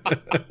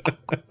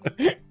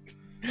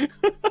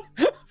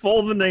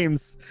 Follow the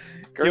names.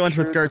 You went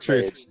with the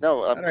Gertrude. mage.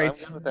 No, I'm Alright.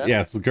 going with that.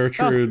 Yes, The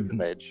Gertrude.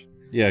 mage.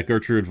 Yeah,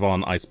 Gertrude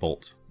von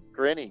Eisbolt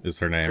Granny. is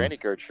her name. Granny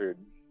Gertrude.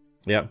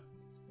 Yep.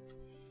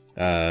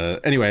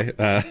 Anyway,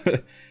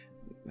 that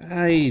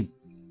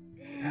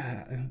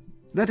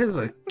is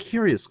a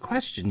curious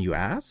question you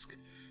ask.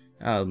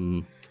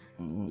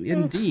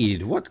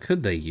 Indeed, what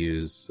could they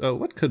use?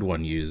 What could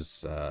one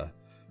use?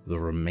 The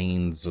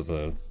remains of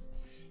a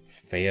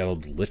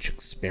failed lich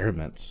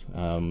experiment.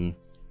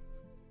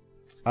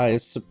 I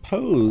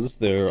suppose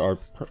there are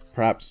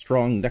perhaps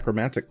strong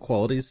necromantic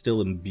qualities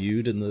still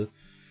imbued in the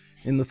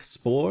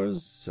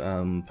spores.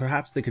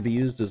 Perhaps they could be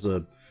used as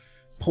a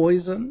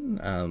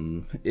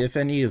poison. If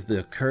any of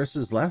the curse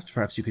is left,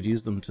 perhaps you could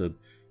use them to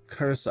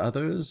curse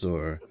others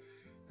or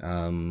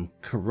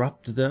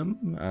corrupt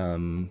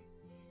them.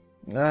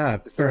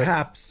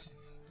 Perhaps.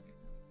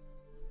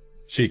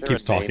 She Is there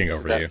keeps a name talking to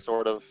over that you.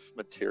 sort of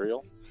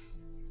material.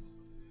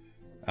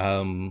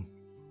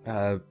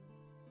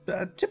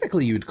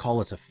 Typically you'd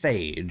call it a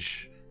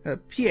phage.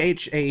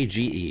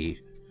 Phage.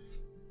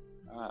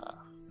 Ah.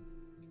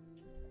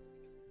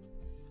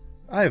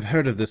 I've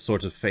heard of this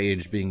sort of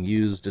phage being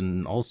used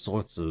in all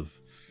sorts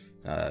of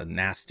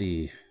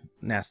nasty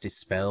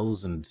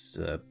spells and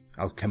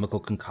alchemical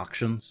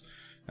concoctions.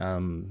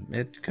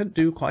 It could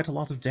do quite a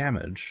lot of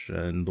damage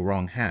in the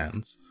wrong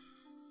hands.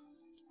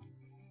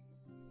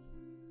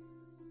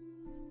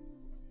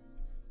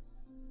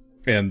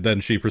 And then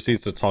she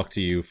proceeds to talk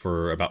to you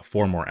for about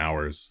 4 more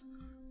hours,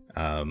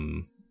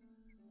 going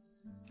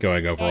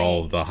over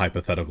all of the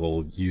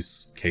hypothetical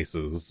use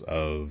cases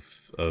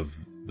of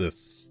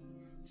this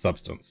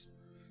substance.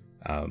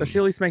 Does she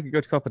at least make a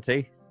good cup of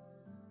tea?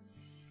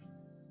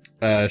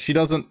 She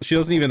doesn't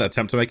even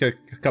attempt to make a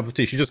cup of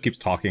tea. She just keeps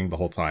talking the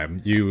whole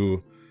time.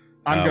 I'm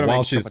gonna while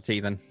make a cup of tea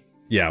then.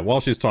 Yeah, while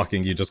she's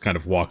talking, you just kind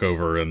of walk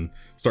over and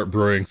start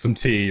brewing some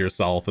tea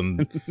yourself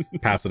and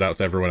pass it out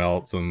to everyone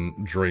else and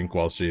drink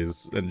while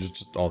and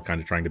just all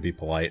kind of trying to be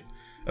polite.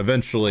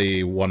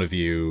 Eventually, one of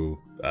you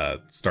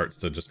starts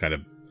to just kind of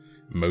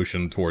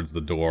motion towards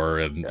the door,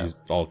 and you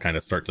all kind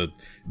of start to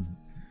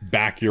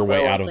back your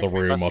way out of the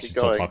room while she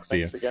still talks to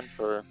you. Thanks again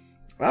for...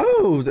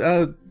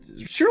 Oh,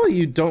 surely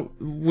you don't.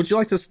 Would you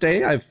like to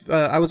stay?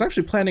 I was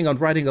actually planning on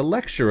writing a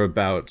lecture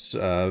about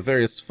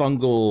various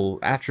fungal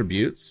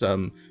attributes.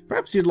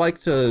 Perhaps you'd like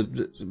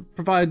to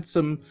provide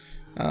some.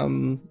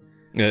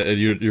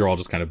 You're all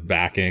just kind of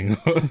backing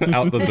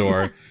out the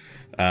door,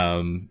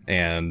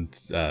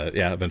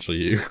 eventually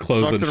you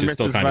close Dr. and she's Mrs.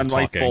 still kind Van of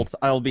talking. Weisbolt,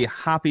 I'll be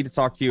happy to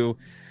talk to you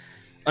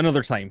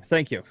another time.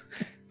 Thank you.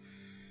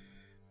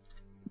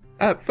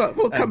 But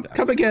we'll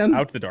come again.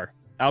 Out the door.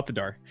 Out the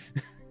door.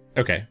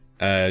 Okay.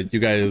 You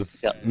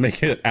guys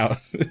make it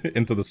out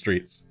into the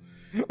streets.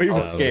 We've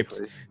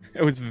escaped.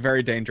 It was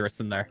very dangerous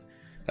in there.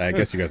 I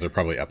guess you guys are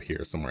probably up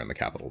here somewhere in the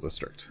capital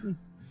district.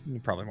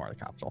 Probably more the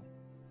capital.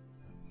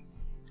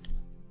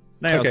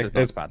 Okay, is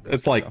not as bad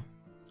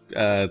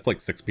it's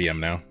like 6 p.m.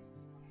 now.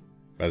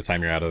 By the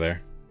time you're out of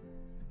there.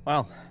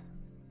 Well,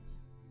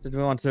 did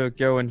we want to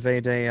go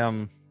invade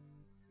a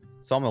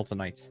sawmill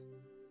tonight,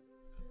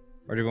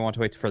 or do we want to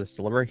wait for this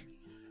delivery?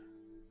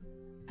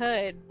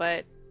 Could,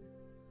 but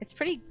it's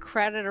pretty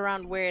crowded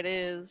around where it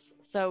is,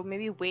 so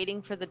maybe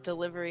waiting for the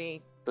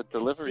delivery The to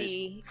delivery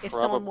see if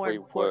someone more probably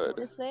important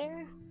would. is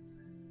there.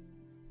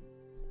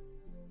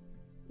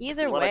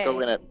 Either If you want way. to go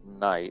in at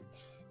night,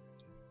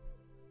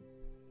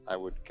 I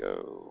would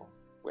go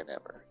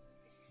whenever.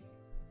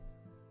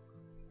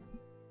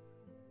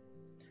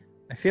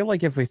 I feel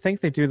like if we think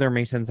they do their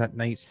maintenance at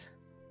night,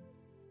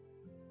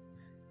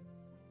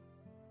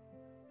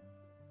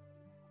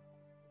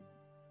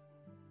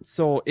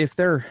 so if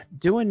they're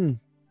doing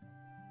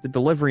the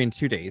delivery in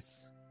 2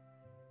 days,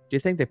 do you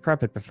think they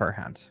prep it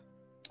beforehand?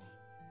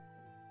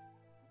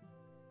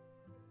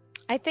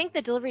 I think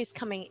the delivery's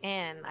coming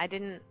in. I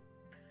didn't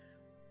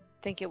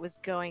think it was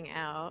going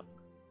out.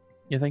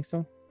 You think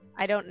so?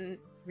 I don't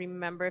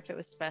remember if it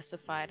was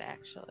specified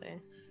actually,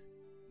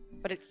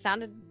 but it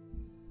sounded.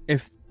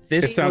 If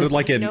this It sounded was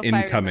like an You know if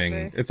I incoming.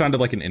 remember. It sounded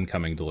like an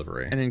incoming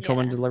delivery. an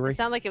incoming delivery. It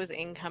sounded like it was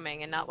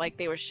incoming and not like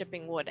they were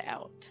shipping wood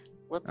out.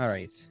 Let's, All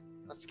right.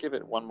 Let's give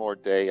it one more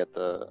day at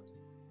the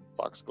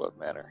Foxglove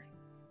Manor.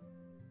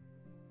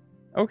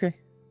 Okay,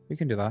 we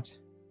can do that.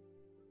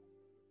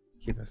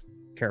 Keep a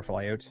careful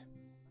eye out.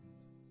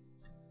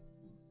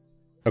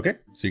 Okay,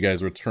 so you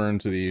guys return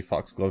to the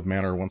Foxglove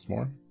Manor once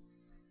more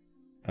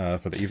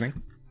for the evening.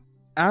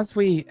 As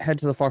we head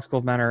to the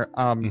Foxglove Manor,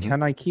 Mhm.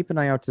 can I keep an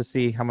eye out to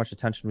see how much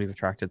attention we've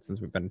attracted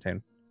since we've been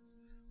in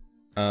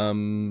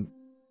town?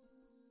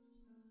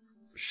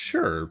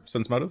 Sure.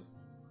 Sense motive.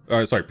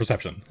 Sorry,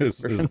 perception is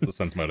the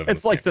sense motive. in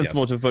It's this like game, sense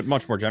motive, but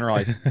much more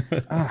generalized.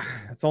 yes.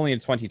 It's only a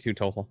 22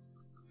 total.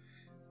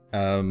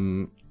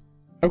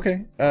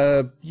 Okay.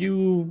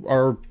 You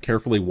are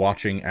carefully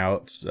watching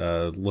out,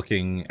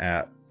 looking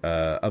at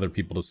other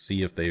people to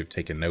see if they've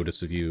taken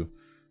notice of you.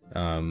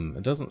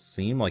 It doesn't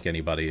seem like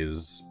anybody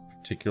is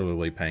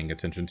particularly paying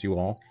attention to you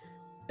all.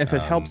 If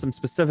it helps, Um, I'm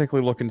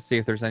specifically looking to see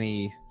if there's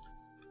any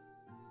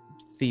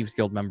Thieves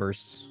Guild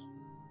members,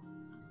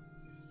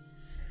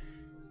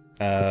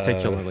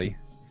 particularly.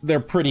 They're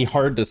pretty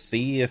hard to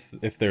see if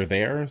they're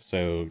there,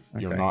 so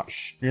you're Okay.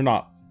 you're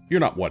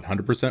not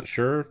 100%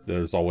 sure.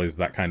 There's always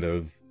that kind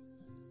of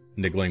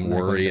niggling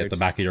worry at the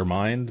back of your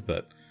mind,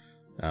 but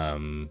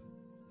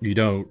you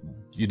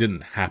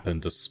didn't happen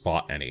to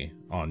spot any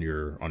on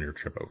your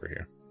trip over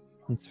here.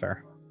 That's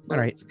fair. All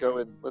right.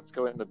 Let's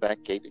go in the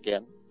back gate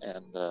again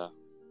and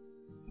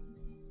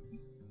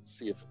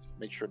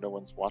make sure no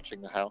one's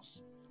watching the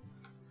house.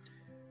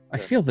 I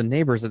feel the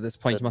neighbors at this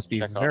point Then must be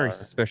check on very our-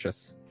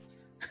 suspicious.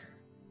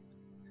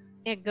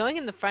 Yeah, going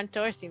in the front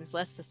door seems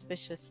less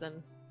suspicious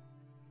than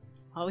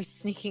always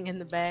sneaking in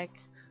the back.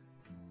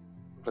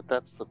 But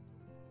that's the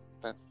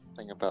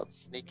thing about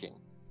sneaking.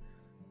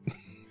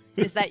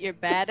 Is that you're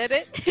bad at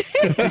it?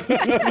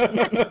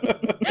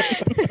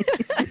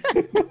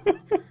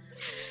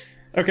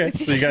 Okay,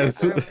 so you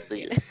guys enter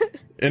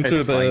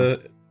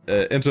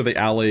It's the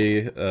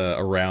alley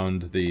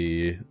around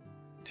the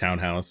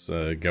townhouse,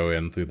 go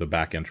in through the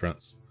back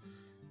entrance,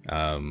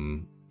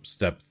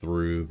 step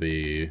through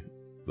the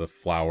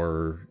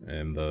flower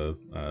and the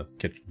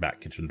back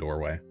kitchen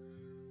doorway,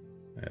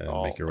 and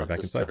All make your way back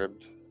inside.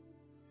 undisturbed.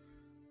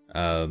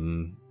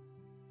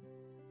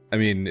 I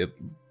mean,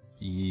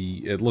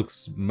 it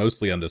looks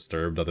mostly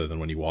undisturbed, other than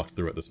when you walked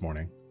through it this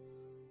morning.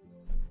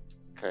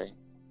 Okay,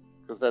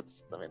 because that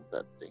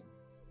being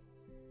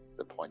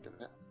the point of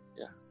it.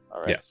 Yeah.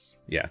 All right. Yes,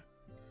 yeah.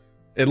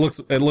 It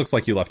looks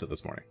like you left it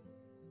this morning.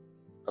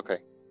 Okay.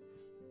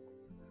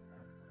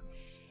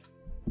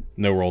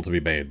 No roll to be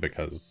made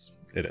because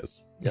it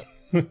is.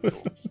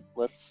 Cool.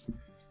 Let's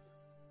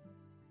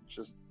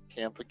just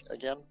camp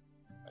again,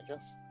 I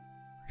guess.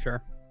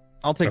 Sure.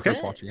 I'll take Okay.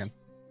 first watch again.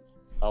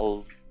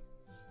 I'll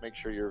make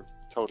sure you're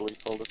totally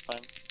full this time.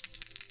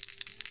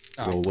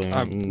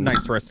 Rolling.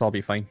 Night's rest, I'll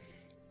be fine.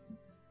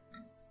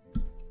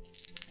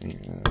 And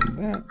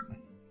that.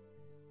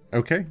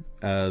 Okay.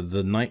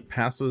 The night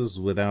passes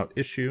without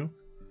issue.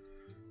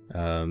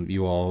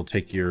 You all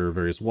take your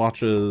various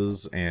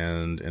watches,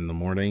 and in the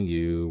morning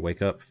you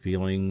wake up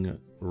feeling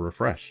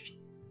refreshed.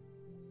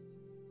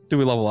 Do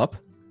we level up?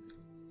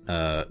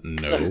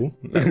 No.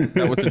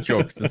 That was a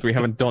joke, since we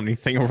haven't done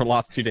anything over the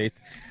last 2 days.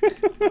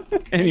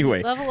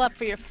 Anyway, Level up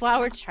for your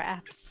flower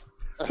traps.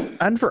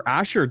 and for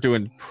Asher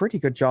doing pretty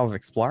good job of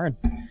exploring.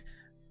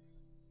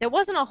 There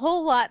wasn't a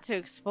whole lot to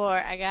explore,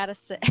 I gotta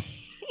say.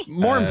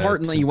 More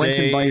importantly, you went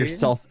in by today-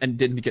 yourself and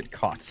didn't get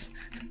caught.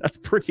 That's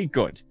pretty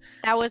good.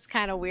 That was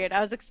kind of weird.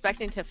 I was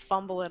expecting to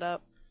fumble it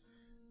up.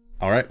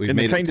 All right, we've In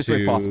the made it kindest to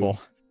way possible.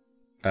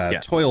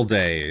 Yes. Toil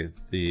Day,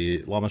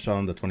 the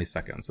Lamachan the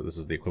 22nd. So this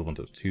is the equivalent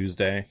of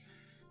Tuesday.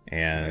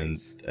 And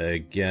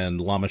again,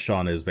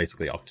 Lamachan is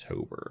basically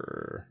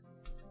October.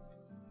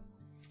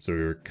 So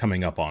we're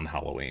coming up on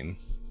Halloween.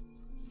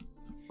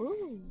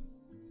 Ooh.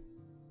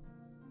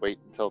 Wait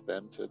until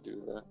then to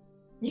do the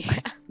Yeah,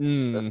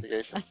 Mm,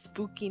 investigation. a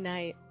spooky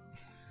night.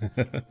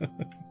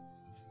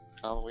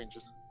 Halloween,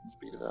 just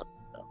speed it up.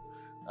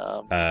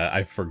 No.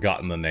 I've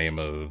forgotten the name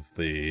of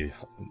the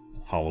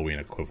Halloween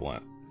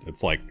equivalent.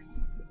 It's like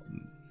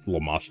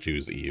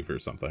Lamashtu's Eve or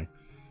something.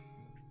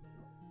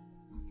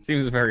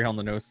 seems very on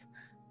the nose.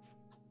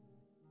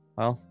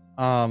 Well,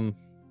 I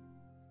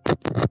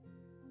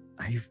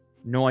have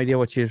no idea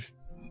what your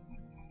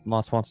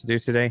Moss wants to do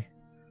today.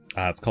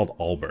 It's called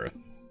Albirth.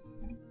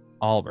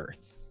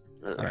 Albirth.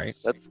 Alright.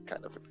 That's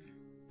kind of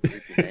a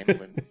creepy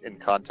name in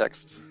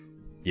context.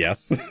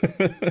 Yes.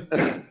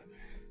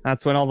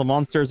 That's when all the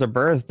monsters are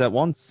birthed at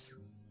once.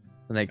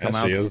 And they come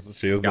out. She is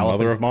the galloping.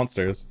 mother of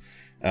monsters.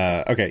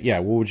 Okay, yeah.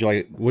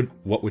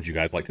 What would you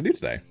guys like to do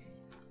today?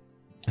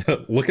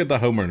 Look at the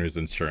homeowner's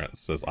insurance,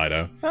 says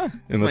Ido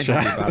in the Might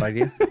not be chat. a bad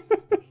idea.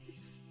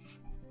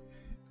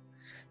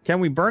 Can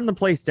we burn the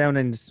place down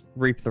and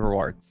reap the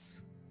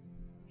rewards?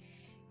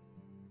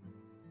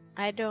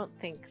 I don't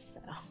think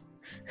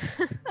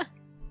so.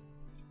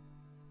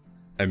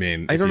 I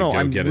mean, I if don't you know. go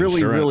I'm get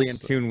really in insurance-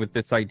 tune with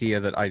this idea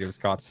that Ido's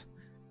got.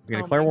 We're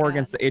gonna Oh declare my war God.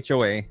 against the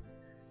HOA.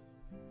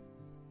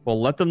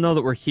 We'll let them know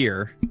that we're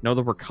here. Know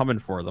that we're coming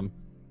for them.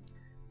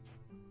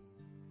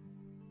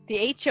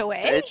 The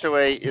HOA? The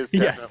HOA is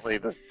Yes. definitely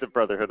the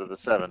Brotherhood of the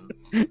Seven.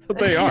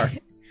 They are.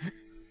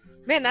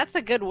 Man, that's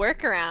a good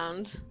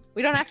workaround.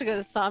 We don't have to go to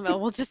the sawmill.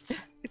 We'll just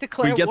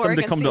declare We get war them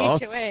to against come the to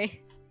us. HOA.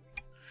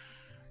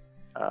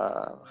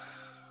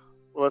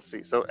 Well, let's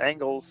see. So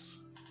angles,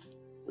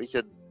 we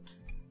can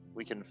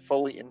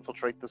fully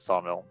infiltrate the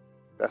sawmill.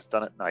 Best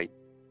done at night.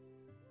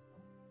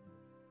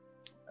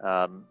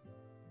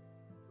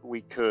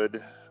 We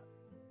could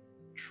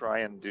try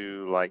and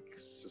do like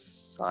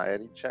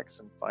society checks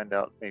and find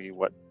out maybe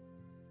what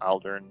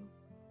Aldern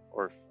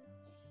or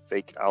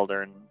fake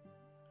Aldern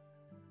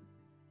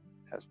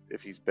has,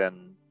 if he's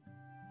been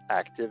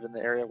active in the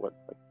area, what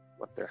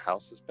their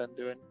house has been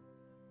doing.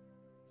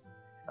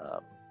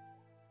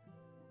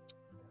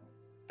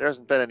 There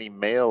hasn't been any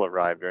mail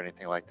arrived or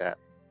anything like that.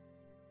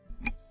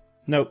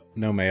 Nope,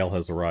 no mail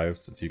has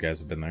arrived since you guys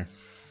have been there.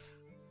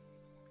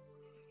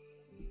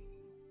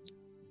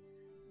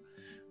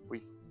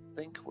 We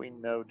think we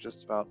know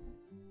just about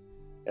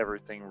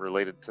everything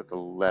related to the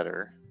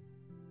letter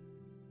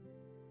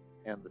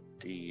and the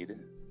deed.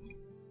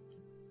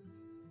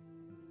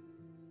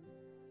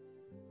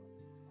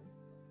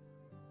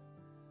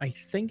 I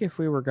think if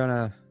we were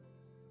gonna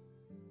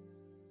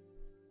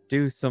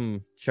do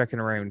some checking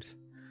around,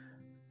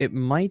 it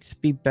might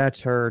be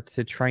better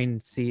to try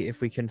and see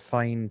if we can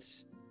find.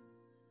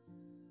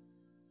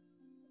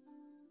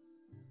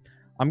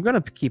 I'm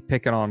gonna keep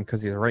picking on him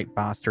because he's a right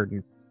bastard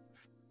and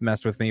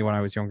messed with me when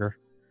I was younger.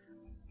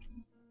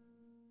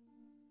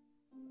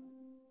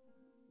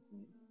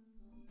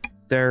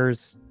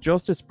 There's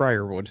Justice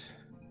Briarwood,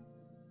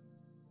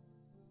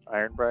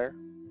 Ironbriar?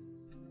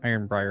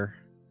 Ironbriar,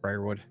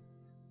 Briarwood,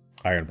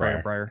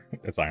 Ironbriar. Briar,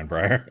 It's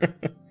Ironbriar.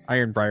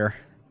 Ironbriar.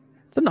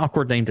 It's an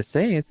awkward name to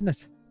say, isn't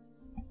it?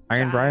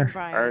 Ironbriar.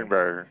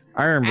 Ironbriar.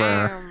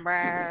 Ironbriar.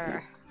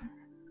 Ironbriar.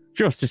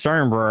 Justice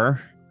Ironbriar.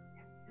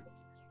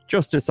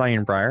 Justice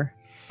Ironbriar.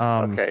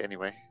 Okay,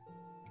 anyway.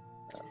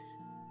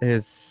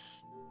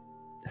 Is.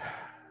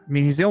 I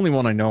mean, he's the only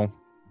one I know,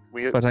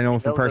 We but I know him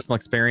from know personal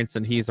experience,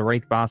 and he's a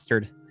right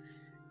bastard.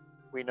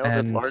 we know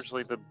and- that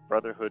largely the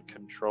Brotherhood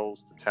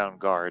controls the town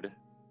guard.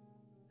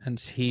 And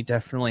he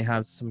definitely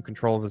has some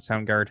control of the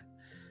town guard.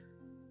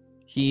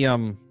 He,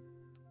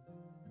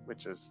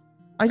 Which is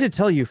I did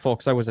tell you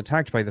folks I was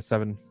attacked by the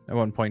Seven at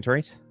one point,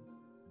 right?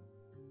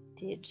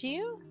 Did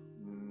you?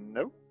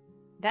 nope.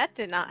 That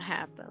did not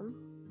happen.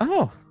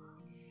 Oh,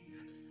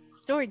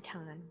 Story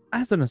time.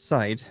 as an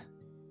aside,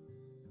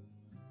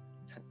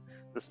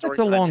 The story it's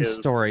a long is,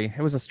 story.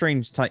 It was a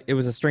strange It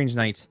was a strange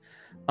night.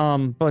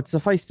 But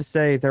suffice to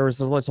say, there was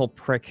a little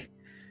prick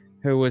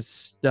who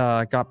was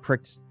got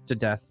pricked to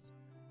death.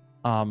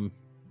 About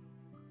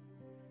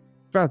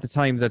the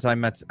time that I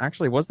met.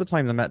 Actually, was the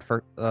time I met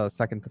for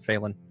second to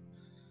Phelan.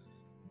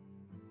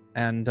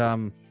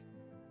 And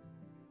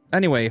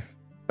anyway,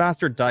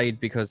 bastard died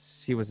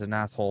because he was an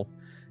asshole,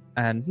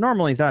 and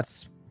normally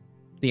that's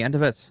the end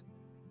of it.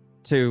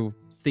 Two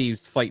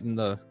thieves fight in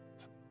the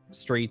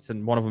streets,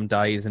 and one of them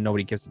dies, and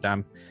nobody gives a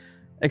damn.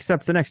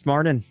 Except the next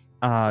morning,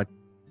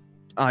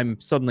 I'm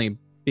suddenly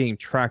being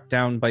tracked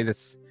down by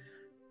this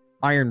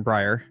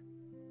Ironbriar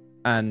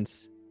and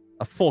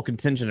a full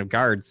contingent of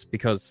guards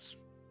because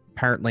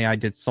apparently I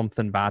did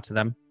something bad to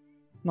them.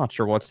 Not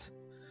sure what.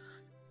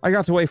 I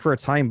got away for a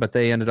time, but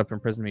they ended up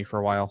imprisoning me for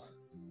a while.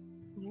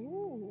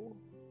 Ooh.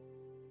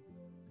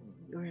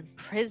 You were in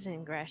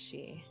prison,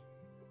 Greshey.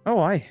 Oh,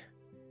 I've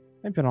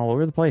been all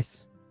over the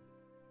place.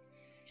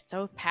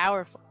 So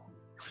powerful.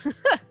 What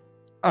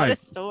a I'm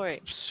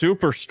story.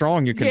 super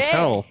strong, you can Yeah.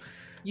 tell.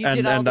 You And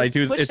did all I those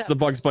do. It's the push-ups.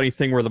 Bugs Bunny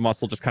thing where the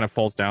muscle just kind of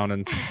falls down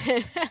and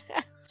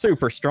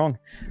super strong.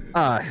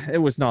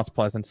 It was not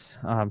pleasant.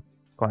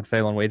 Glad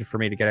Phelan waited for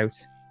me to get out.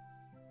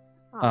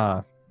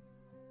 Aw.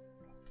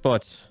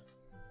 But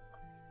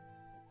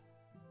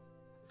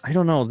I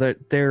don't know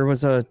that there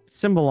was a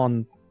symbol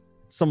on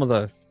some of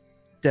the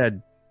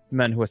dead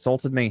men who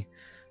assaulted me.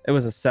 It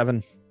was a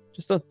 7.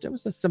 It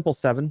was a simple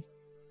 7.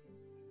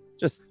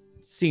 Just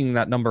seeing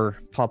that number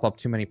pop up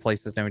too many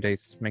places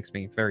nowadays makes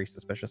me very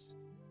suspicious.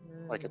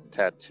 like a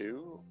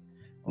tattoo.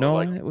 Or No,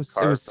 like it was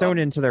carved sewn on-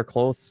 into their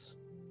clothes,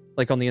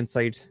 like on the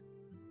inside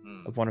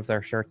Hmm. of one of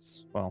their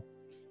shirts. Well,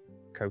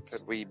 coats.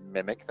 Could we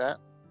mimic that?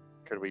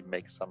 Could we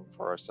make some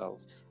for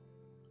ourselves?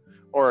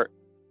 Or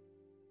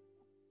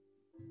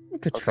We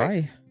could Okay.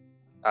 try.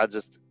 I'll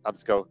just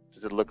go,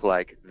 does it look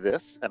like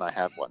this? And I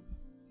have one.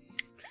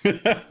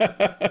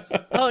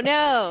 Oh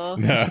no!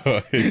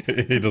 No,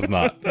 he does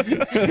not. The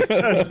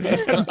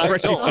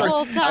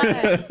whole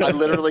time. I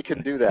literally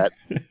can do that.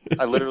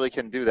 I literally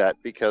can do that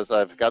because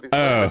I've got this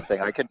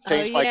thing. I can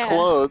change my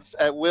clothes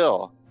at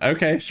will.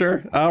 Okay,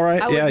 sure. All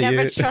right. I would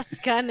never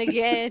trust Gun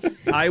again.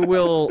 I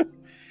will.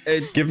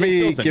 Give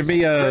me a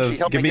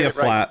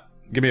flat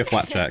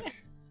check.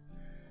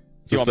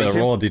 Just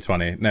roll a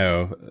d20.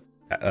 No,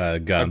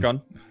 gun.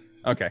 Gun.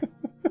 Okay.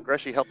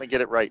 Greshy, help me get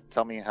it right.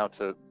 Tell me how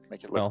to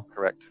make it look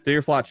correct. Do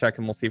your flat check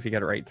and we'll see if you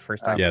get it right the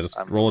first time. Yeah, just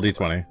roll a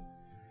d20.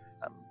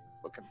 I'm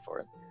looking for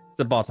it. It's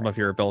the bottom of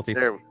your abilities.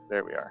 There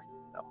we are.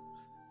 No.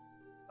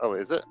 Oh,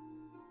 is it?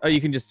 Oh,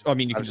 you can just. I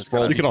mean, you can just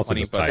roll. You can also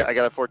just type. I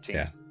got a 14.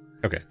 Yeah.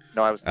 Okay.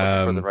 No, I was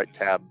looking for the right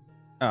tab.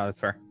 Oh, that's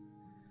fair.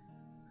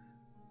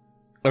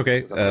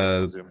 Okay.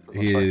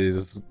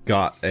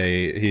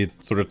 He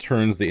sort of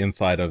turns the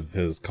inside of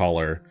his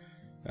collar,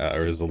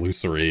 or his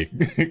illusory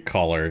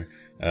collar,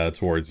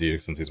 towards you,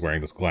 since he's wearing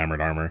this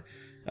glamored armor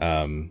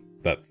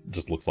that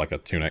just looks like a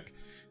tunic.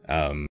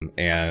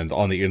 And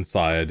on the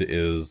inside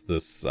is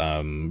this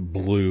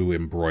blue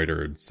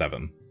embroidered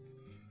 7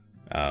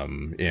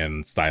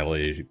 in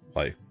stylish,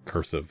 like,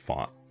 cursive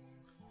font.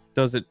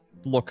 Does it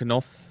look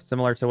enough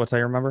similar to what I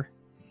remember?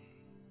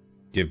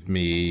 Give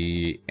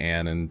me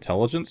an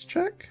intelligence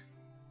check.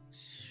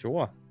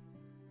 Sure.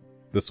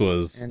 This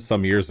was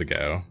some years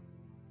ago,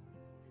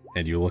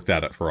 and you looked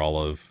at it for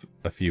all of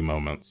a few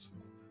moments.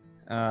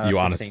 You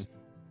 15.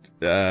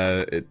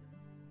 It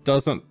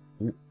doesn't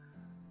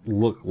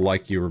look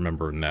like you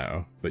remember,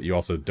 no, but you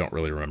also don't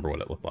really remember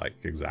what it looked like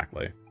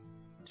exactly.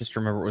 Just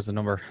remember it was a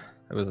number.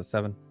 It was a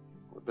 7.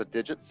 The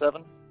digit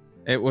 7?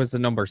 It was the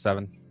number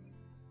 7.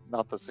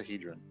 Not the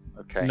Sahedron.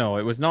 Okay. No,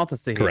 it was not the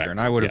Sahedron. Correct.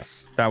 I would have.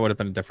 Yes. That would have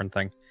been a different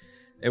thing.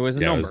 It was a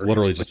number. It was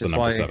literally just the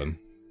number 7.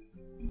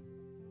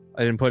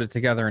 I didn't put it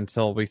together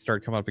until we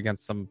started coming up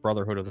against some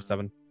Brotherhood of the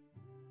 7.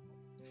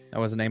 That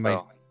was a name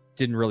I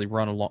didn't really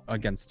run along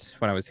against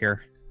when I was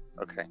here.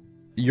 Okay.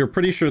 You're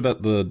pretty sure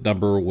that the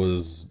number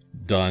was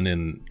done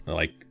in,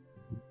 like,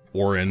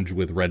 orange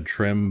with red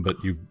trim, but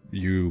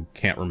you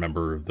can't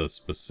remember the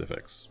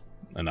specifics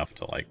enough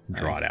to, like,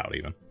 draw it out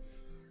even.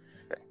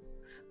 Okay.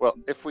 Well,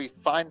 if we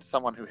find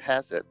someone who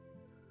has it,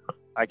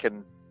 I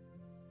can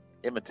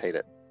imitate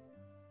it.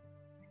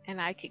 And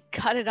I could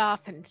cut it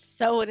off and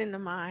sew it into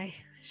my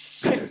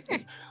shirt.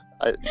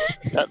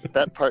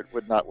 That part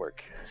would not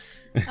work.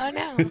 Oh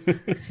no.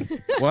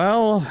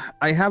 Well,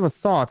 I have a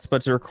thought,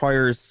 but it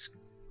requires...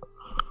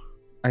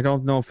 I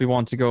don't know if we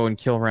want to go and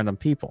kill random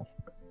people.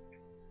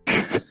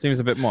 It seems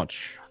a bit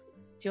much.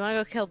 Do you want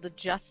to go kill the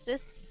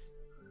Justice?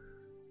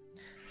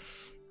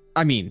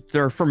 I mean,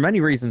 for many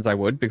reasons I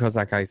would, because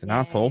that guy's an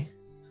asshole.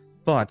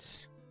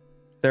 But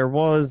there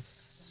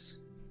was...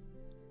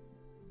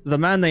 The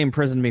man they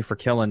imprisoned me for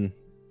killing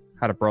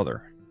had a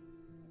brother.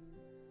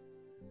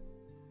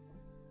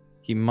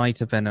 He might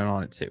have been in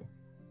on it too.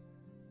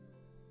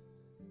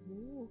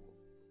 Ooh.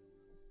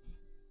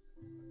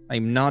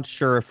 I'm not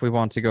sure if we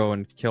want to go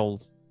and kill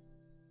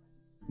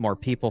more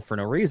people for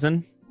no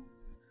reason,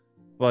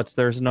 but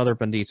there's another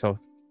Bandito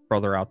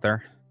brother out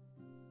there.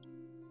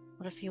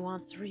 What if he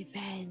wants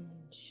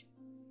revenge?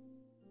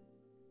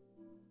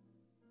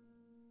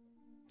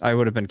 I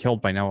would have been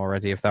killed by now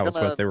already if that was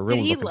what they were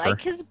really looking for. Did he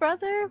like his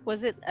brother?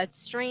 Was it a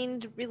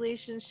strained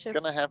relationship?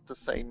 Gonna have to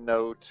say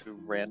no to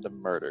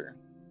random murder.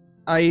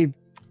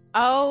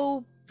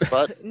 Oh,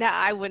 but no,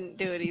 I wouldn't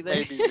do it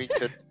either.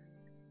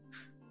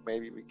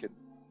 Maybe we could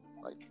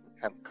like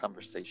have a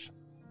conversation.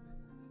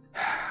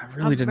 I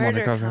really didn't want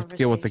to go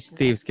deal with the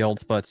Thieves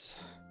Guild, but...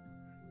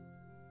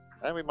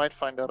 And we might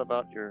find out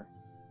about your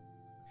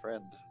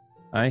friend.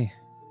 Aye.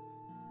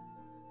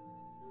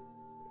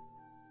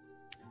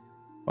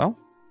 Well,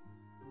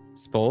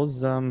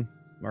 suppose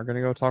we're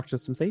gonna go talk to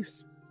some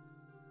thieves.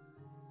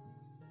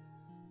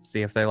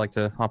 See if they like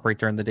to operate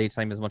during the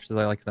daytime as much as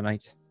they like the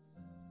night.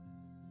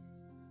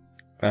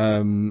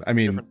 I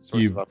mean,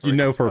 you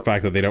know for a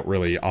fact that they don't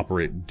really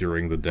operate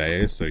during the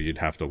day, so you'd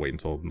have to wait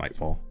until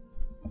nightfall.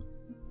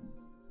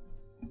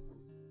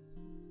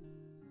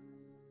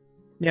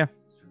 Yeah,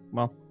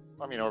 well...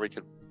 I mean, or we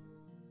could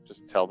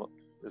just tell them,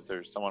 is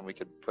there someone we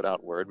could put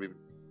out word we would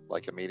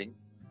like a meeting?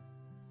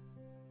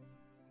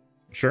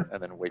 Sure.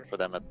 And then wait for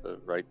them at the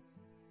right...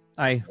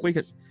 we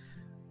could...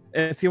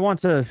 If you want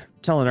to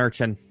tell an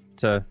urchin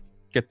to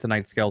get the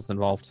Night Scales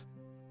involved,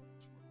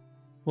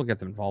 we'll get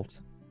them involved.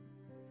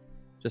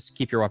 Just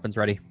keep your weapons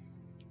ready.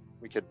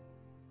 We could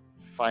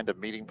find a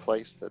meeting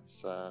place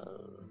that's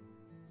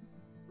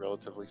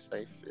relatively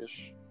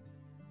safe-ish.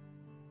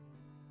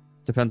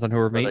 Depends on who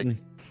we're meeting.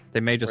 They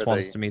may just want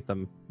us to meet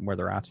them where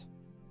they're at.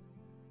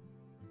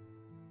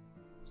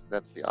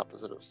 That's the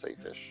opposite of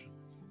safe-ish.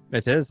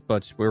 It is,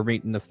 but we're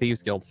meeting the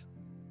Thieves Guild. Do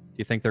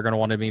you think they're going to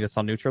want to meet us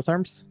on neutral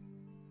terms?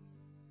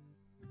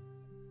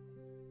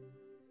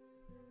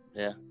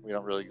 Yeah, we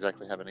don't really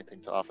exactly have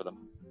anything to offer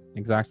them.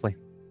 Exactly.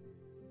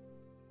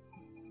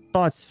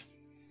 But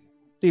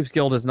Thieves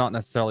Guild is not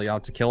necessarily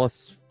out to kill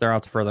us. They're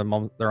out to further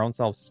their own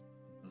selves.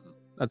 Mhm.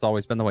 That's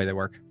always been the way they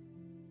work.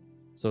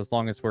 So as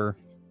long as we're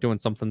doing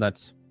something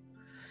that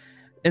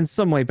in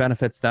some way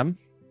benefits them,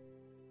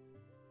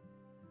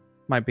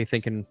 might be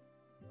thinking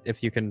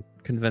if you can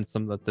convince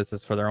them that this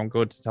is for their own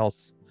good to tell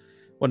us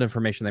what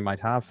information they might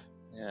have.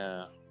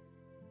 Yeah.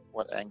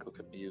 What angle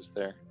could be used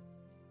there?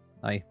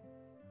 Aye.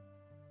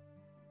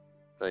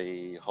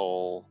 The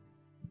whole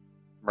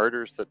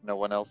murders that no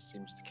one else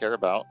seems to care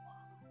about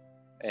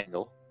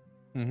angle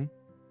Mhm.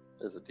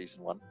 is a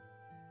decent one.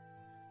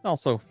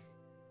 Also,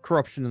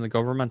 corruption in the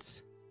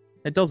government.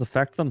 It does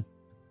affect them.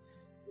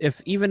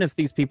 Even if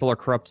these people are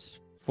corrupt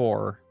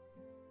for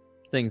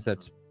things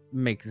that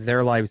make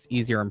their lives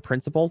easier in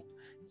principle,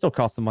 it still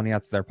costs them money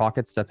out of their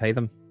pockets to pay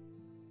them.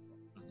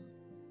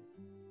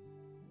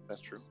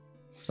 That's true.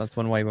 So that's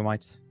one way we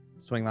might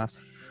swing that.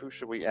 Who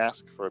should we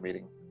ask for a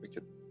meeting? We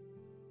could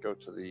go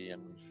to the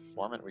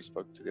informant we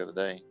spoke to the other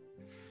day.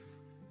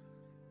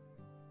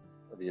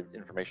 Or the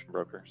information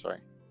broker,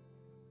 sorry.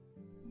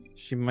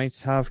 She might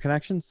have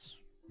connections.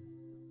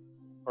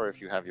 Or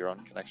if you have your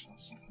own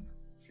connections.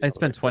 It's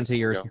been 20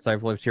 years since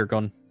I've lived here,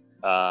 Gun.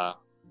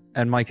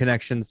 And my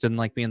connections didn't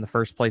like me in the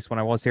first place when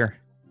I was here.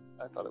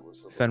 I thought it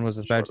was. Fen was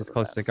about as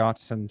close as it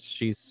got, and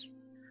she's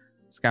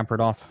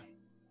scampered off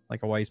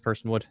like a wise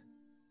person would.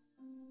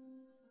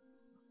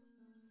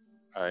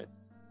 Alright.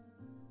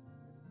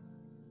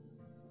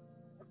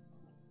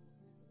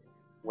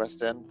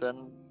 West End,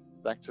 then?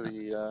 Back to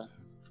the,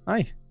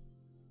 Aye.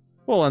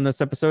 We'll end this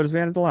episode as we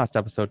ended the last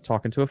episode,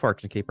 talking to a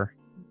fortune keeper.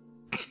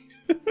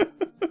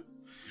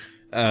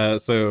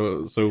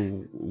 So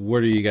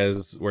what are you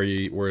guys? What are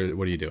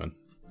you doing?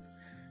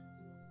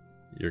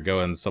 You're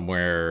going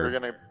somewhere.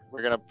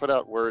 We're gonna put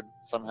out word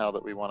somehow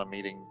that we want a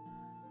meeting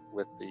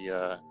with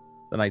the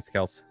Night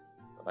Scales.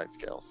 Night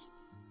Scales.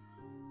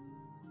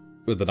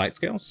 With the Night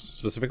Scales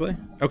specifically?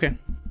 Okay.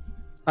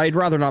 I'd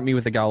rather not meet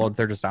with the Gallowed.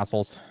 They're just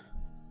assholes.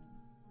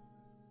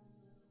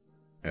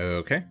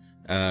 Okay.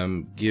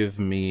 Give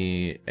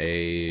me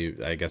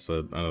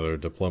another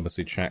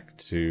diplomacy check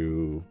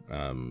to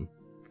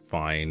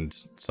find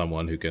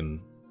someone who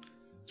can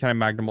Can I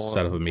Magnum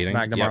set up a meeting.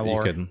 Magnamar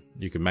lore?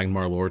 You can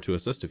Magnamar lore to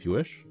assist if you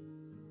wish.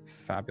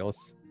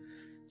 Fabulous.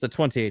 It's a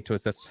 28 to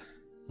assist.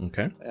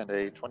 Okay. And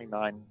a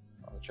 29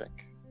 on the check.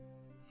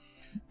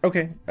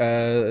 Okay.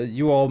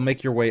 You all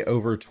make your way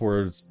over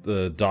towards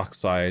the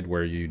dockside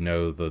where you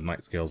know the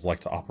Night Scales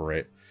like to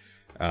operate.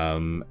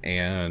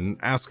 And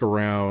ask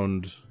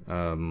around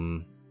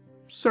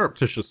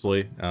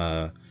surreptitiously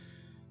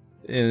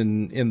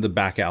in the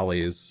back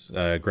alleys,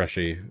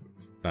 Greshy,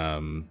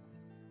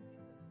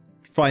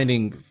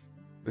 finding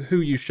who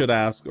you should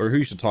ask or who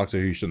you should talk to,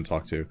 who you shouldn't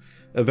talk to.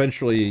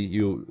 Eventually,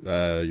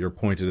 you're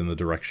pointed in the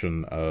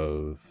direction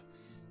of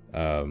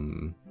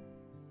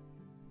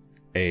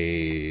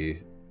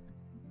a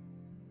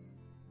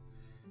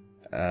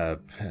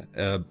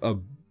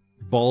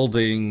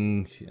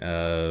balding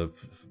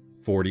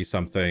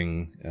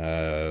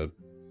 40-something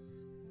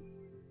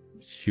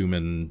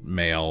human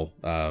male,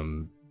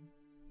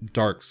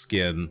 dark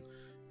skin,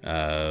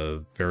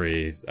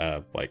 very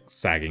like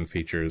sagging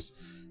features,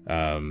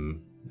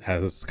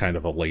 has kind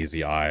of a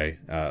lazy eye,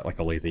 like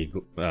a lazy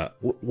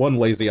one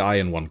lazy eye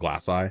and one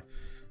glass eye,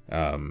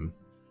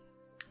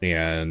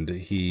 and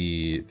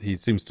he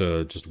seems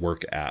to just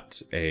work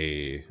at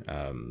a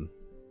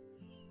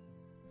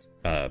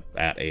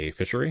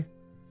fishery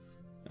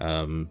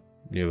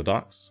near the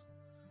docks.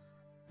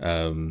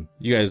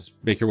 You guys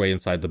make your way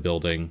inside the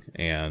building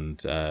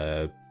and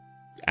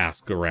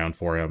ask around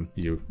for him.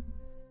 You're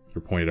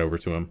pointed over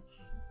to him,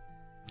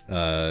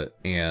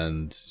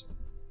 and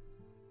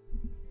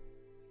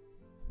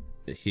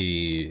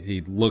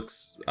he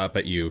looks up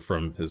at you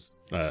from his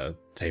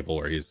table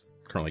where he's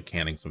currently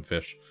canning some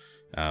fish.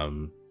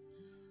 Oh,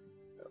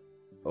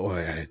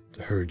 I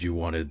heard you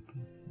wanted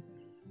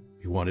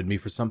me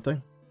for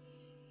something.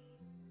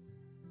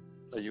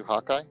 Are you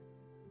Hawkeye?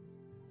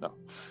 No.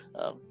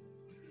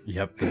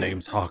 Yep, the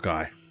name's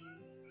Hawkeye.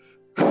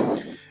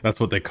 That's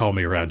what they call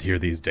me around here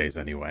these days,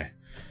 anyway.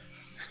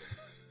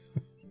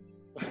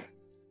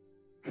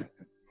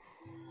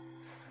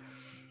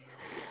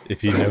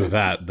 If you know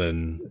that,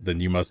 then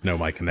you must know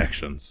my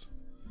connections.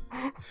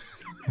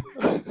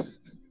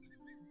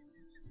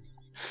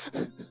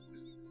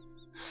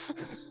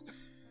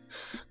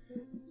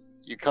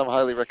 You come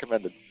highly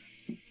recommended.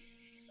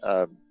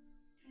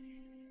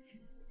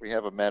 We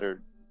have a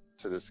matter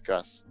to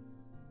discuss.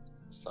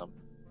 Some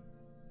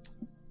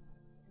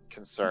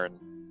concern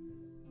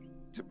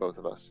to both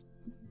of us.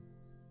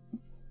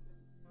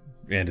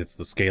 And it's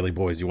the scaly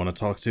boys you want to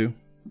talk to?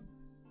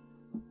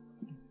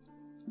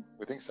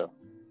 We think so.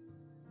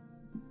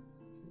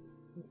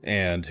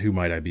 And who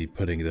might I be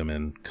putting them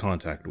in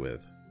contact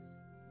with?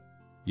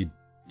 You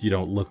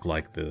don't look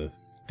like the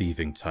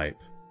thieving type,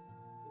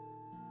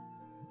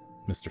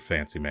 Mr.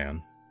 Fancy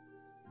Man.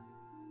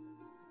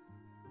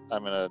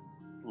 I'm gonna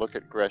look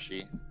at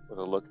Greshy with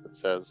a look that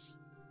says,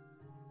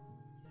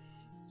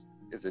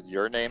 "Is it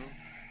your name?"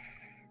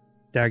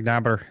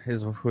 Dagnabber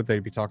is who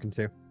they'd be talking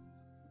to.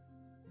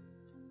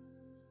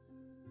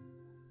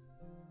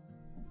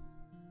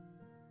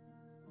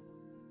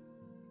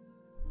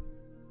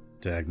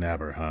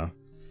 Dagnabber, huh?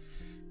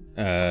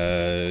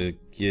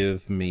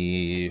 Give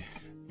me...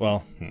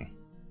 Well,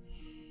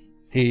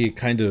 he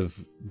kind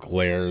of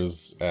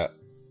glares at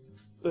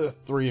the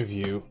three of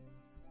you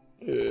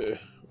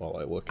while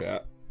I look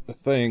at the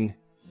thing.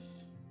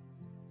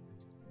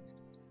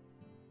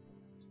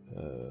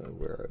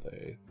 Where are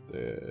they?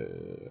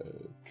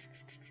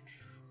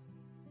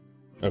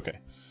 Okay.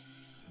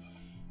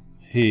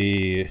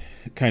 He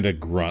kind of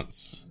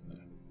grunts.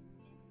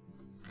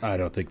 I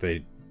don't think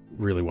they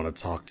really want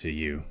to talk to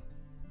you.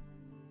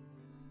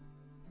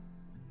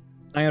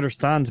 I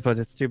understand, but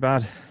it's too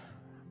bad.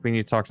 We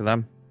need to talk to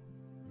them.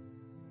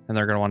 And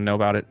they're going to want to know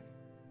about it.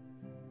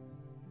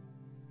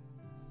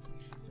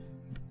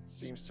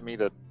 Seems to me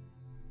that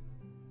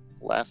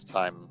last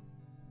time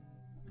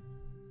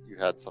you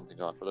had something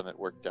to offer them, it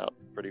worked out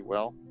pretty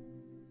well.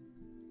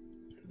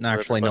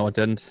 Actually, no, it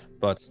didn't,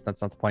 but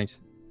that's not the point.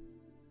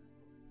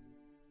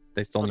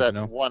 They still For need to that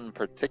know. one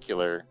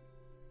particular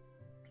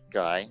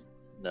guy,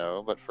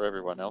 no, but for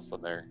everyone else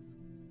on their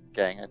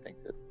gang, I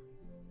think that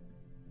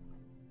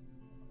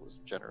was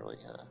generally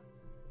a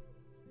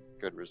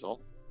good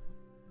result.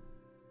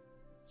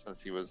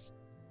 Since he was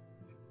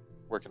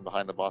working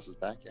behind the boss's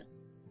back, yeah.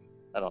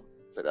 I don't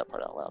say that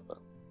part out loud, but...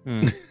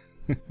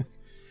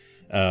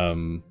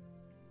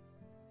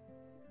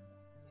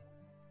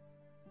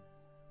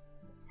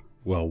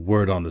 Well,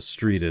 word on the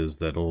street is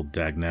that old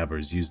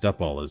Dagnabber's used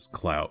up all his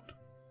clout.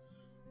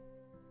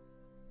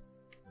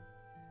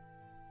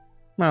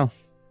 Well,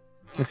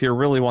 if you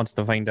really wanted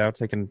to find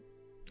out, I can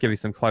give you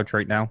some clout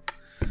right now.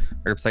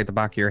 Right beside the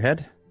back of your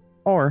head.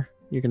 Or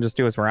you can just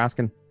do as we're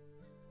asking.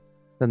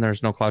 Then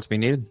there's no clout to be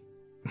needed.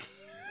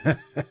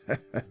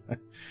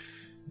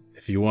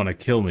 If you want to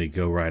kill me,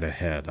 go right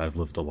ahead. I've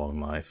lived a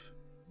long life.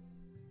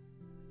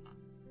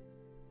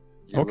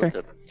 Okay.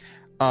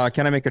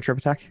 Can I make a trip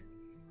attack?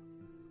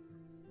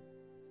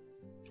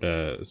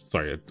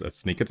 Sorry, a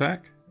sneak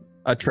attack?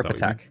 A trip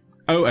attack.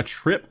 Oh, a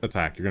trip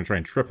attack. You're going to try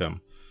and trip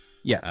him.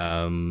 Yes.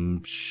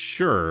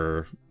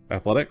 Sure.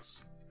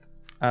 Athletics?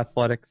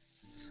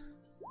 Athletics.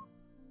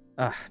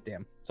 Ah,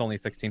 damn. It's only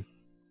 16.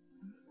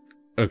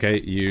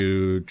 Okay,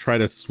 you try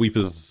to sweep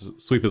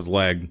his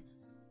leg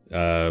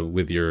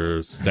with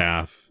your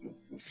staff,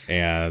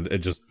 and it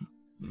just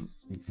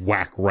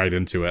whack right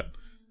into it.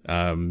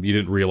 You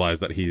didn't realize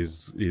that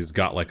he's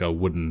got like a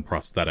wooden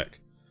prosthetic.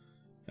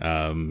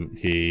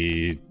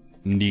 He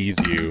knees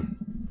you.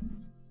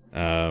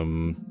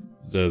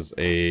 Does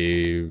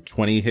a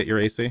 20 hit your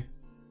AC?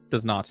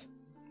 Does not.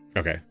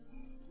 Okay.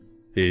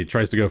 He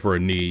tries to go for a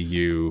knee.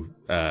 You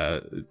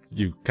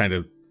kind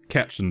of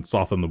catch and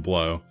soften the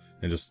blow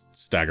and just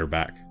stagger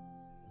back.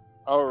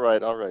 All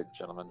right,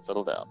 gentlemen,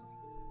 settle down.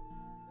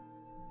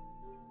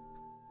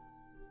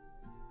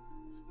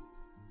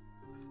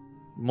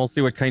 We'll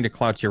see what kind of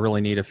clout you really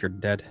need if you're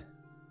dead.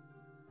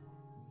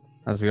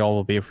 As we all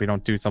will be if we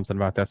don't do something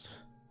about this.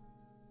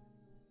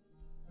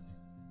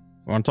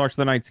 We want to talk to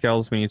the Night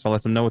Scales. We need to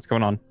let them know what's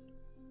going on.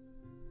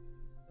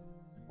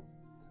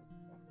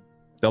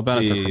 They'll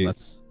benefit from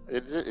this.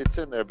 It's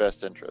in their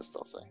best interest,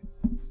 I'll say.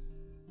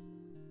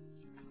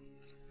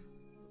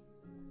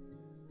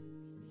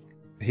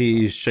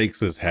 He shakes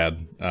his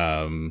head.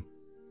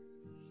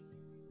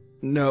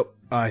 Nope,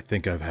 I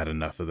think I've had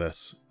enough of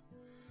this.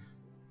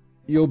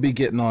 You'll be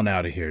getting on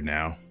out of here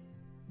now.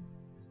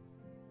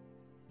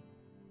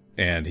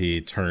 And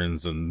he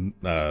turns and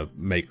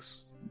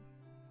makes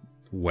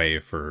way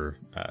for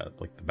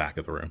like the back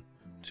of the room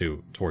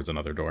towards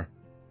another door.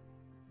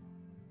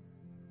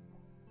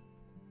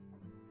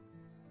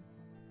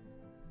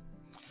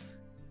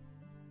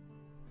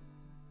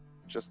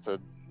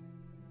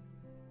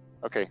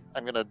 Okay,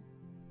 I'm gonna...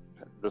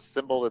 The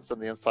symbol that's on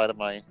the inside of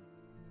my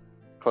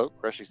cloak,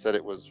 Reshi said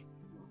it was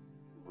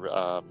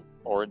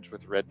orange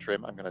with red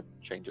trim. I'm gonna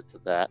change it to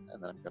that,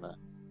 and then I'm gonna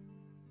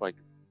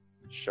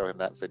show him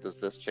that and say, does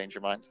this change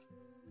your mind?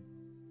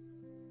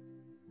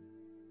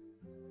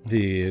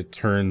 He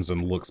turns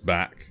and looks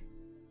back.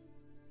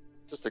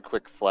 Just a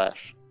quick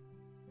flash.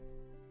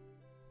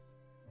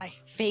 I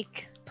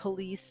fake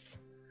police.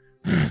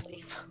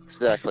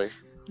 Exactly.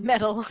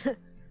 Metal.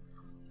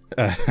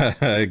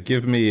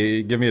 Give me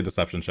a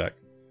deception check.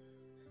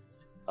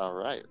 All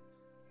right.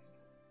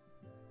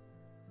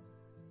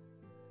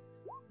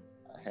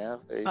 I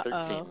have a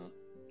 13.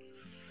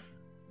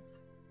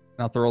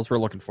 Not the rolls we're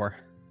looking for.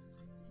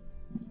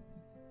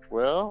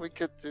 Well, we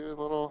could do a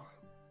little...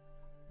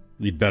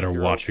 You'd better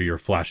watch who you're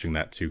flashing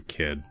that to,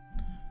 kid.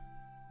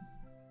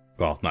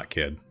 Well, not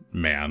kid.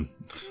 Man.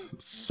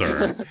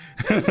 Sir.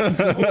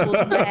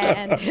 Old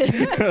man.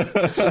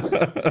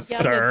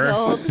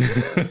 Sir.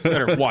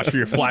 Better watch who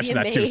you're flashing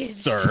that to, Medium age.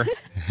 sir.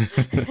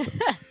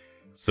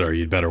 Sir,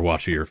 you'd better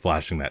watch who you're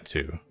flashing that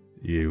to.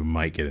 You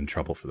might get in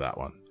trouble for that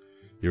one.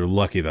 You're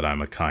lucky that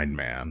I'm a kind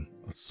man.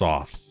 A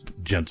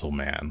soft, gentle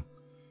man.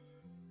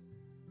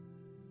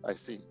 I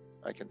see.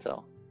 I can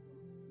tell.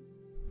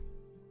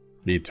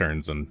 He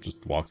turns and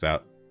just walks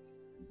out.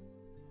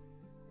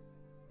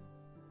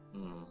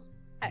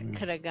 That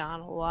could have gone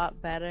a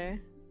lot better.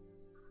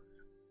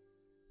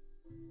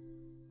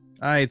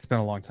 It's been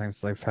a long time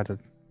since I've had to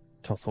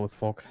tussle with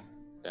folk.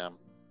 Damn.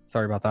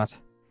 Sorry about that.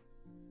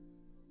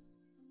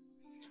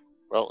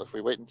 Well, if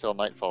we wait until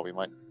nightfall, we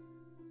might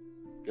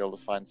be able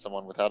to find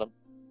someone without him.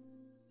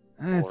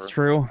 It's Or-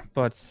 true,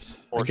 but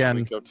Or again,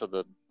 should we go to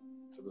the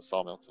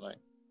sawmill tonight?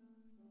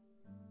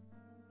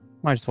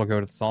 might as well go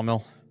to the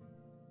sawmill.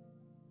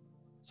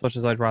 As much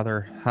as I'd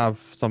rather have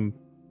some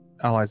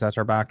allies at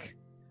our back.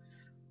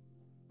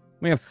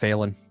 We have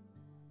Phelan.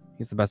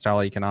 He's the best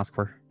ally you can ask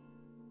for.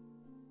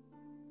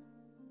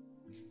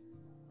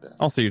 Yeah.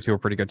 Also, you two are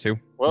pretty good too.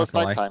 Well, Not it's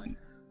gonna lie. nighttime.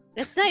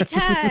 It's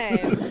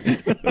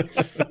nighttime.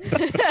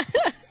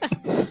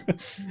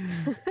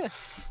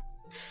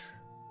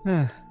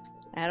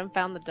 Adam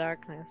found the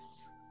darkness.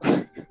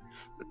 The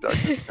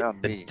darkness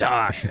found The me.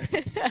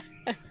 darkness.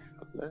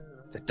 Hello.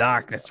 The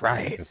darkness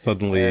rises.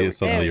 Suddenly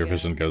There your we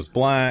vision go. goes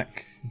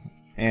black,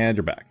 and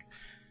you're back.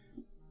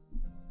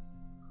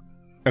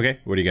 Okay,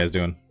 what are you guys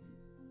doing?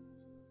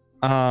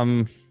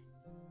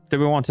 Do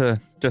we want to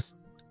just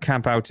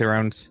camp out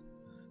around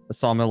the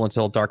sawmill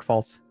until dark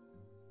falls?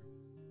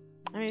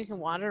 I mean, you can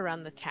wander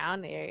around the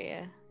town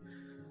area.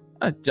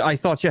 I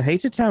thought you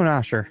hated town,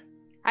 Asher.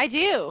 I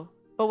do,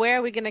 but where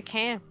are we gonna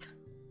camp?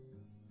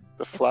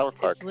 The flower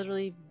park. It's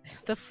literally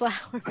the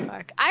flower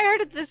park. I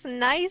heard of this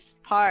nice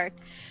park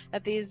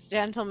that these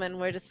gentlemen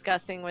were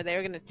discussing where they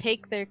were gonna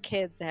take their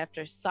kids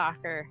after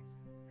soccer,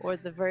 or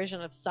the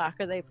version of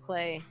soccer they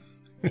play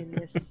in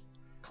this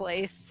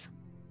place.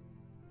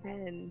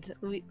 And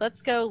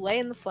let's go lay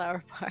in the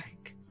flower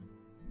park.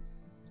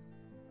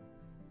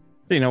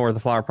 Do you know where the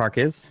flower park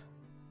is?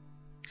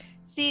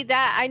 See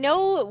that I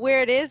know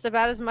where it is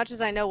about as much as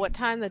I know what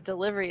time the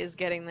delivery is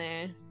getting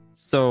there.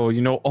 So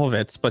you know of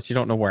it, but you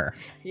don't know where.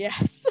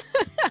 Yes.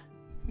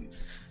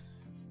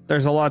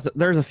 There's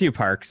a few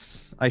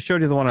parks. I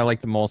showed you the one I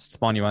like the most,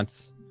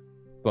 Monuments,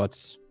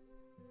 but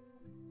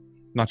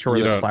not sure where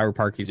You this don't- flower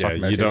park he's Yeah,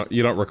 talking about is.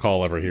 you don't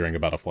recall ever hearing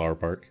about a flower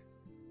park.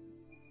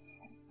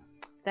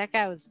 That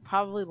guy was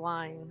probably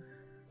lying.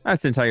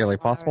 That's entirely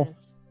possible.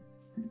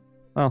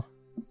 Well,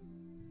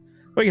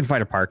 we can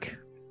find a park.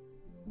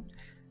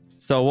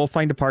 So we'll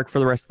find a park for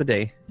the rest of the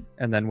day,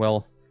 and then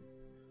we'll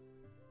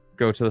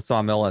go to the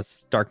sawmill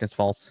as darkness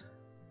falls.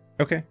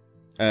 Okay.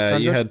 Thunder?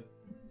 You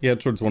head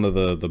towards one of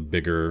the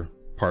bigger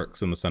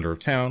parks in the center of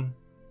town.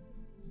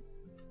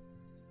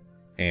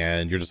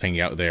 And you're just hanging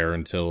out there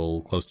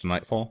until close to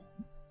nightfall?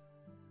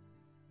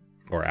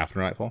 Or after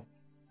nightfall?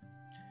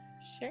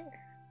 Sure.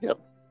 Yep.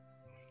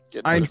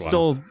 Get I'm Which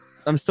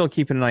one? still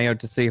keeping an eye out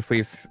to see if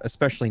we've,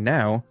 especially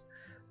now,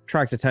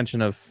 attract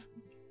attention of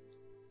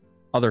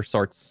other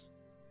sorts.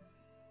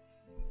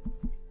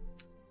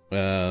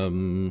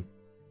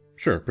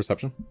 Sure,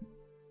 perception.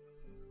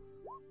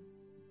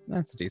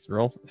 That's a decent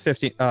roll.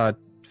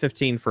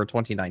 15 for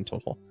 29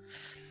 total.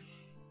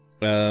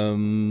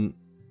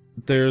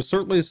 There's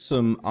certainly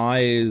some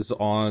eyes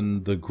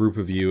on the group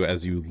of you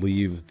as you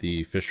leave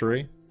the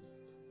fishery.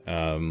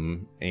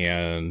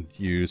 And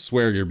you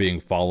swear you're being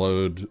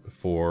followed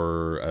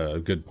for a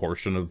good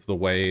portion of the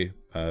way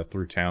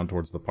through town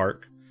towards the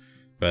park.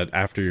 But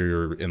after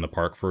you're in the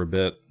park for a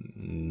bit,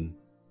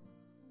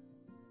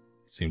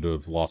 seem to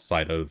have lost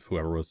sight of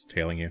whoever was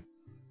tailing you.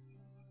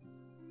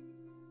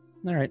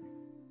 All right.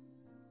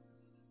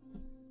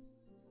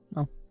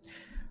 Well,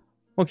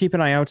 we'll keep an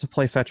eye out to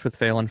play fetch with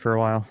Phelan for a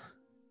while.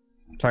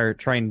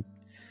 Try and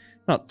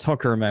not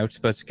tucker him out,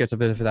 but get a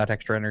bit of that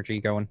extra energy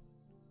going.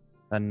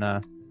 Then,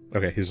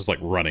 Okay, he's just like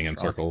running in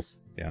Shot. circles.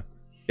 Yeah.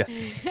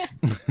 yes.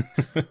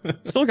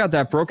 Still got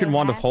that broken So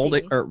wand of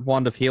holding happy. or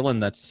wand of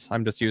healing that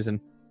I'm just using.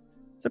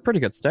 It's a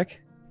pretty good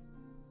stick.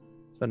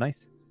 It's been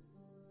nice.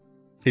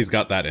 He's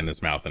got that in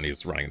his mouth and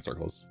he's running in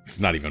circles. He's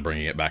not even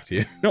bringing it back to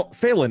you. No,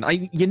 Phelan,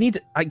 I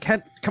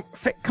can't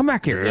come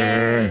back here.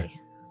 Yay.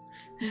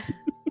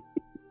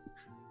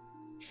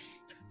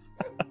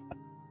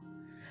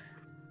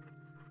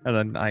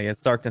 And then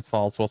as darkness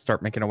falls, we'll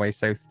start making our way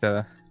south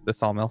to the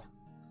sawmill.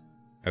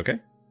 Okay.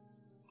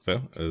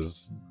 So,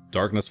 as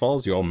darkness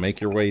falls, you all make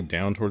your way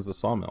down towards the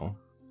sawmill.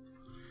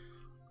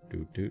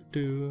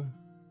 Do.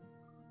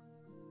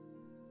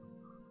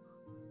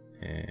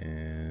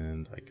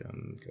 And I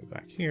can go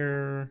back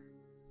here.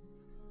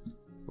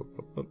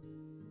 Whoop.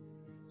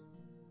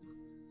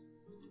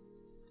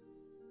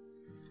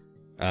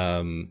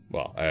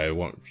 Well, I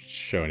won't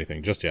show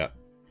anything just yet.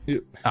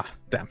 Ah,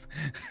 damn.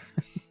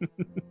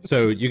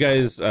 So you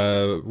guys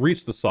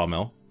reach the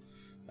sawmill,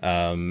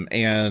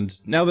 and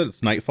now that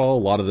it's nightfall, a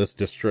lot of this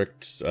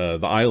district, the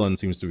island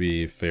seems to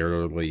be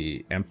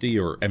fairly empty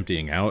or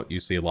emptying out. You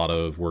see a lot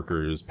of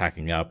workers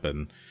packing up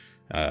and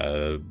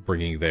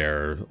carrying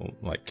their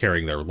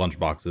lunch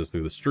boxes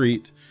through the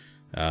street.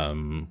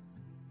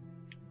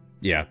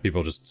 Yeah,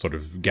 people just sort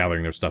of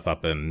gathering their stuff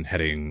up and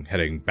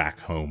heading back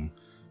home.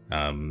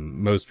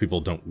 Most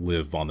people don't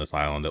live on this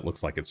island. It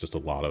looks like it's just a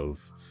lot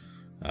of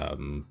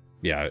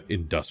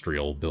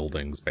industrial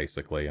buildings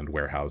basically, and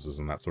warehouses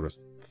and that sort of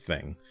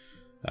thing.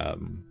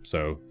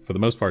 So for the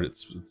most part,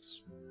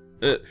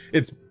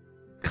 it's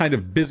kind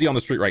of busy on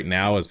the street right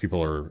now as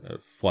people are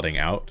flooding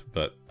out,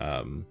 but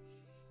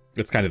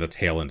it's kind of the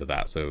tail end of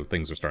that, so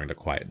things are starting to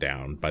quiet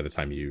down by the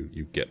time you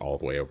get all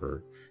the way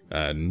over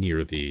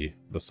near the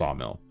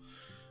sawmill.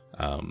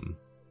 The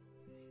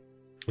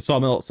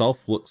sawmill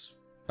itself looks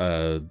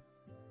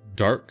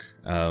dark.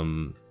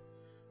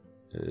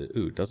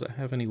 Ooh, does it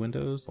have any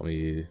windows? Let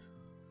me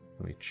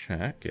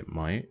check. It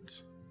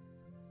might.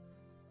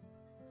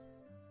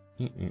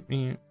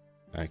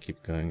 I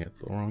keep going at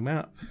the wrong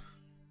map.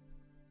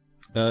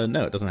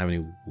 No, it doesn't have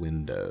any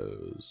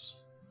windows.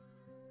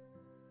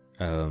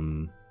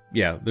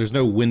 Yeah, there's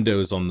no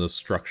windows on the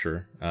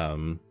structure.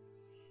 And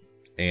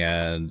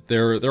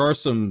there are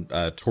some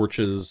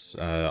torches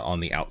on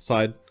the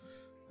outside.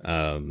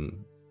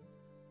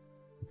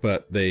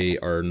 But they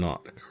are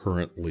not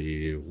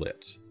currently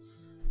lit.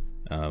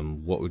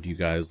 What would you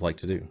guys like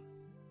to do?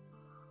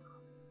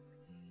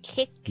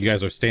 Kick. You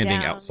guys are standing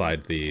down.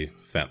 outside the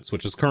fence,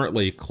 which is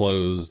currently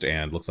closed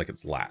and looks like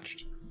it's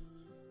latched.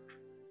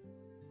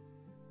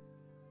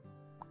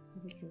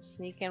 We can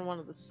sneak in one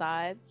of the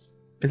sides.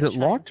 Is it Try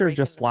and locked or break in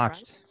just the front.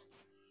 latched?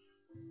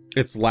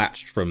 It's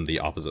latched from the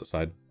opposite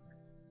side.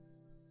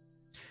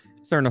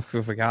 Is there enough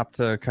of a gap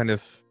to kind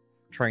of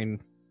try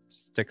and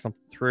stick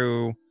something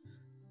through,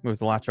 move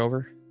the latch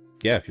over?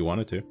 Yeah, if you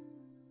wanted to.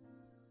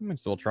 Might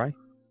as well try.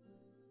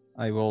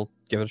 I will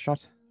give it a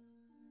shot.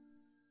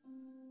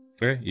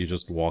 Okay, you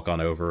just walk on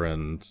over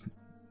and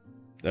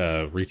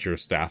reach your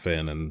staff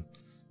in and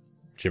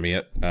jimmy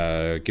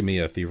it. Give me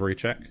a thievery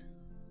check.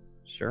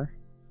 Sure.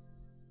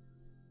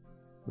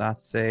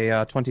 That's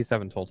a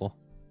 27 total.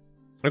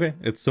 Okay,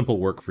 it's simple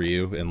work for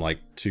you. In like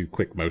 2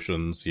 quick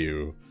motions,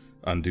 you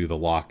undo the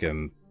lock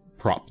and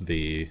prop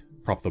the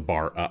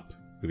bar up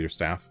with your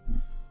staff,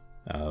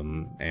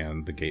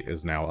 and the gate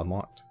is now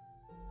unlocked.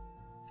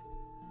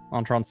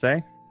 Entran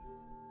say.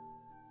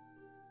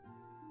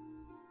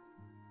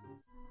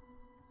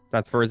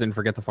 That's Verzin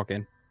for get the fuck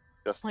in.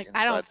 Just Like, inside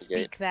I don't the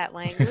gate. speak that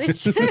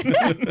language.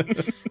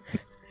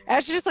 I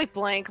should just like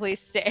blankly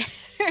stare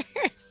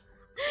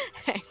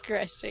at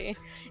Greshy.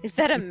 Is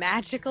that a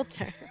magical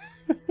term?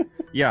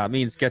 Yeah, it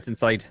means get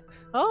inside.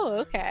 Oh,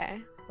 okay.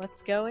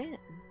 Let's go in.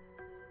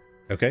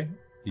 Okay,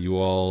 you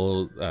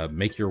all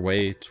make your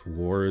way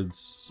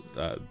towards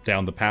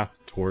down the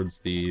path towards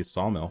the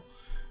sawmill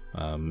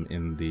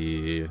in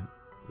the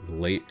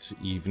late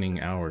evening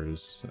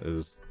hours,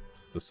 as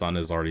the sun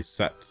is already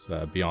set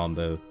beyond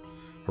the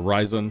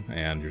horizon,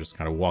 and you're just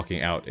kind of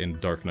walking out in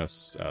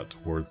darkness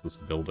towards this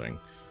building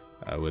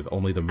with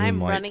only the I'm running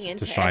moonlight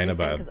into to shine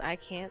everything above. because I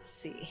can't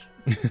see.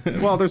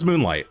 Well, there's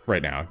moonlight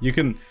right now. You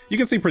can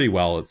see pretty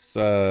well. It's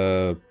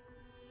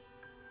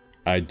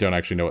I don't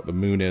actually know what the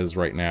moon is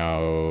right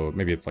now.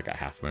 Maybe it's like a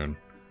half moon.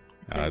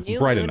 It's New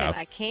bright moon and enough.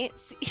 I can't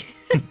see.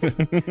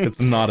 It's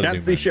not a Can't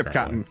new see moon ship,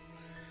 currently.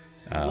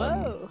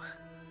 Whoa.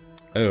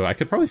 Oh, I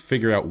could probably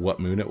figure out what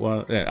moon it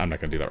was. I'm not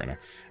gonna do that right now.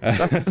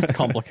 That's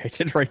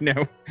complicated right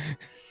now.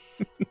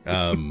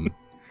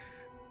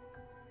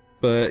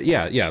 But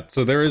yeah.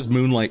 So there is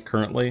moonlight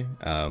currently.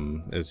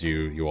 As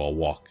you all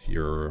walk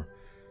your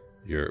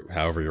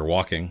however you're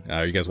walking.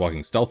 Are you guys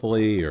walking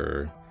stealthily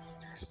or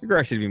just You're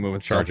actually be moving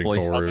charging stealthily.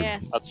 forward?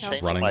 Yes, I'll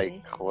change running.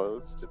 my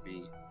clothes to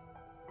be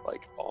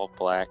like all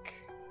black,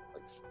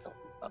 like stealthy.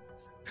 Not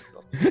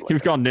stealthy, like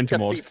You've gone a ninja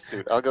mode. thief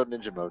suit. I'll go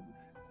ninja mode.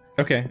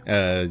 Okay.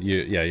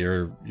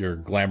 Your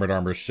glamored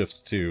armor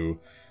shifts to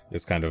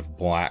this kind of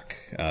black,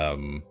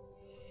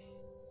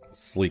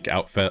 sleek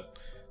outfit.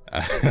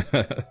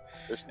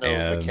 There's no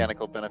And-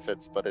 mechanical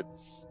benefits, but it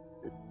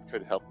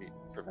could help me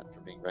prevent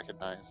from being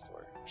recognized.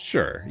 Or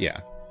Sure.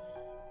 Yeah.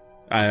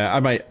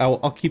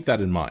 I'll keep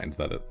that in mind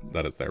that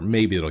it's there.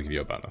 Maybe it'll give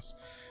you a bonus.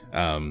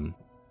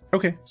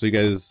 Okay. So you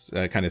guys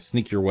kind of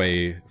sneak your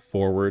way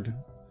forward,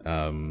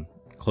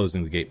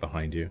 closing the gate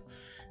behind you.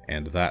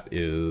 And that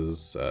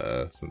is,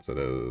 since it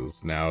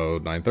is now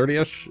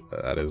 9:30ish,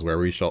 that is where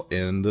we shall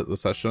end the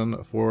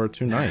session for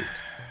tonight.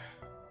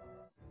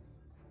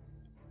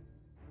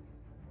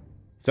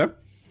 So,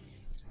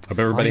 hope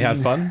everybody had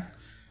fun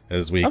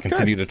as we Of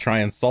continue course. to try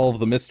and solve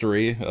the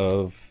mystery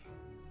of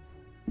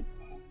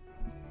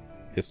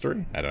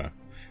history. I don't know.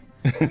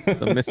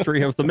 The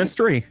mystery of the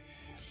mystery.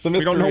 The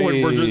We don't know what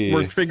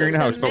we're figuring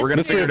out, The but we're gonna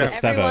mystery figure it of out.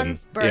 Seven.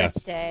 Everyone's Yes.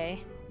 birthday.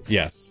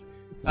 Yes.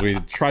 As we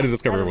try to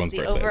discover That everyone's was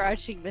the birthdays.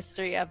 overarching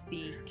mystery of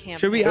the campaign.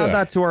 Should we Yeah. add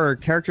that to our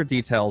character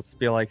details?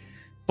 Be like,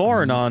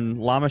 born on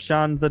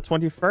Lamashan the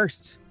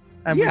 21st.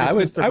 And we Yeah,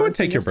 discussed their I would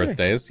birthday take your yesterday.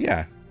 birthdays.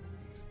 Yeah,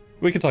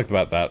 we could talk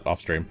about that off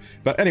stream.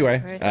 But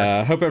anyway,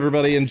 Right. hope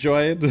everybody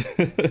enjoyed.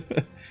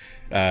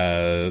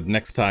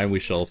 Next time we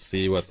shall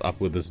see what's up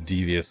with this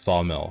devious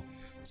sawmill.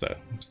 So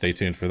stay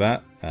tuned for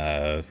that.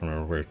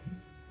 Remember, we're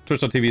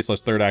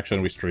twitch.tv/Third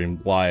Action. We stream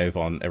live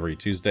on every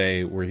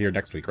Tuesday. We're here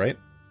next week, right?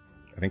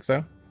 I think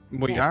so.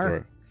 We Yeah.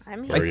 are.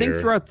 I'm For I here. think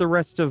your- throughout the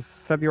rest of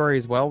February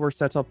as well, we're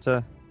set up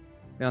to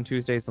be on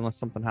Tuesdays unless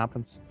something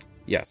happens.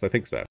 Yes, I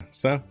think so.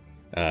 So,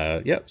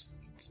 yep.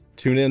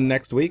 Tune in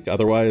next week.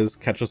 Otherwise,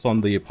 catch us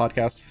on the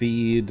podcast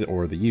feed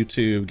or the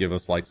YouTube. Give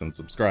us likes and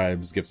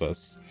subscribes. Give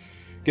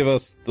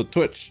us the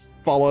Twitch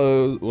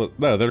follows. Well,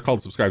 no, they're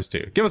called subscribes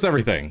too. Give us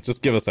everything.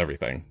 Just give us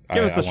everything.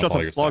 Give us the want shut all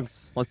up your slugs.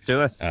 stuff. Let's do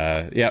this.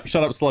 Yeah,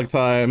 shut up slug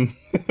time.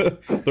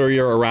 Throw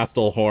your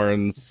Erastil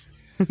horns.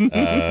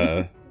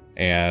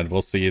 And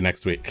we'll see you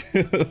next week.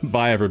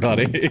 Bye,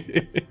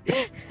 everybody.